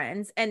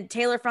girlfriends. And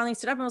Taylor finally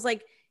stood up and was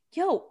like,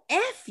 yo,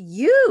 F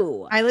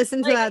you. I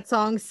listened to that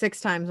song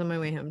 6 times on my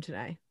way home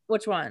today.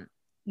 Which one?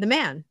 The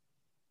Man.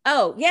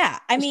 Oh, yeah.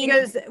 I mean,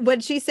 because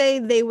would she say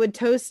they would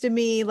toast to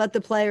me, let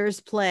the players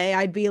play?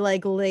 I'd be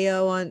like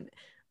Leo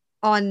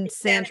on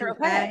Santa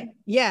Fe.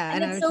 Yeah.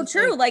 And it's so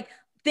true. Like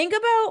think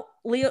about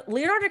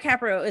Leonardo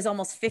DiCaprio is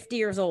almost 50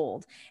 years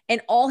old,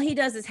 and all he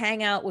does is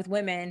hang out with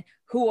women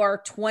who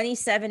are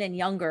 27 and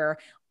younger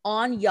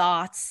on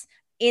yachts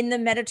in the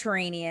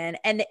Mediterranean,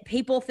 and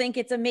people think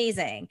it's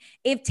amazing.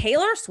 If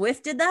Taylor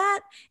Swift did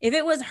that, if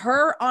it was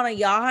her on a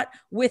yacht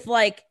with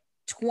like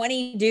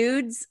 20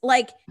 dudes,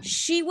 like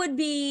she would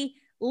be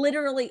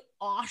literally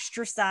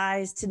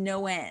ostracized to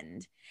no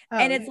end.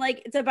 And it's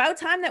like, it's about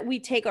time that we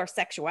take our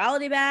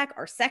sexuality back,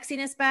 our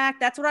sexiness back.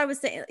 That's what I was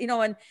saying,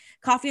 in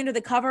Coffee Under the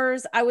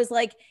Covers. I was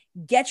like,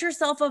 get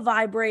yourself a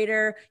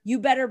vibrator. You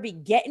better be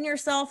getting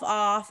yourself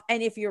off.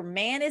 And if your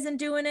man isn't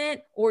doing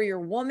it, or your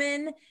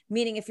woman,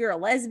 meaning if you're a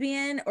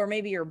lesbian or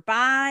maybe you're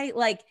bi,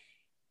 like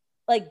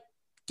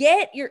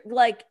get your,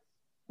 like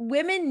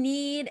women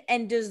need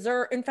and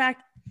deserve. In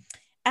fact,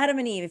 Adam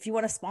and Eve, if you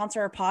want to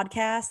sponsor our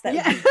podcast,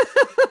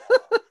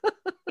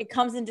 it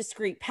comes in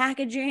discreet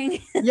packaging.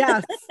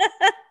 Yes.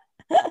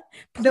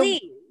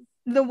 Please.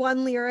 The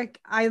one lyric,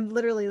 I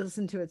literally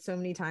listened to it so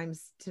many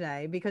times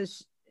today,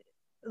 because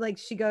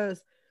she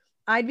goes,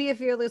 I'd be a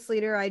fearless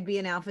leader. I'd be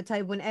an alpha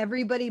type when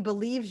everybody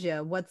believes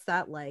you. What's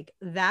that like?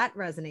 That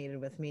resonated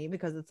with me,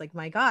 because it's like,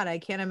 my God, I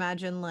can't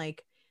imagine,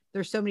 like,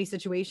 there's so many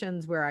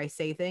situations where I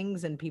say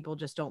things and people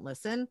just don't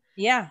listen.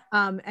 Yeah.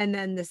 And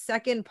then the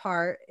second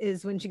part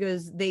is when she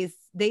goes,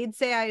 they'd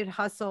say I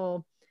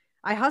hustled,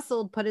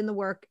 put in the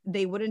work.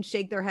 They wouldn't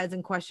shake their heads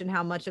and question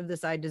how much of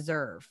this I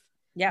deserve.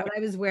 Yeah. What I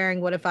was wearing,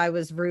 what if I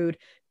was rude,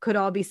 could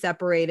all be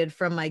separated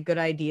from my good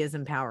ideas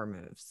and power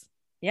moves.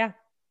 Yeah.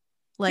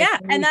 Like, yeah.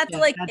 And that's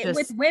like, just...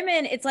 with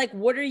women, it's like,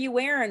 what are you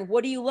wearing?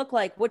 What do you look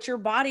like? What's your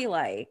body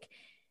like?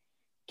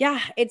 Yeah.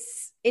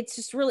 It's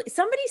just really,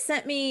 somebody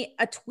sent me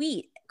a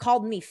tweet,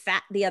 called me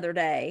fat the other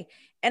day.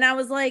 And I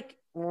was like,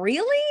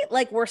 really?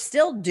 Like, we're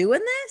still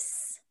doing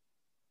this?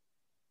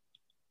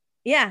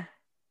 Yeah.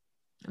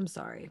 I'm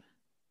sorry.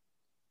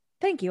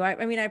 Thank you.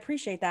 I mean, I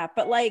appreciate that.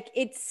 But like,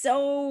 it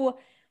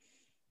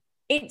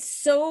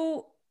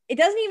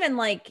doesn't even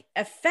like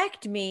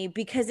affect me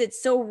because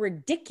it's so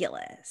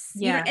ridiculous.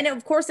 Yeah. And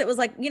of course it was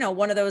like,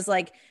 one of those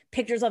like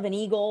pictures of an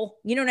eagle,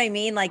 you know what I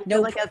mean? Like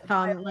like a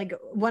thumb, like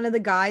one of the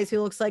guys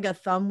who looks like a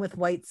thumb with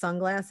white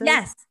sunglasses.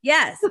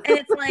 Yes. And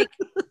it's like,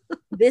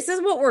 this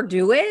is what we're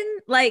doing.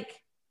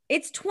 Like,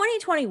 it's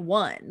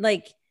 2021.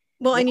 Like,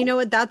 well, and you know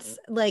what? That's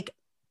like,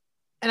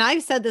 and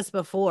I've said this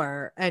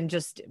before, and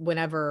just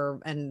whenever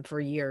and for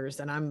years,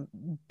 and I'm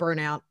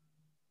burnout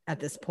at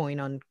this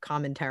point on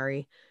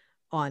commentary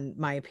on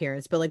my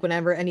appearance, but like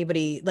whenever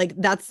anybody, like,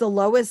 that's the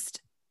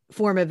lowest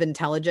form of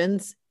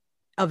intelligence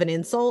of an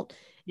insult,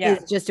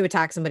 is just to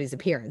attack somebody's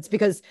appearance,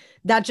 because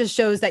that just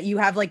shows that you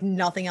have like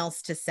nothing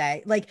else to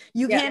say. Like,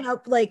 you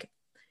can't like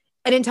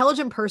an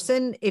intelligent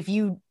person, if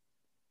you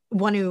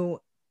want to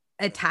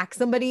attack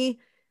somebody,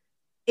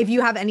 if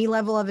you have any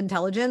level of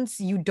intelligence,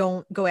 you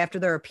don't go after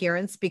their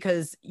appearance,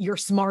 because you're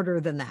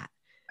smarter than that.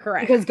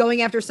 Correct. Because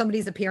going after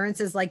somebody's appearance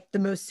is like the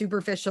most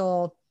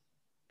superficial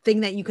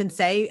thing that you can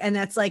say. And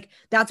that's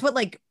what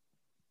like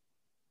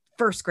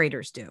first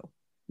graders do.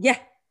 Yeah.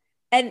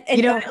 And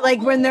you know,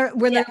 like when they're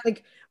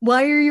like,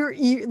 why are your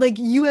ears, like,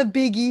 you have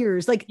big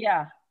ears, like,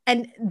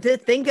 and to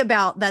think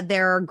about that,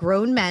 there are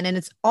grown men, and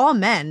it's all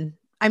men.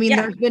 I mean,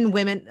 there's been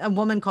women. A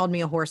woman called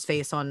me a horse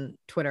face on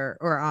Twitter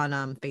or on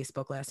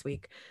Facebook last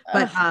week.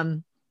 But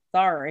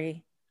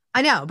sorry,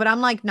 I know, but I'm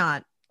like,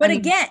 not. But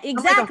again,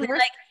 exactly.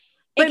 Like,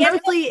 but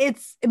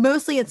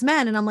mostly it's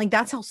men, and I'm like,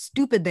 that's how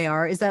stupid they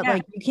are. Is that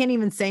like, you can't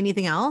even say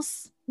anything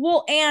else?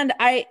 Well, and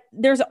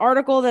there's an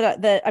article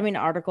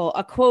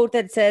a quote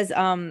that says,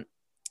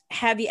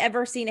 have you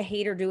ever seen a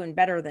hater doing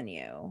better than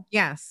you?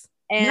 Yes.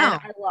 And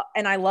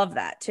I love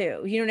that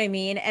too. You know what I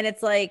mean? And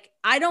it's like,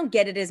 I don't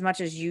get it as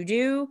much as you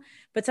do,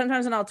 but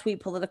sometimes when I'll tweet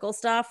political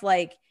stuff,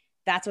 like,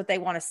 that's what they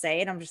want to say.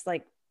 And I'm just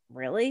like,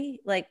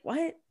 really? Like,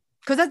 what?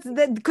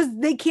 Because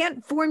they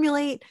can't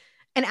formulate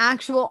an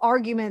actual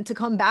argument to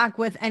come back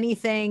with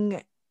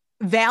anything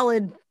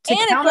valid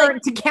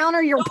to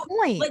counter your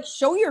point. Like,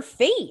 show your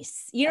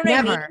face. You know what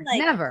I mean? Like,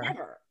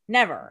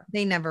 never.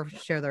 They never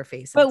show their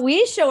faces. But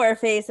we show our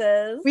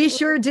faces. We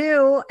sure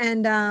do.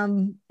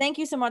 And thank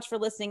you so much for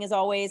listening. As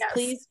always,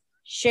 please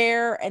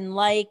share and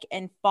like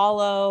and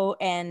follow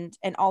and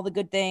all the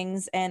good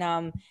things.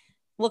 And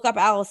look up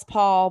Alice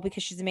Paul,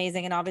 because she's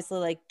amazing. And obviously,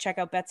 like, check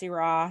out Betsy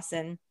Ross.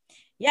 And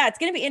yeah, it's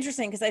going to be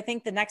interesting, because I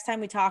think the next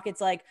time we talk,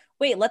 it's like,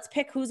 wait, let's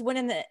pick who's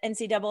winning the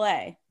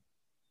NCAA.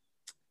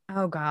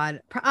 Oh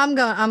God, I'm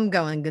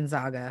going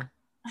Gonzaga.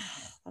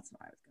 That's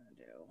what I was gonna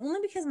do. Only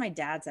because my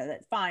dad said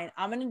it. Fine,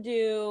 I'm gonna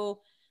do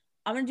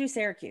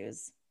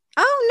Syracuse.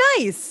 Oh,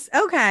 nice.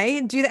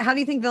 Okay. How do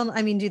you think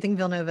do you think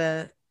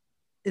Villanova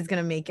is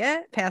gonna make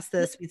it past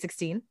the Sweet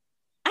 16?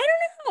 I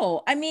don't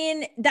know. I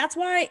mean, that's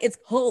why it's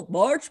called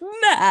March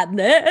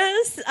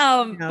Madness. But it's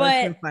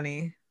so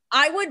funny.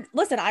 I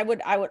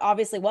would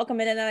obviously welcome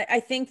it, and I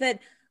think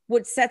that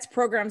what sets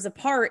programs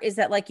apart is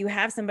that, like, you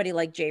have somebody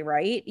like Jay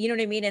Wright, you know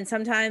what I mean? And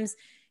sometimes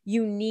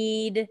you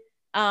need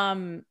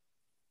some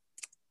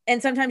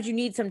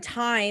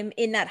time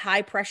in that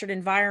high pressured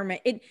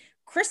environment.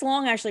 Chris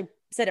Long actually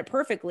said it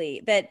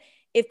perfectly, that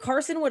if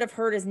Carson would have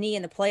hurt his knee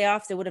in the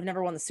playoffs, they would have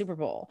never won the Super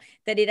Bowl.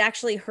 That it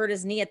actually hurt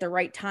his knee at the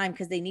right time,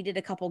 because they needed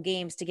a couple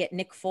games to get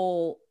Nick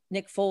Foles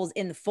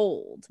in the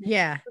fold.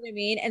 Yeah. You know what I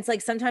mean? And it's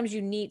like, sometimes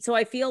so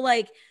I feel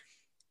like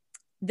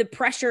the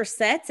pressure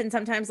sets, and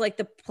sometimes, like,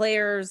 the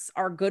players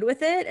are good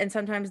with it and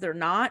sometimes they're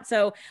not.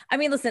 So, I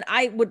mean, listen,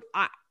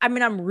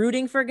 I'm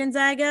rooting for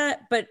Gonzaga,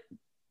 but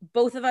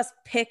both of us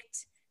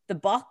picked the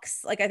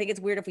Bucks. Like, I think it's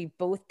weird if we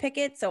both pick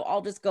it. So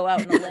I'll just go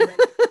out on a limb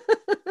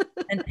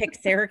and pick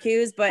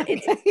Syracuse, but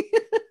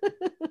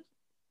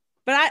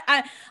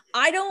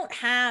I don't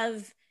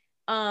have,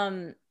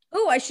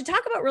 I should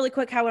talk about really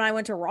quick how when I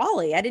went to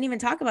Raleigh, I didn't even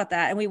talk about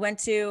that. And we went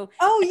to,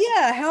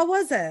 how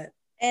was it?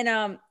 And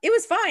it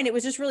was fine. It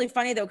was just really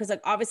funny though, because,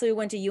 like, obviously we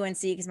went to UNC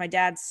because my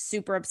dad's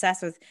super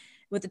obsessed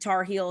with the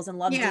Tar Heels and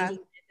loves Dean Smith,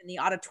 and the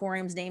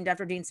auditorium's named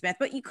after Dean Smith.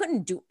 But you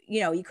couldn't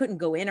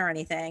go in or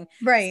anything,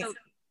 right? So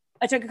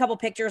I took a couple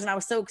pictures, and I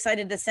was so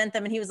excited to send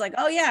them. And he was like,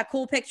 "Oh yeah,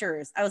 cool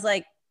pictures." I was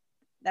like,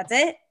 "That's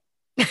it."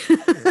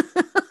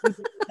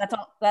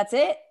 That's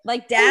it.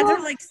 Like, dads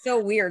are like so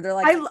weird. They're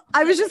like,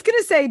 I was just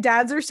gonna say,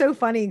 dads are so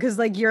funny, because,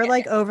 like, you're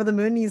like over the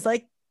moon, and he's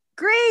like,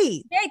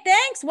 great. Hey,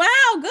 thanks. Wow,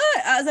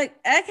 good. I was like,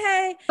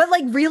 okay. But,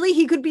 like, really,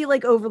 he could be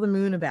like over the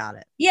moon about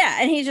it. Yeah.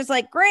 And he's just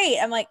like, great.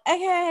 I'm like,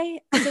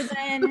 okay. So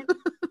then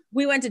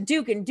we went to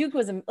Duke, and Duke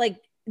was like,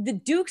 the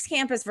Duke's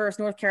campus versus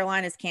North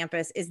Carolina's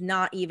campus is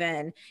not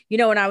even,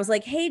 and I was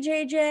like, hey,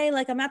 JJ,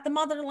 like, I'm at the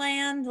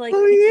motherland. Like,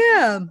 oh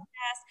yeah.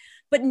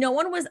 But no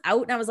one was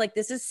out, and I was like,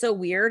 this is so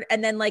weird.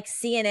 And then, like,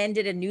 CNN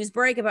did a news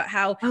break about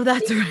how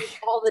that's right,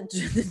 all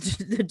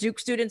the Duke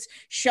students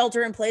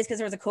shelter in place because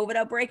there was a COVID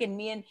outbreak, and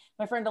me and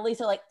my friend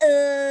Elisa like,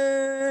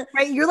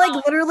 right, you're like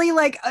literally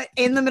like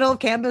in the middle of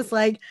campus,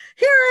 like,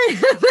 here I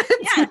am.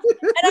 Yeah,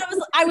 and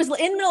I was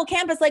in the middle of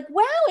campus, like,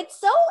 wow, it's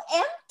so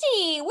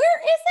empty.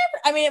 Where is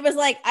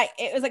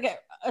it was like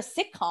a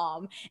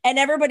sitcom, and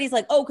everybody's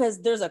like, oh,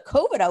 because there's a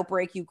COVID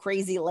outbreak, you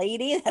crazy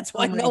lady. That's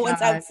why no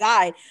one's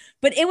outside.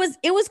 But it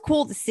was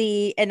cool to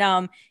see.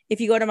 And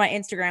if you go to my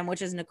Instagram,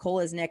 which is Nicole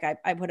is Nick,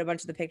 I put a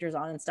bunch of the pictures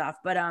on and stuff.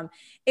 But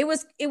it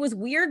was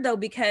weird though,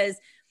 because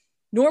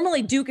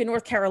normally Duke and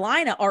North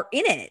Carolina are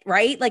in it,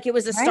 right? Like, it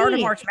was the start of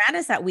March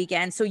Madness that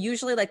weekend. So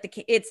usually, like,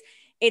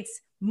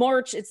 it's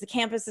March, it's the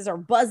campuses are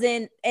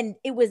buzzing, and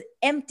it was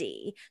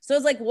empty. So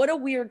it's like, what a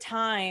weird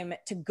time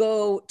to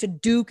go to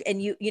Duke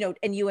and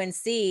and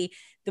UNC, the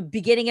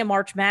beginning of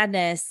March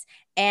Madness,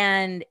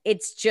 and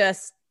it's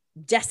just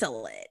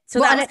desolate. So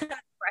that was kind of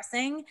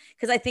depressing,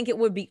 because I think it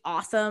would be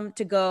awesome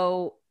to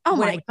go. Oh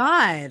my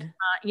God.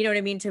 You know what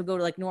I mean? To go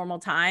to like normal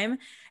time.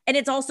 And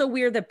it's also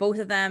weird that both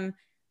of them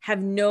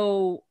have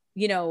no,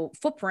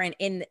 footprint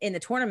in the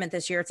tournament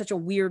this year. It's such a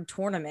weird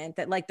tournament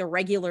that like the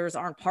regulars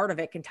aren't part of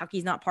it.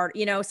 Kentucky's not part,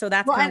 so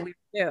that's kind of weird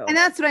too. And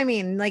that's what I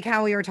mean. Like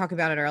how we were talking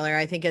about it earlier.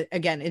 I think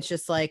again, it's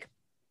just like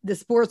the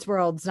sports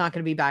world's not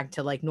going to be back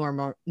to like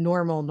normal. Just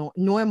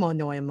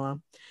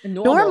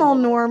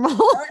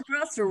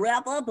to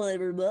wrap up,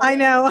 everybody. I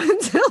know,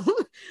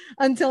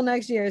 until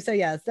next year. So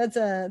yes, that's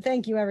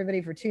thank you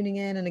everybody for tuning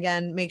in. And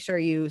again, make sure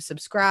you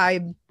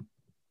subscribe,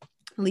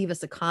 leave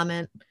us a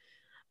comment,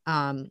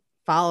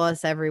 follow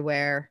us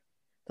everywhere.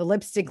 The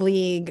Lipstick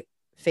League,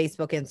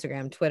 Facebook,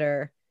 Instagram,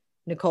 Twitter.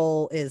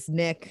 Nicole is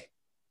Nick,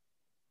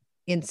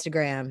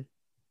 Instagram,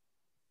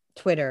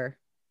 Twitter.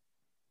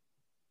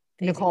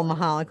 Nicole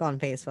Mahalik on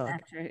Facebook.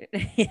 That's right.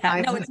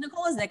 Yeah. No, it's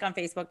Nicole is Nick on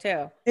Facebook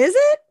too. Is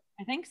it?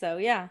 I think so.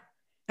 Yeah.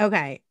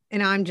 Okay.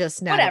 And I'm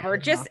just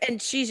whatever.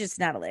 And she's just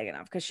Natalie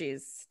enough because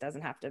she's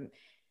doesn't have to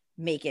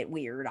make it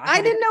weird.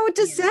 I didn't know what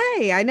to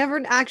say. I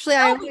never actually.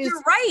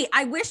 You're right.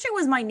 I wish it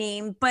was my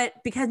name, but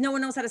because no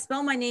one knows how to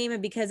spell my name,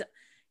 and because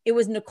it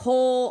was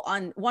Nicole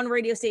on one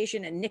radio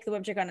station and Nick the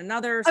Web Chick on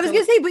another. I was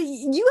gonna say, but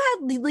you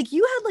had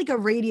like a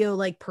radio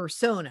like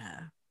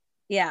persona.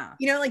 Yeah.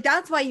 Like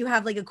that's why you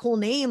have like a cool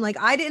name. Like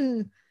I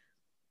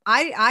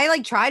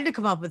like tried to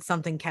come up with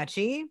something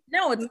catchy.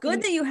 No, it's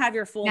good that you have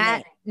your full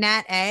name.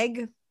 Nat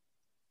Egg.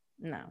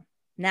 No.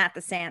 Nat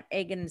the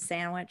egg and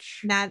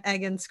sandwich. Nat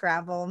Egg and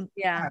Scrabble.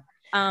 Yeah.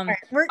 All right.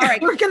 We're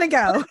gonna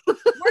go. We're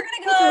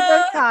gonna go.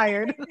 We're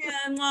tired.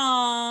 Yeah,